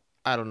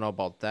I don't know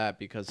about that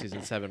because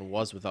season 7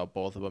 was without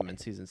both of them, and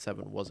season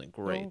 7 wasn't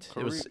great.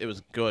 It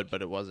was good,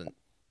 but it wasn't.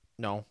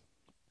 No,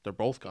 they're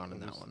both gone in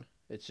that one.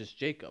 It's just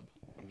Jacob.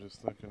 I'm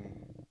just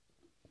thinking.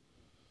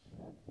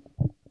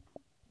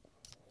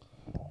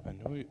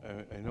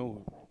 I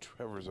know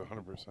Trevor's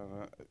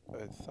 100%.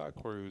 I thought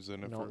Corey was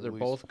in it No, for they're at least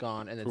both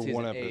gone, and then for season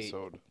one 8,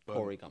 episode. But,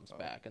 Corey comes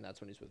back, and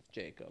that's when he's with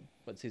Jacob.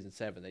 But season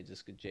 7, they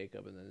just get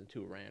Jacob and then the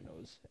 2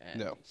 randos. And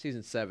No.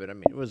 season 7, I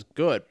mean, it was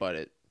good,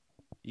 but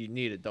you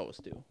needed those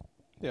 2.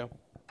 Yeah.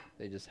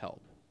 They just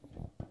help.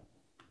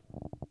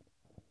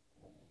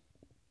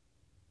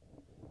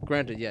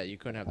 Granted, yeah, you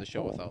couldn't have the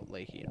show without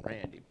Leahy and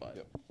Randy, but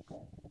Yep.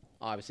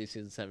 obviously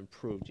season 7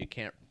 proved you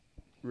can't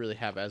really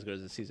have as good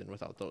as a season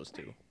without those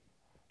 2.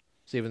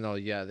 So even though,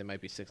 yeah, they might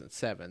be 6 and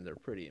 7, they're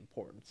pretty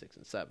important, 6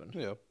 and 7.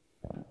 Yeah.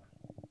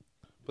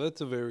 But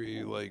that's a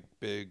very like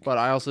big. But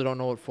I also don't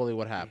know fully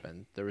what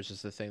happened. There was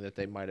just a thing that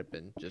they might have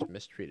been just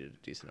mistreated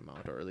a decent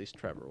amount, or at least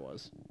Trevor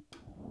was.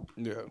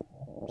 Yeah.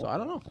 So I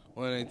don't know.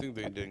 Well, and I think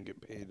they didn't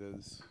get paid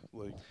as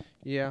like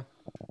Yeah.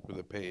 for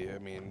the pay. I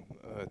mean,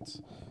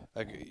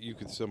 you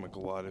could stomach a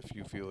lot if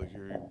you feel like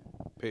your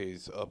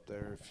pay's up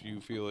there. If you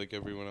feel like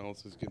everyone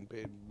else is getting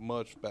paid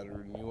much better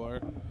than you are,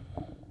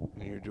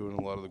 and you're doing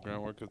a lot of the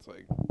groundwork, it's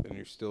like, and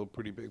you're still a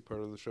pretty big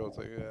part of the show. It's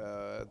like,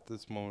 at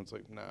this moment, it's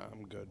like, nah,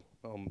 I'm good.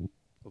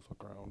 I'll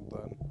fuck around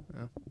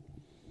then.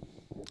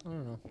 I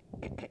don't know.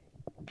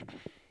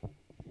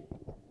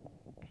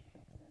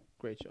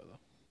 Great show though.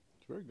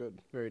 It's very good.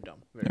 Very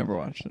dumb. Very Never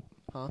dumb. watched it.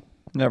 Huh?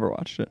 Never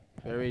watched it.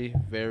 Very,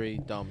 very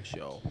dumb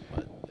show,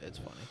 but it's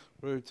funny.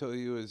 What I would tell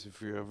you is,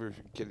 if you ever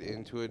get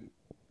into it,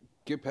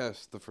 get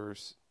past the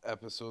first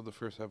episode. The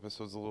first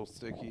episode's a little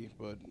sticky,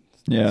 but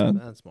Yeah,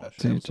 That's small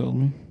that's what you show. told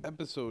me.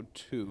 episode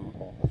 2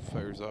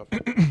 fires off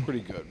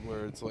pretty good,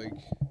 where it's like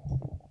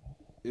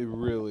you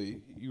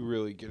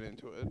really get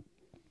into it.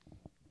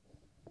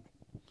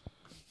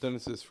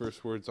 Dennis's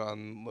first words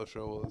on the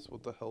show was,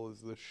 "What the hell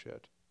is this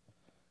shit?"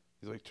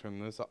 He's like, "Turn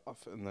this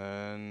off," and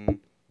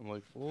then I'm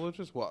like, "Well,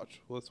 let's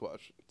watch."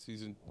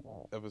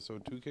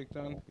 Episode 2 kicked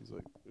on. He's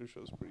like, "This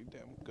show's pretty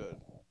damn good."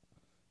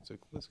 He's like,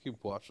 "Let's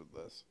keep watching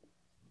this."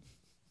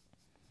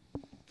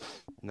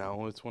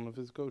 Now it's one of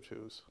his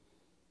go-tos.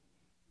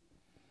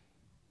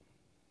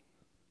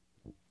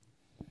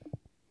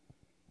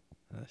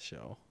 That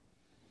show.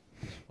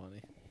 It's funny.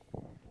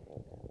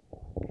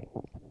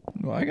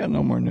 Well, I got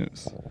no more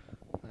news.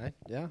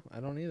 I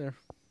don't either.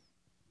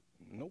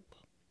 Nope.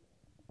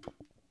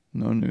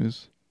 No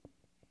news.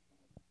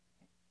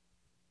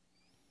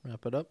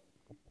 Wrap it up.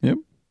 Yep.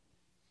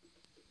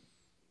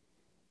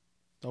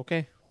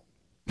 Okay.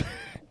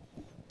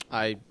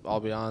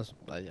 I'll be honest.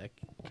 I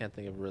can't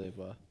think of really of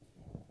a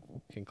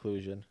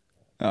conclusion.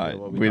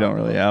 What We don't talked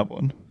really about. have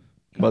one.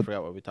 I But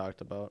forgot what we talked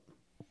about.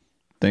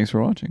 thanks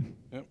for watching.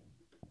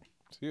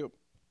 See you.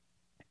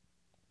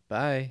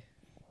 Bye.